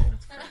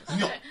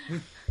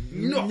 No.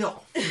 No.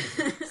 No.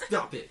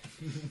 Stop it.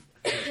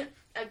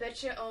 I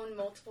bet you own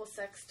multiple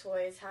sex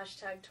toys.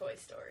 Hashtag Toy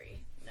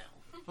Story.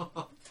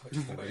 No.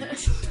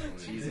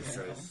 Jesus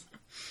Christ.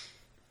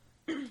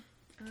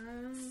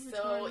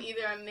 So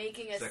either I'm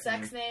making a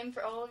sex name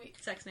for all of you.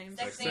 Sex names.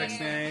 Sex Sex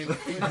name. name.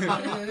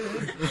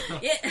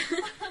 Yeah.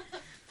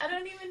 I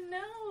don't even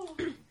know.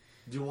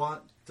 Do you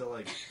want to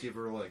like give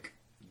her like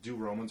do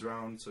Roman's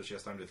round so she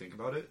has time to think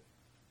about it?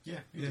 Yeah,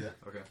 you do that.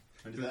 Okay.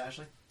 Want to do that,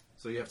 Ashley?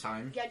 So you have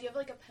time. Yeah, do you have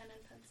like a pen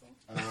and pencil?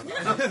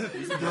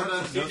 You can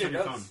notes on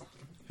your phone.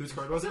 Whose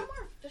card was It's it? not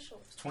more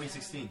official. It's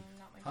 2016.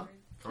 Not my Huh?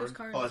 card. Whose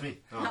card? Oh, it's me.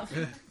 Oh.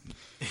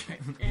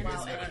 And Wow,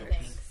 his Eddie, card.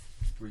 thanks.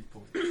 3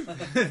 points.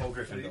 Oh,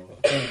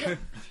 Gryffindor.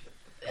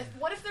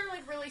 What if they're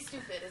like really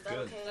stupid? Is that Good.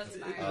 okay? That's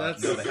fine.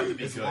 That's- No, they have to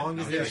be As good. long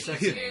as Okay. they're sex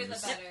Bigger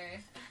names. the better.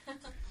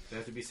 They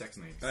have to be sex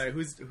names. All right,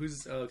 who's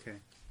okay?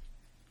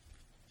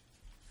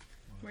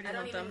 Where do I you don't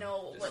want even them?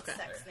 know what Okay.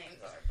 sex names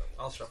are. But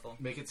I'll shuffle.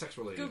 Make it sex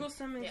related. Google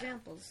some Yeah.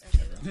 examples.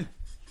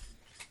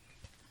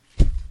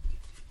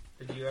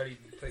 Did you already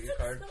put your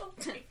card? So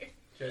weird. Did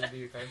you already do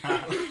your card?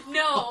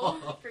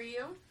 No, for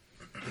you.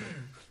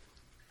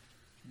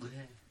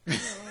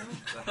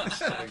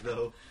 Hashtag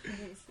though. I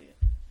didn't see it.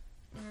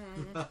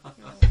 I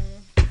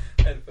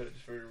had to put it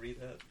just for her to read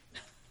that.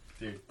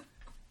 Dude.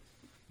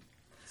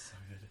 So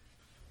good.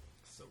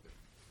 So good.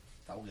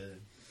 So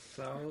good.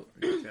 So,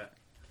 you got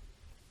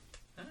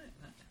Alright.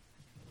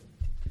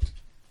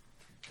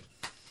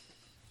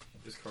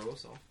 Is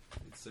Carlos off?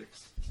 It's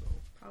 6. So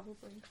Probably.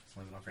 It's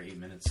only been on for 8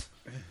 minutes.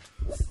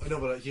 I know,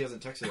 but he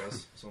hasn't texted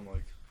us. So I'm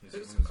like,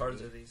 Whose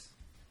cards are these?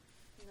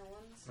 No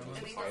one's. No I one's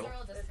think file. those are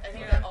all I think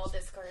discarded. they're all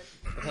discard.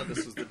 I thought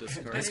this was the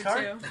discard. I This did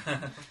card?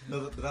 too. No,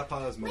 but that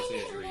pile is mostly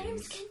My at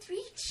handwritings dreams. can't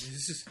reach.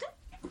 This is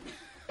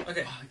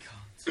Okay. Oh, I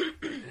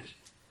can't.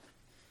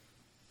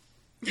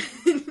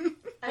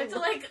 I have to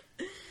like.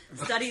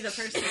 Study the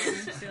person.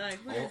 See, like,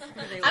 what do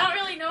they I don't want?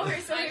 really know her,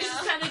 so I it's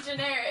just know. kind of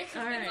generic.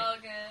 All right. It's all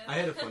good. I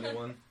had a funny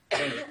one.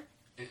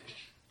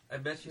 I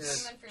bet you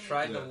This had one for me.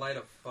 tried to Yeah. light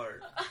a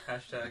fart.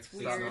 Hashtag stop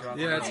weird. drop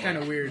yeah, that's the kind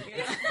of weird. He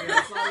had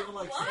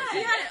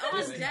it on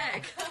his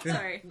deck.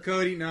 Sorry.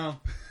 Cody, no.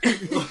 I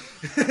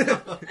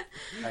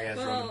guess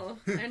Well,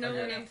 I know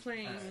when I'm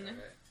playing Alright.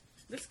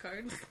 this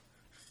card.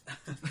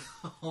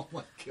 Oh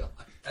my god.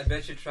 I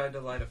bet you tried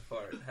to light a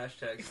fart.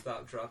 Hashtag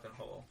stop drop and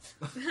hole.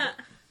 I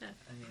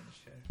need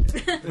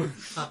to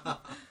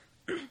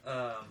share.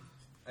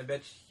 I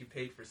bet you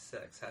paid for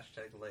sex.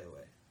 Hashtag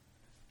layaway.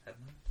 Have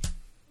none?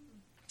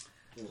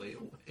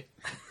 Layaway.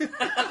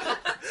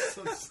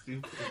 So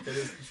stupid. It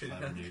is true.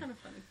 Clever, dude. Kind of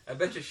funny. I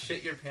bet you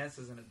shit your pants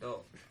as an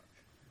adult.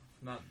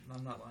 I'm not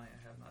lying.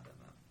 I have not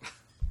done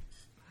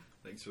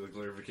Thanks for the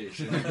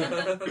clarification.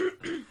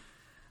 that.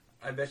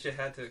 I bet you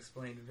had to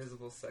explain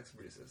visible sex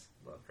bruises.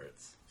 Love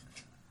hurts.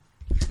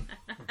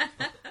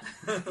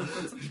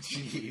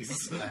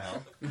 Jeez. What the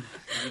hell?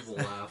 Evil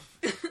laugh.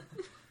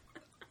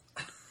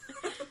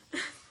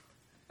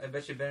 I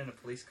bet you've been in a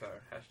police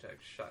car. Hashtag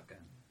shotgun.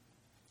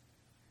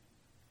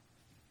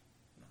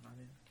 No, not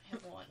in. I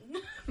have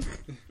one.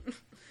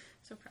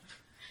 So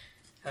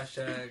proud.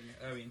 Hashtag,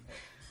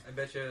 I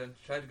bet you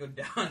tried to go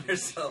down on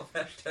yourself.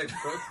 Hashtag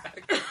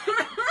brokeback.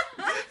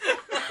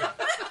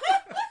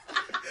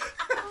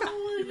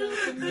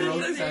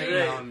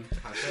 Down.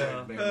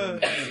 Hashtag Yeah.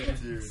 man.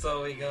 Dude.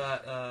 So we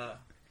got,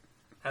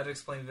 how to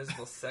explain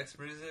visible sex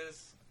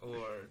bruises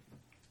or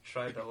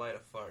tried to light a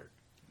fart.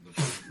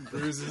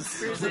 Bruises.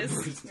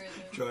 Bruises.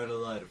 Try to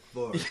light a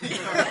fart. I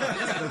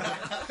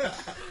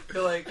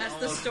feel like That's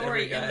the almost story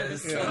every guy end of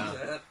has the done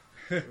story. that.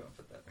 We're gonna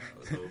put that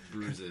down. So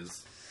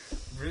bruises.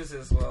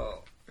 Bruises,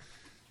 well,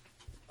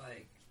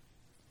 like,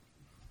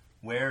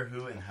 Where,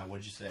 who, and how?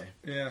 What'd you say?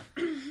 Yeah.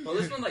 well,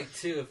 this one like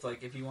two.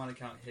 If you want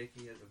to count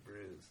Hickey as a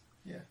bruise.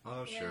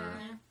 Oh sure.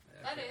 Yeah,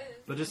 that is.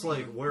 But just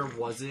like, where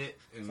was it?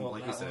 And Well,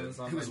 like you that one said, was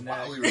on It was my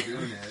while neck. we were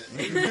doing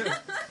it.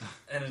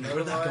 And another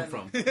where'd that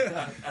one, come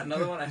from?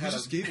 Another one I You had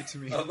just gave it to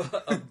me.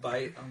 a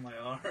bite on my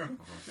arm,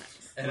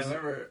 and I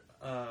remember.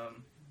 I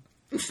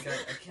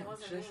can't.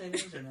 Wasn't Should I say me.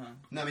 names or no?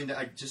 No, I mean,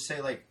 I just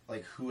say like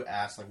who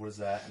asked, like what is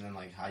that, and then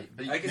like how.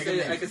 But you I can make say.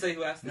 up I names. can say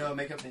who asked. No, it.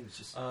 make up names.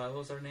 Just What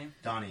was her name?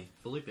 Donnie.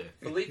 Felipe.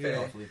 Felipe.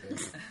 Yeah. Oh, Felipe.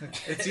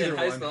 It's In either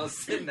high one. school, I was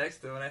sitting next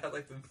to him, and I had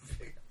like the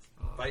big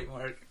bite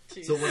mark.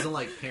 Jeez. So it wasn't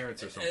like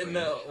parents or something.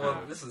 No,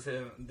 well, this was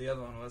him. The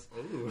other one was.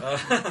 Ooh.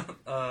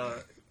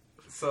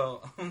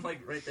 So I'm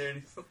like right there,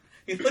 and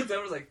he looked over,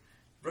 and was like,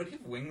 "Bro, do you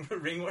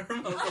have ringworm?" I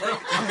was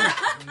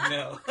like,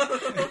 "No."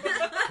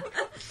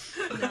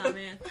 Nah,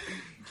 man.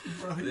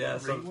 Yeah,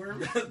 so Ringworm?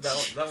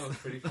 that one was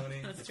pretty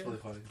funny. That's That's true. really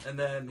funny. And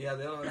then the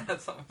other one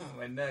had something on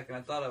my neck, and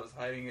I thought I was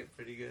hiding it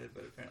pretty good,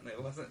 but apparently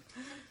it wasn't.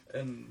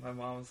 And my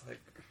mom was like,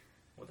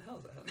 "What the hell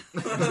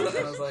is that?"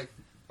 And I was like,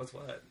 "What's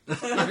what?"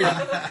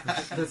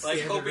 That's Like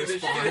standard hoping to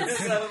response.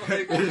 shit. I'm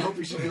like, I hope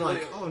you should be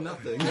like, oh,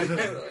 nothing.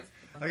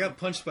 I got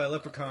punched by a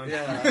leprechaun.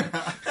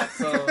 yeah.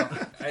 So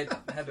I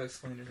had to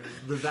explain to her.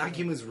 The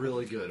vacuum is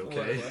really good,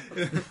 okay?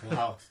 What?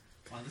 Wow.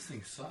 Wow, this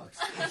thing sucks.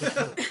 That's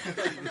how you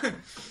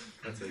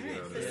get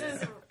out of This it. is.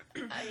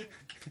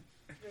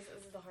 This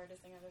is the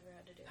hardest thing I've ever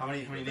had to do. How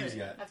many names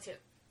you I got? have two.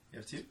 You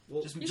have 2?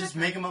 Well, just You just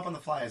got make them up on the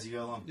fly as you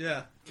go along.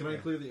 Yeah. Can I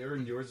clear the air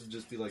and yours would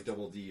just be like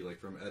double D, like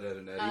from Ed, Ed,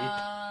 and Eddie?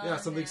 Yeah,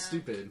 Something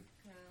stupid.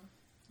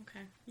 Okay.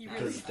 You Yeah.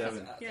 really. Because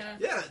Devin. Yeah.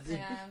 Yeah,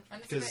 Yeah,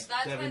 I'm Because surprised.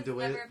 That's Devin what's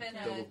DeWitt, never been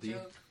double a D.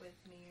 joke with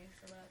me.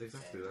 So that's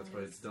exactly. good. That's why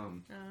it's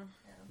dumb. Oh.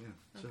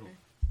 Yeah, chill. Okay.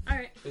 All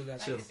right. Who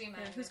got I Chill. can see mine.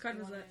 Yeah, whose if card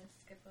you was wanna that?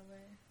 Skip over.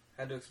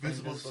 Had to explain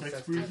Visible visible sex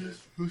sex bruises.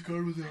 bruises. Whose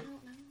card was that? I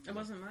don't know. It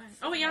wasn't mine.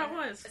 Oh, yeah, it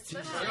was.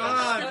 Especially.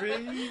 God,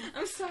 Brittany.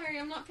 I'm sorry.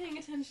 I'm not paying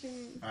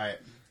attention. Alright,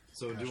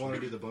 So, do you want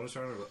to do the bonus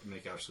round or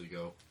make Ashley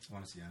go? I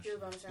want to see Ash. Do a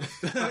bonus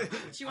round.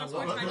 She wants I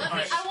more love time. it. to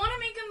Alright. think. I want to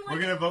make him like.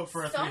 We're going to vote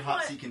for our 3 hot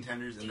somewhat seat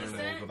contenders, and then we'll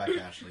decent. go back to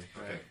Ashley.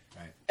 Okay.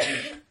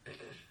 Alright.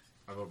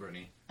 I vote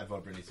Brittany. I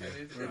vote Brittany too.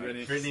 Brittany.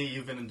 Alright. Brittany,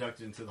 you've been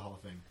inducted into the Hall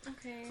of Fame.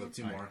 Okay. So,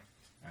 2 Alright. more.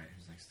 Alright,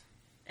 who's next?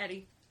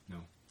 Eddie.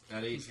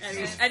 Eddie.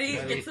 Eddie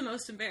Eddie. gets the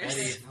most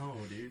embarrassed. No,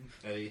 dude.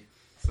 Eddie.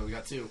 So, we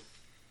got 2.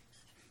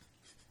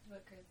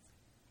 What, Chris?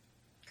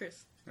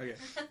 Chris. Okay.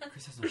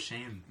 Chris has no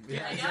shame.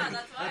 Yeah,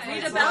 that's why. We need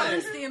to That's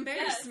balance right. the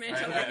embarrassment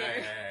Alright, over alright,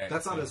 here. alright.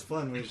 That's not as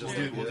fun when it's just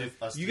We'll do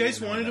us You three guys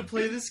and then wanted we're to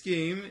play this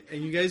game,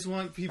 and you guys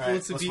want people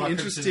Alright, to let's be walk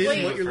interested Chris in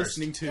to what you're first.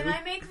 listening to. Can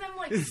I make them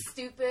like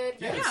stupid,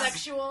 very Yes.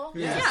 sexual?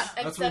 Yeah. That's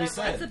what Instead we of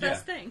said. That's the like,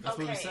 best thing. That's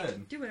what we Okay.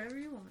 said. Do whatever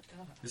you want.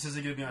 done. This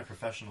isn't going to be my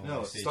professional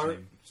No, stage start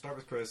name.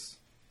 with Chris,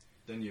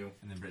 then you,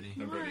 And then Brittany.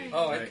 then Brittany. Why?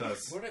 Oh, Right.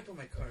 where did I put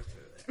my cards?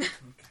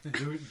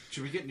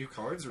 Should we get new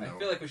cards or I no?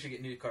 feel like we should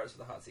get new cards for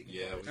the hot seat.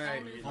 Yeah, we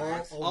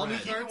Alright. all new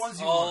red. Keep the ones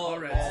you All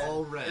want. red.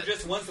 All red. They're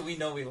just ones that we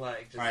know we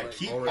like. Just Alright, like,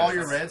 keep all all reds.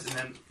 your reds and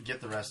then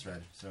get the rest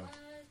red. So,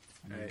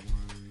 What? Alright.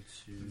 1,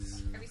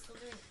 2. Are we still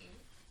doing 8?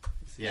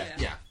 Yeah.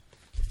 Yeah.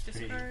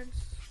 Discards.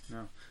 I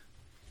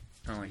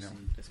don't like that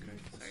one. Discard.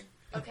 Sorry.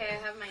 okay,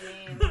 I have my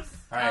names,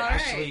 Alright,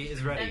 Alright. Ashley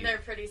is ready. and they're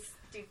pretty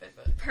stupid,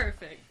 but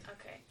Perfect.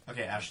 okay.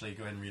 okay, Ashley,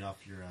 go ahead and read off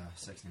your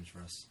sex names for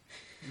us.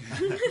 This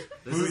Who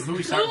is- we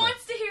Who start with?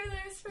 wants to hear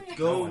theirs first?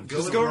 Go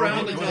Just with go Roman.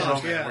 around and Go with talk,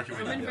 Roman, yeah. work your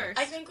way Roman down. first.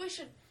 I think we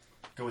should.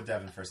 Go with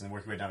Devin first, and then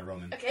work your way down to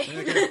Roman. Okay.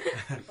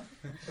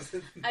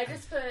 I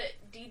just put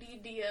DD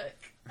Diuk.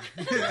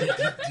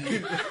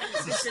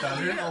 It's a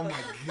stutter. Oh my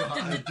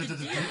god. It was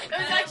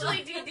actually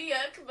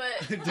DDUK,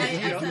 but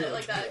I said it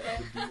like that.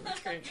 Okay. That's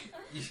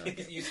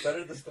great. you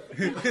stuttered the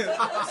stutter.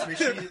 So make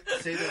sure you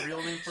say the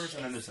real name first,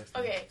 and then their sex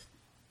name. Okay.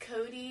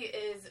 Cody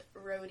is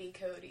Rody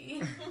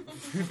Cody.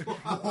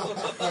 I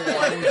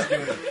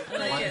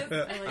like it.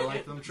 I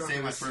like them truckers.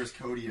 Say my first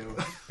Codio. You know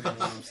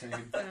what I'm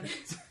saying?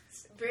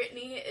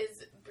 Brittany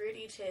is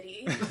Britty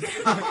Titty. Good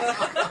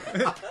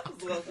Wow.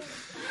 job.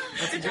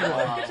 Good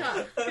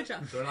job. Good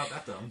job. They're not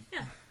that dumb.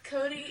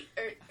 Cody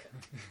or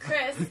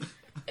Chris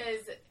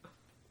is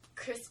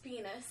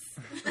Crispinus.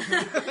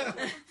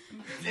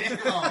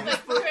 Damn.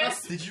 Like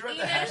Chris. Did you write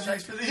the Penis.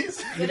 hashtags for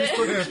these? He Did just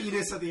put a it?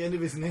 penis at the end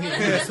of his name.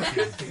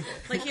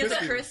 Like he has a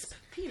crisp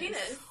penis.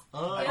 Penis.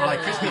 Oh, Yeah. Like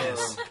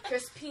crispiness.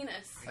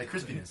 Crispinus. Like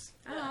crispiness.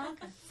 Oh,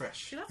 okay.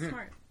 fresh. See, that's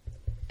smart.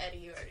 Eddie,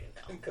 you already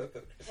know.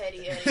 Coco.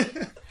 Petty Eddie.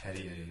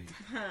 Heady, heady.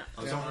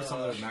 I was going for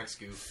something with Max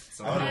Goof.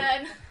 Oh.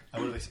 And I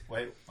would have.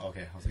 Wait.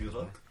 Okay. I was like, You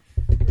look?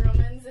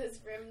 Romans is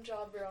Rim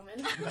Job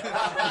Roman.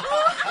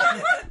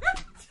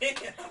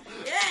 Yeah.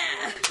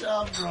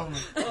 job, Roman.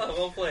 Oh,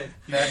 well played.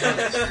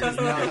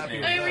 I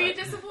mean, were you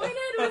disappointed?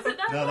 Was it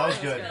that No, that was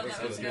bad? good.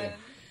 That was good.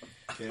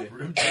 Okay.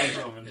 Rim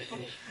job, Roman.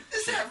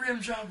 Is that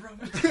rim job,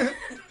 Roman?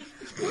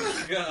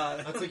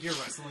 God. That's like your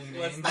wrestling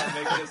Let's name. not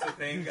make this a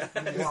thing, guys.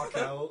 Walk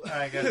out. All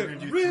right, guys. We're gonna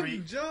do Rim 3.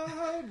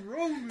 job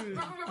Roman.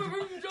 All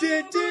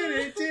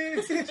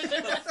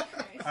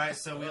right,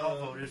 so we all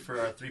voted for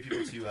our 3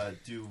 people to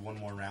do one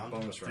more round.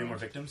 Bonus 3 round. more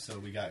victims. So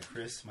we got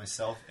Chris,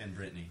 myself, and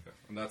Brittany.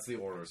 And that's the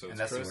order. So And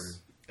it's that's the Chris,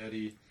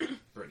 Eddie,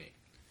 Brittany.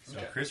 So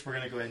Chris, we're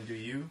gonna go ahead and do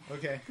you.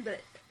 Okay.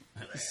 But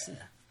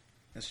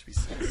That should be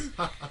six.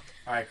 All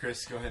right,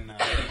 Chris, go ahead and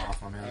come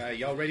off, my man.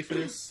 Y'all ready for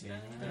this? Yeah.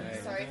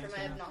 Alright. Sorry for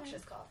my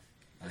obnoxious cough.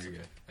 Oh, you're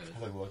good.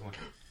 Edit. Look, look,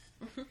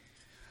 look.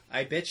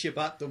 I bet you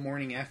bought the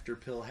morning after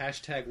pill.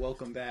 Hashtag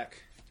welcome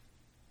back.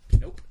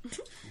 Nope.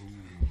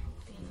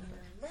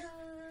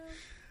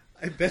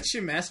 I bet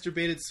you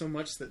masturbated so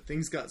much that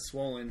things got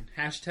swollen.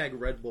 Hashtag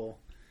Red Bull.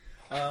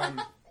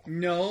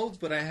 No,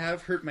 but I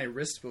have hurt my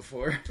wrist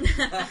before.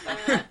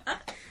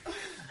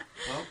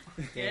 Well,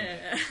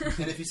 yeah.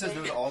 and if he says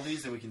no to all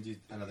these, then we can do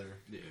another.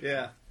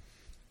 Yeah.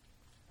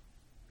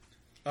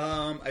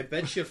 I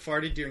bet you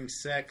farted during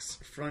sex,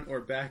 front or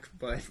back,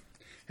 but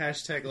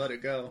hashtag let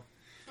it go.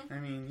 I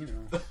mean, you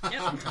know,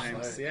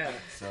 sometimes, yeah.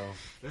 So,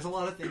 There's a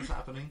lot of things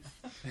happening.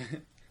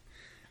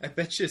 I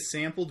bet you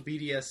sampled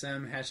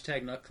BDSM,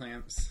 hashtag nut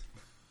clamps.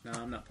 No,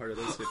 I'm not part of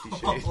those 50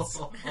 Shades.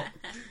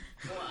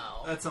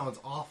 Wow. That sounds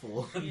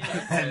awful.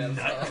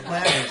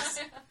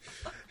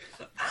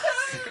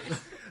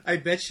 I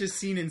bet you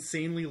seen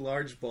insanely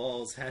large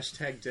balls,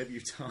 hashtag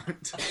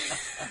debutante.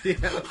 Yeah.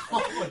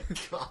 Oh my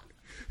god.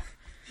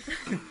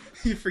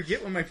 You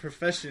forget what my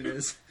profession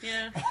is.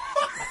 Yeah.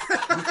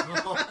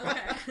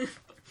 Okay.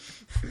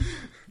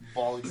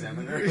 ball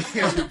examiner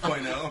Yeah.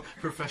 2.0.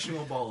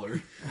 Professional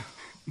baller.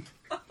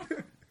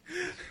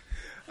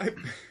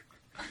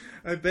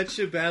 I bet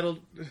you battled...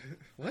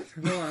 What?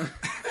 Hold on.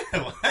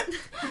 What?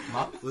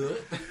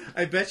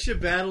 I bet you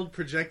battled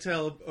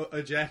projectile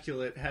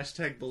ejaculate.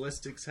 #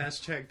 ballistics. #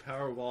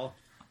 Powerball.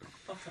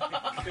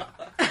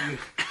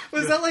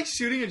 Was that like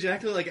shooting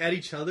ejaculate like at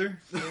each other?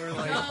 Or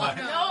like,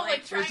 No,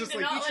 like trying just to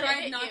like- not You let it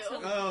tried hit not you.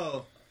 to-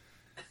 oh,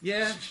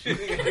 yeah.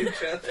 Shooting at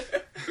each other.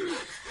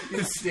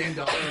 You stand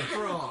up and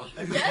crawl.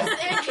 Yes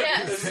and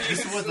yes.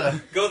 This is what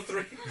the Go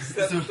three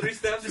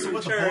steps this is in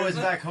what the turn. boys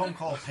back home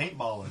call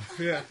paintballing.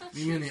 Yeah.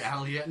 Meet me in the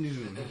alley at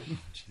noon.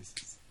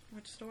 Jesus.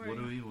 Which story? What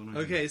do we?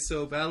 Okay,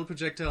 so battle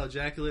projectile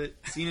ejaculate.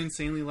 Seen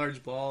insanely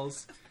large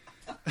balls.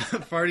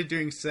 Farted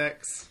during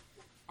sex.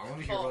 I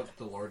want to hear about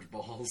the large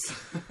balls.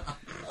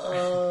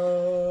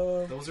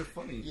 Uh, Those are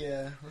funny.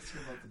 yeah, let's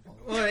hear about the ball.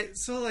 Alright,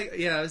 so like,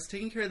 yeah, I was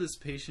taking care of this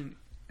patient,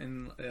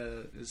 and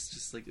it's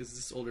just like, it's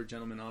this older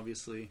gentleman,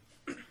 obviously.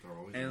 They're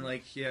always And funny.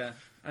 like, yeah,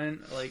 and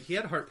like, he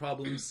had heart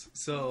problems,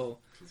 so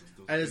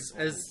Those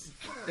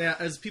big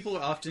as people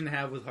often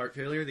have with heart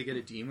failure, they get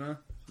edema.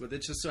 But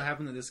it just so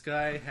happened that this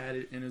guy had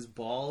it in his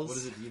balls. What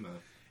is edema?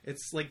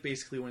 It's like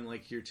basically when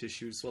like your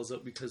tissue swells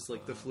up because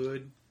like the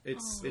fluid, it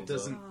Swells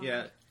doesn't, up.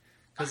 yeah,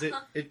 because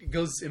it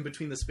goes in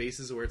between the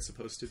spaces where it's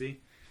supposed to be.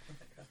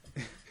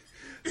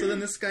 So then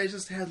this guy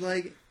just had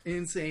like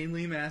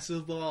insanely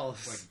massive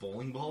balls. Like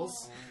bowling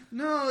balls?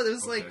 No, it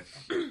was Okay.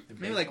 like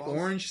maybe like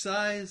orange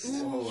size.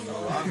 Oh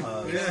no, I'm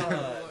Yeah.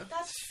 God,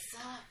 That sucks.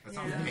 That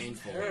sounds Yeah.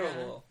 painful.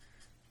 terrible.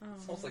 Oh.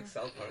 It's almost like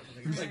South Park.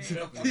 It's like,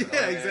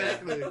 Yeah,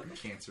 exactly.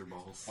 Cancer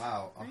balls.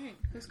 Wow. Alright,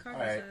 whose card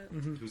All right.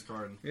 was it? Whose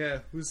card? Yeah,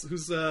 who's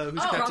Captain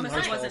Promise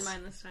Large it wasn't Balls?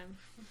 mine this time.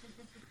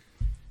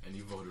 And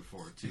you voted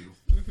for it too.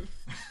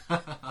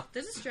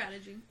 There's a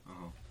strategy.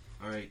 Oh.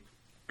 Alright.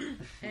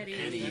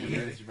 Eddie.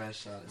 There's your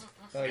best shot.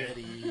 Oh, yeah.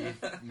 Eddie,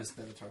 Miss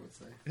Benatar would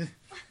say.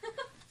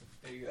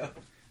 There you go.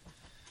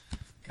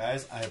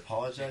 Guys, I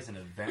apologize in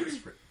advance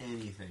for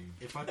anything.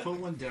 If I put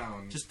one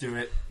down, Just do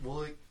it.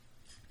 will it?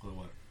 Will it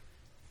what?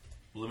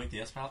 Will it make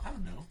the S file? I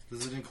don't know.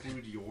 Does it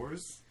include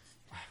yours?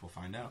 We'll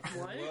find out.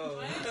 What?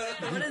 Whoa.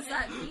 What does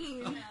that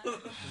mean?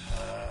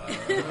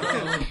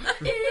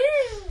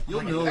 You'll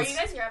Are know. you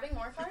guys grabbing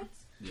more cards?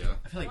 Yeah.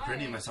 I feel like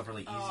Brittany and myself are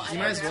like easy. Oh, You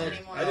I might as don't well. grab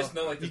anymore. I just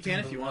know like You the can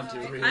two if you of want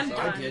them. to. Three I'm is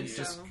I done. did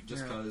so-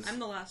 just Yeah. cause. I'm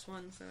the last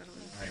one, so I don't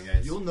know. Alright,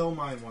 guys. You'll know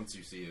mine once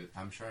you see it.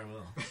 I'm sure I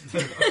will.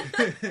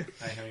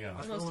 Alright, here we go.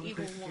 The most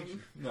evil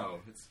one. No,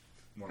 it's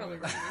more Probably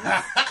like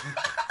right.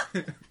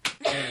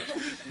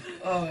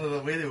 Oh,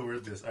 the way they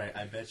word this. Alright,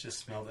 I bet you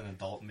smelled an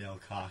adult male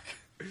cock.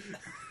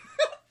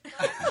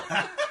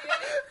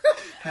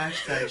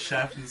 Hashtag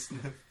shaft and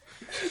sniff.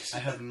 I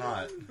have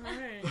not.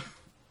 Alright.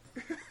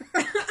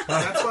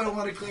 That's why I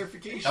wanted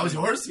clarification. That was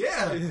yours?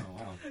 Yeah. Oh,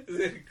 wow. Does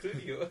it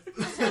include you?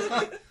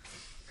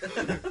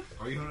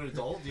 Are you an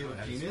adult? Do you have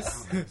a I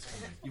just- penis? I don't know, it's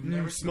funny. You've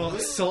never Smell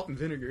smelled the it? salt and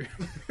vinegar.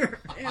 Ew.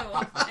 Ew.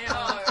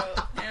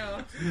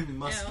 Oh, Ew.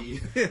 Musky.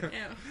 Ew.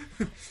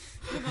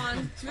 Move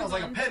on. Smells Move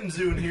like a on. petting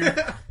zoo in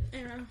here.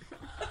 Ew.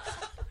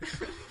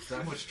 Is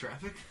that much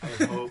traffic? I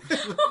hope.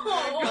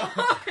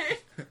 oh.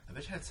 I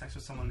bet you had sex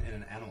with someone in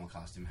an animal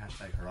costume.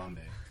 Hashtag Harambe.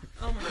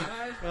 Oh my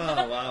god.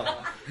 Oh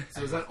wow.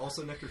 So is that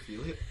also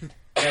necrophilia?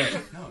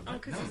 No, Oh,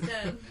 because no. he's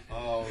dead.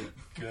 Oh,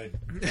 good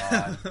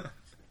God.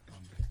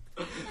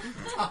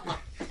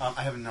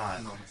 I have not.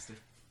 Namaste.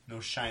 No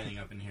shining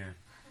up in here.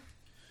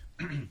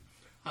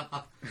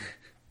 I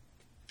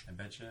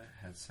bet you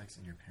had sex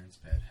in your parents'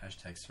 bed.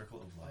 Hashtag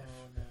circle of life.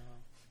 Oh no.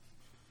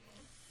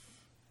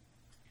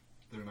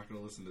 They're not going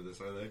to listen to this,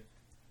 are they?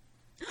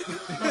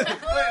 Wait,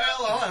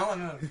 hold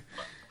on.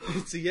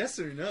 It's a yes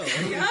or no.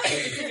 Yeah,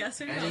 it's a yes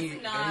or no. Any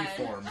not.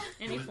 form.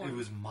 Any It form.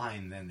 was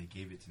mine then. They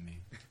gave it to me.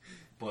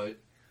 But,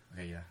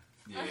 Okay, yeah.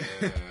 yeah.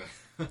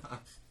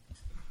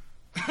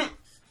 I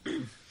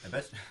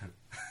bet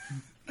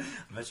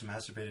you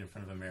masturbated in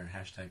front of a mirror.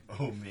 Hashtag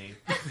oh me.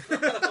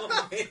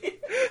 Oh, man.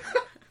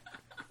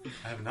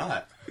 I have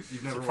not.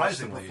 You've never watched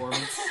a Surprisingly.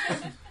 performance?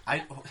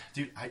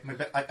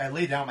 I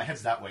lay down. My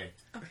head's that way.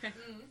 Okay.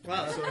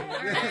 Wow.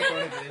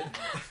 Alright.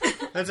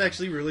 That's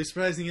actually really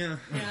surprising. Yeah.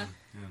 Yeah.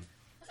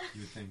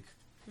 You would think.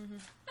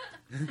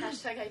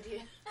 Hashtag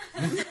idea.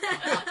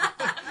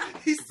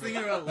 He's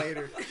thinking about it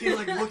later. He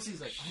like looks, he's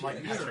like, I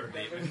might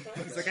masturbate.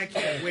 He's like, I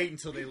can't wait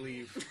until they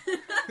leave.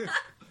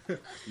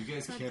 you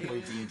guys can't play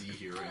D&D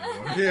here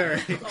anymore. Yeah.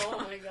 Right.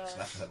 Oh my god. So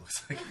that's what that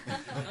looks like.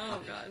 Oh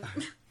god.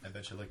 I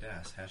bet you looked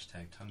ass.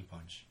 Hashtag tongue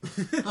punch.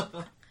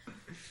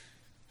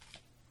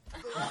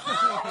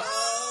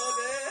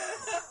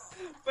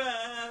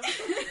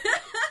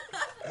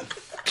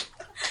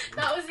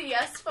 That was a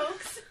yes,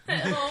 folks,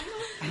 at home.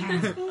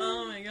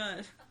 Oh my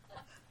god.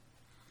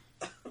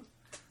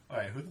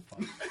 Alright, who the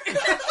fuck?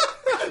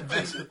 I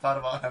bet you thought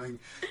about having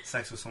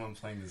sex with someone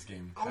playing this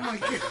game. Oh my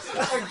god.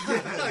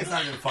 It's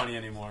not even funny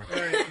anymore.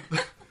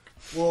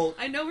 Well,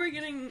 I know we're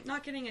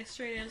not getting a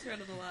straight answer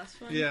out of the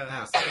last one. yeah.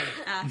 Ass.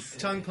 Ass.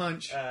 Tongue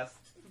punch. Ass.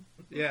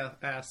 Yeah,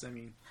 ass, I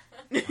mean.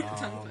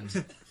 Tongue punch.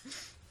 So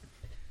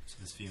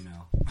this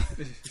female.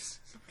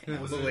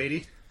 Was The it-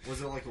 lady.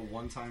 Was it like a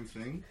one-time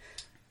thing?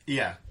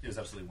 Yeah, it was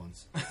absolutely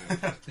once.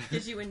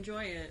 Did you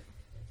enjoy it?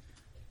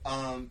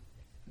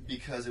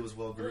 because it was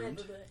well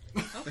groomed.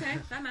 Okay,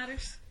 that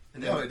matters.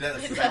 No, it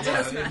does. It Yeah,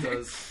 does. it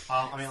does.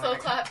 I mean, So like,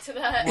 clap to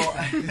that. well,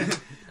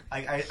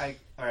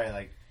 all right,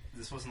 like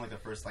this wasn't like the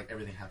first like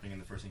everything happening in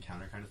the first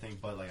encounter kind of thing,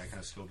 but like I kind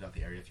of scoped out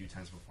the area a few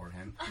times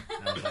beforehand,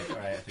 and I was like, all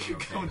right, I think we're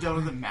okay. Going down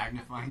with the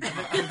magnifying glass.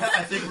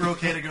 I think we're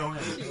okay to go in.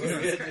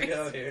 We're good to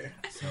go here.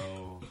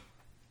 So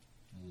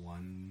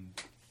one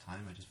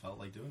time I just felt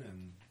like doing it,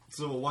 and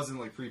So it wasn't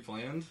like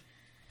pre-planned.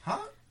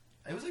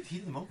 it was like heat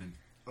of the moment.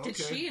 Okay.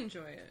 Did she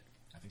enjoy it?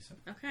 I think so.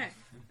 Okay.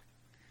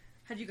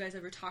 Had you guys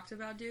ever talked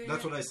about doing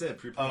That's it? what I said.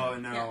 Pre-planned. Oh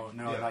no, Yeah.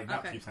 no, Yeah. like not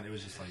Okay. pre-planned. It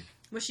was just like it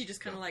Was she just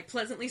kind of like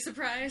pleasantly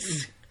surprised?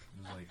 was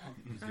like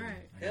it was All good.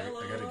 right. I got a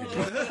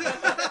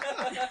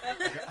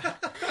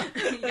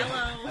good Yelp. I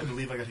Yellow.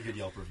 believe I got a good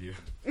Yelp review.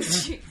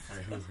 Jeez. All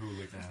right, who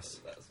licked ass?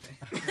 That was me.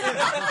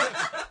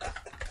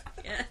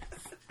 Yes.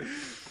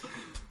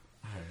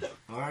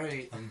 All right, All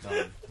right. I'm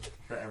done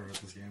forever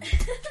with this game.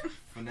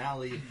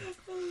 Finale.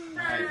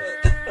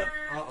 Alright.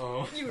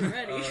 Uh-oh. You were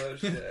ready. Oh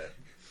shit.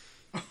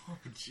 Oh,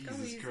 Go Jesus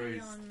easy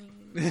Christ. on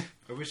me.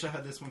 I wish I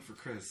had this one for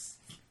Chris.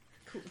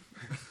 Cool.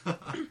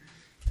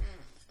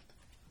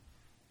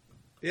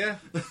 Yeah,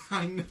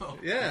 I know.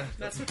 yeah.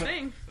 That's the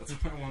thing. That's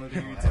what I wanted to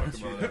hear you I talk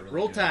haven't about seen it. that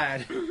Roll good.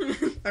 Tide.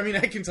 I mean,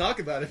 I can talk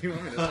about it if you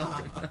want me to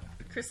talk about it.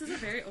 Chris is a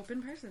very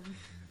open person.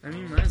 I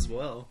mean, might as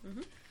well.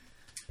 Mhm.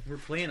 We're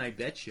playing I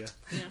Betcha.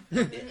 I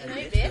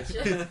bitch.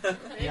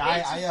 Yeah,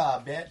 I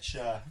bet.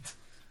 All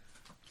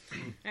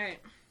right.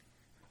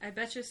 I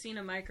bet you've seen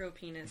a micro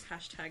penis.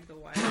 Hashtag the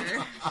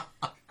wire.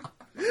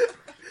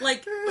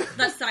 Like,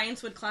 that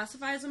science would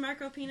classify as a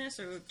micro penis,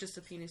 or just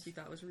a penis you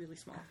thought was really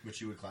small?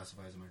 Which you would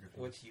classify as a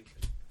microphone. What you?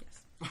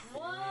 Yes.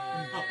 What?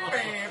 Oh,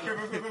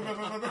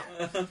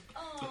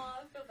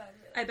 I feel bad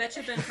for I bet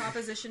you've been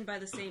propositioned by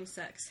the same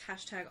sex.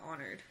 Hashtag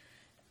honored.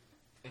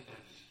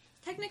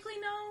 Technically,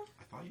 no.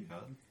 I thought you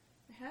had.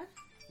 I had?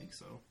 I think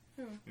so.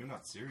 Who? Maybe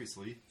not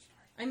seriously.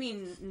 I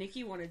mean,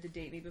 Nikki wanted to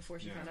date me before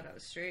she Yeah. found out I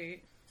was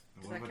straight.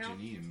 And Does what that about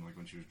count? Janine, like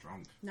when she was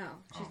drunk? No,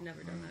 she's Oh,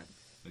 never done mm. that.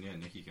 Then yeah,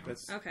 Nikki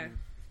counts. Okay.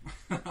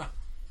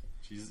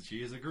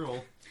 She is a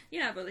girl.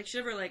 Yeah, but like she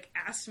never like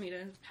asked me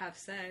to have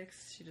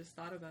sex. She just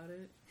thought about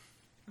it.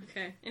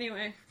 Okay.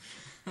 Anyway,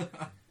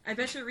 I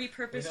bet you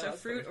repurposed Yeah, a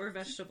that's fruit funny. or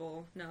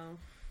vegetable. No.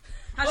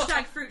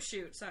 Hashtag fruit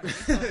shoot. Sorry.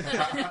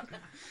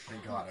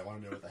 Thank God, I want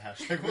to know what the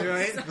hashtag was.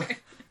 Right? Sorry.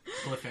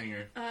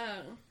 Cliffhanger.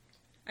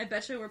 I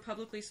bet you were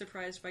publicly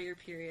surprised by your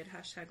period.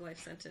 Hashtag life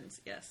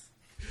sentence. Yes.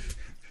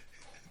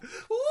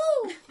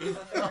 Woo!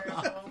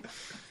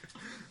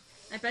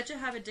 I bet you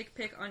have a dick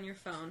pic on your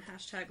phone.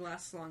 Hashtag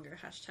lasts longer.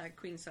 Hashtag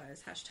queen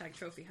size. Hashtag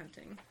trophy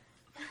hunting.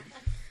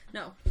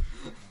 No.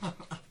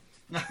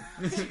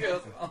 She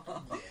goes,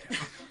 oh.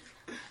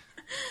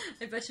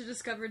 I bet you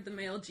discovered the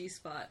male G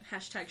spot.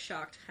 Hashtag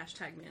shocked.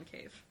 Hashtag man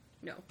cave.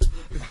 No.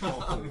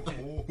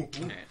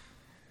 Alright.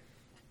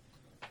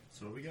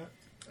 So what we got?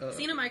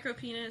 Seen a micro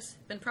penis.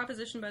 Been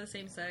propositioned by the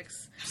same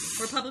sex.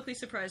 Were publicly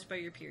surprised by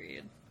your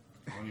period.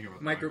 I wanna hear about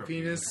the Micro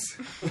penis.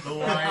 The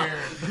wire.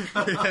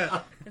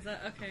 Yeah. Is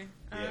that okay?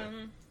 Yeah.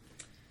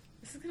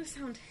 This is gonna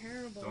sound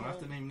terrible. Don't have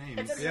to name names.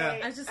 It's okay.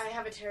 Yeah. I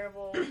have a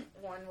terrible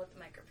one with the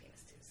micro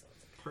penis too, so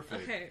it's okay.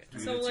 Perfect. Okay, Do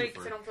so, the like-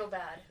 twofer. So don't feel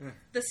bad.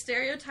 The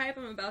stereotype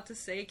I'm about to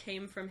say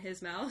came from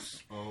his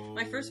mouth. Oh.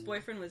 My first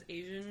boyfriend was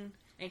Asian,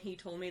 and he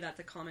told me that's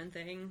a common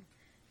thing,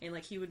 and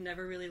like he would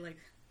never really like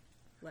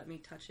let me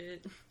touch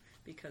it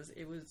because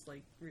it was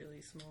like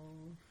really small.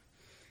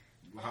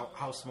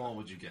 How small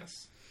would you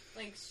guess?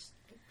 Like,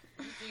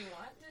 do you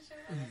want to show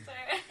us?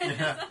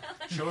 Yeah.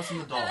 Show us in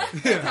the doll.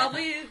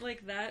 Probably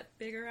like that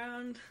big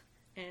around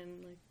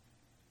and like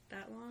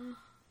that long.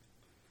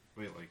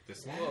 Wait, like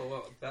this long?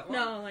 Whoa, that one?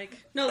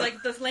 No,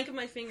 like the length of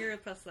my finger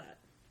plus that.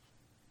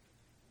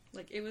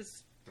 Like it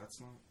was.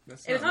 That's not.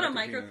 That's It was not a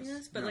micro micro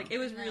penis, but No. like it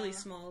was No. really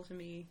small to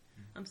me.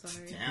 I'm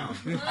sorry. Damn.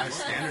 High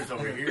standards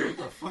over here. What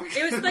the fuck?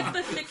 It was like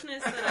the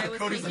thickness that I was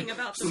Cody's thinking like,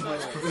 about the so much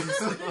most.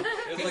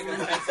 It's like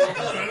a pencil.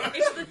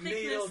 It's the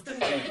Needle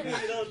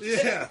thickness. to needle.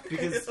 Yeah.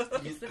 Because the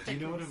do you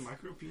know what a thickness.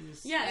 micro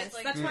penis? Yes, It's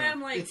like- that's why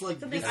I'm like It's like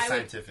something this. I would.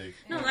 Scientific.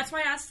 No, that's why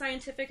I asked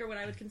scientific or what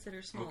I would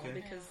consider small Okay.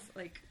 because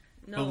like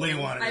no. But we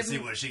wanted to I've- see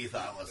what she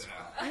thought was.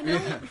 I know.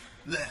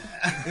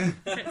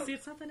 Damn. See,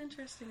 it's not that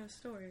interesting of a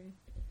story.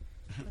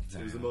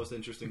 It was the most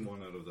interesting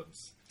one out of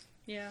those.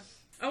 Yeah.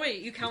 Oh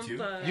wait, you count two?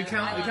 the. You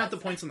count the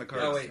points on the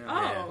cards. Oh, wait.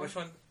 Oh. Which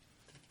one?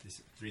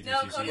 Three,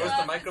 No, two, Cody so Where's the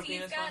loves micro it. He's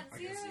penis got one? I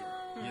get zero.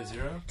 you have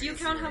 0? Do you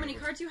count how many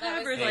cards you That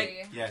have, was or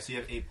like? three. Yeah, so you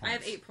have 8 points. I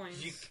have 8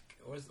 points. You,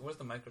 where's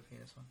the micro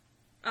penis one?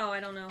 Oh, I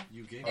don't know.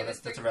 You gave. Oh,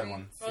 that's a red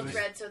one. Well, it's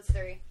red, so it's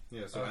 3.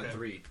 Yeah, so I Okay. had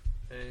 3.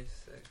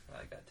 36.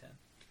 I got 10.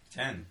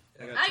 10.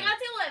 I I got got 10.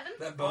 the 11.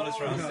 That bonus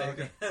Oh, round no,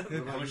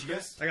 saved. How much you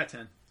guess? I got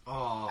 10.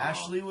 Oh,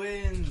 Ashley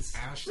wins.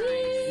 Ashley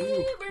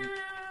Ooh.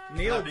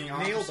 Nail Not being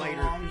on for so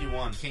biter. long, you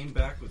won. came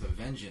back with a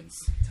vengeance.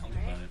 Tell me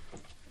about it.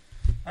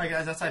 Alright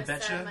guys, that's I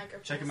That's, Betcha. micro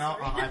Check them penis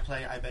out on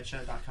story.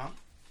 iPlayIBetcha.com.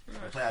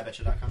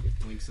 iPlayIBetcha.com.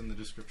 Links in the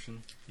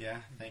description. Yeah,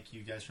 thank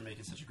you guys for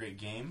making such a great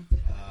game.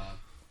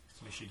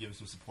 So make sure you give them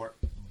some support.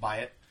 Buy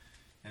it.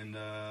 And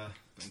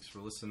Thanks for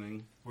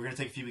listening. we're going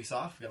to take a few weeks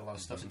off. We got a lot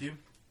of stuff to do.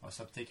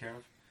 stuff to take care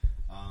of.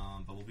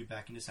 But we'll be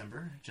back in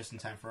December, just in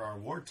time for our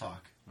award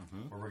talk,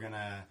 where we're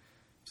gonna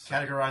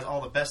categorize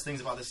all the best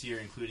things about this year,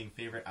 including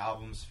favorite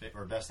albums,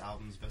 or best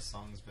songs,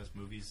 best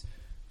movies,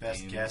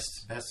 best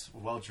guests, best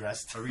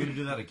well-dressed. Are we gonna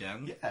do that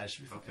again? Yeah, it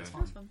should be fun. Okay. It's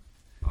fun.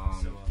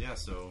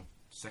 So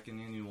second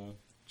annual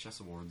Chess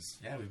Awards.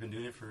 Yeah, we've been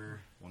doing it for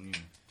 1 year,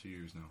 2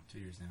 years now. 2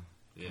 years now.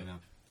 Yeah. Coming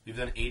up. We've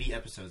done 80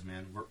 episodes,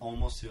 man. We're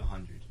almost to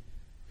 100.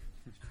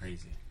 It's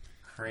crazy.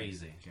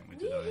 Can't wait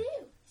to die.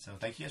 So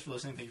thank you guys for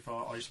listening. Thank you for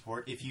all your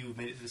support. If you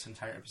made it to this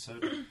entire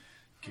episode,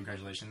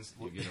 congratulations.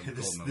 You get a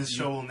gold This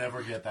show will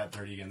never get that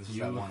 30 again. This is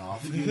that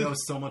one-off. You know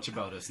so much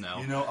about us now.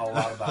 You know a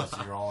lot about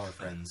us. You're all our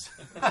friends.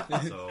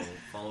 So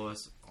follow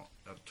us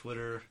on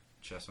Twitter,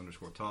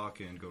 chess_talk,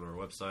 and go to our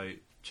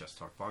website,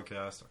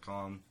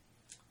 chesstalkpodcast.com.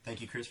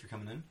 Thank you, Chris, for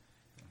coming in.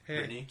 Hey.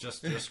 Brittany.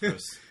 Just Chris.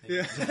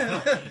 Yeah.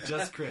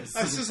 Just Chris.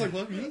 I was just like,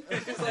 what, me?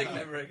 It's like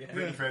never again.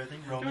 Brittany for everything.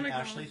 Roman, Oh my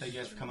Ashley, gosh. thank you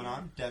guys for coming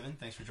on. Devin,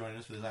 thanks for joining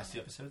us for the last 2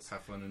 episodes.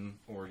 Have fun in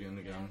Oregon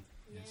again.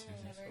 Yes,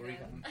 yes, never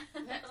Oregon.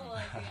 again.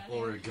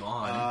 Oregon.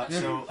 Oregon.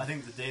 So I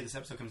think the day this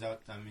episode comes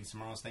out,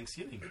 tomorrow's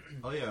Thanksgiving.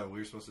 Oh yeah, we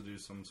were supposed to do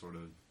some sort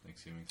of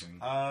Thanksgiving thing.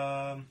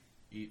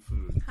 Eat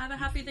food. Have a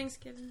happy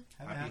Thanksgiving.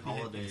 Happy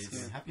holidays.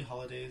 Thanksgiving. Happy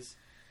holidays.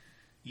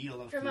 Eat a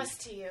lot of From food. us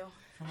to you.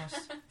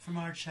 From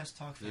our Chess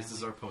Talk family. This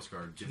is our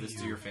postcard. Give this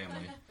to your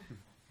family.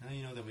 Now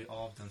you know that we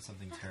all have done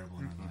something terrible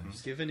in our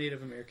lives. Give a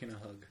Native American a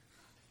hug.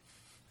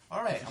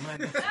 All right, I'm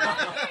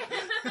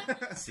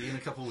gonna See you in a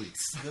couple weeks.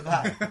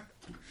 goodbye.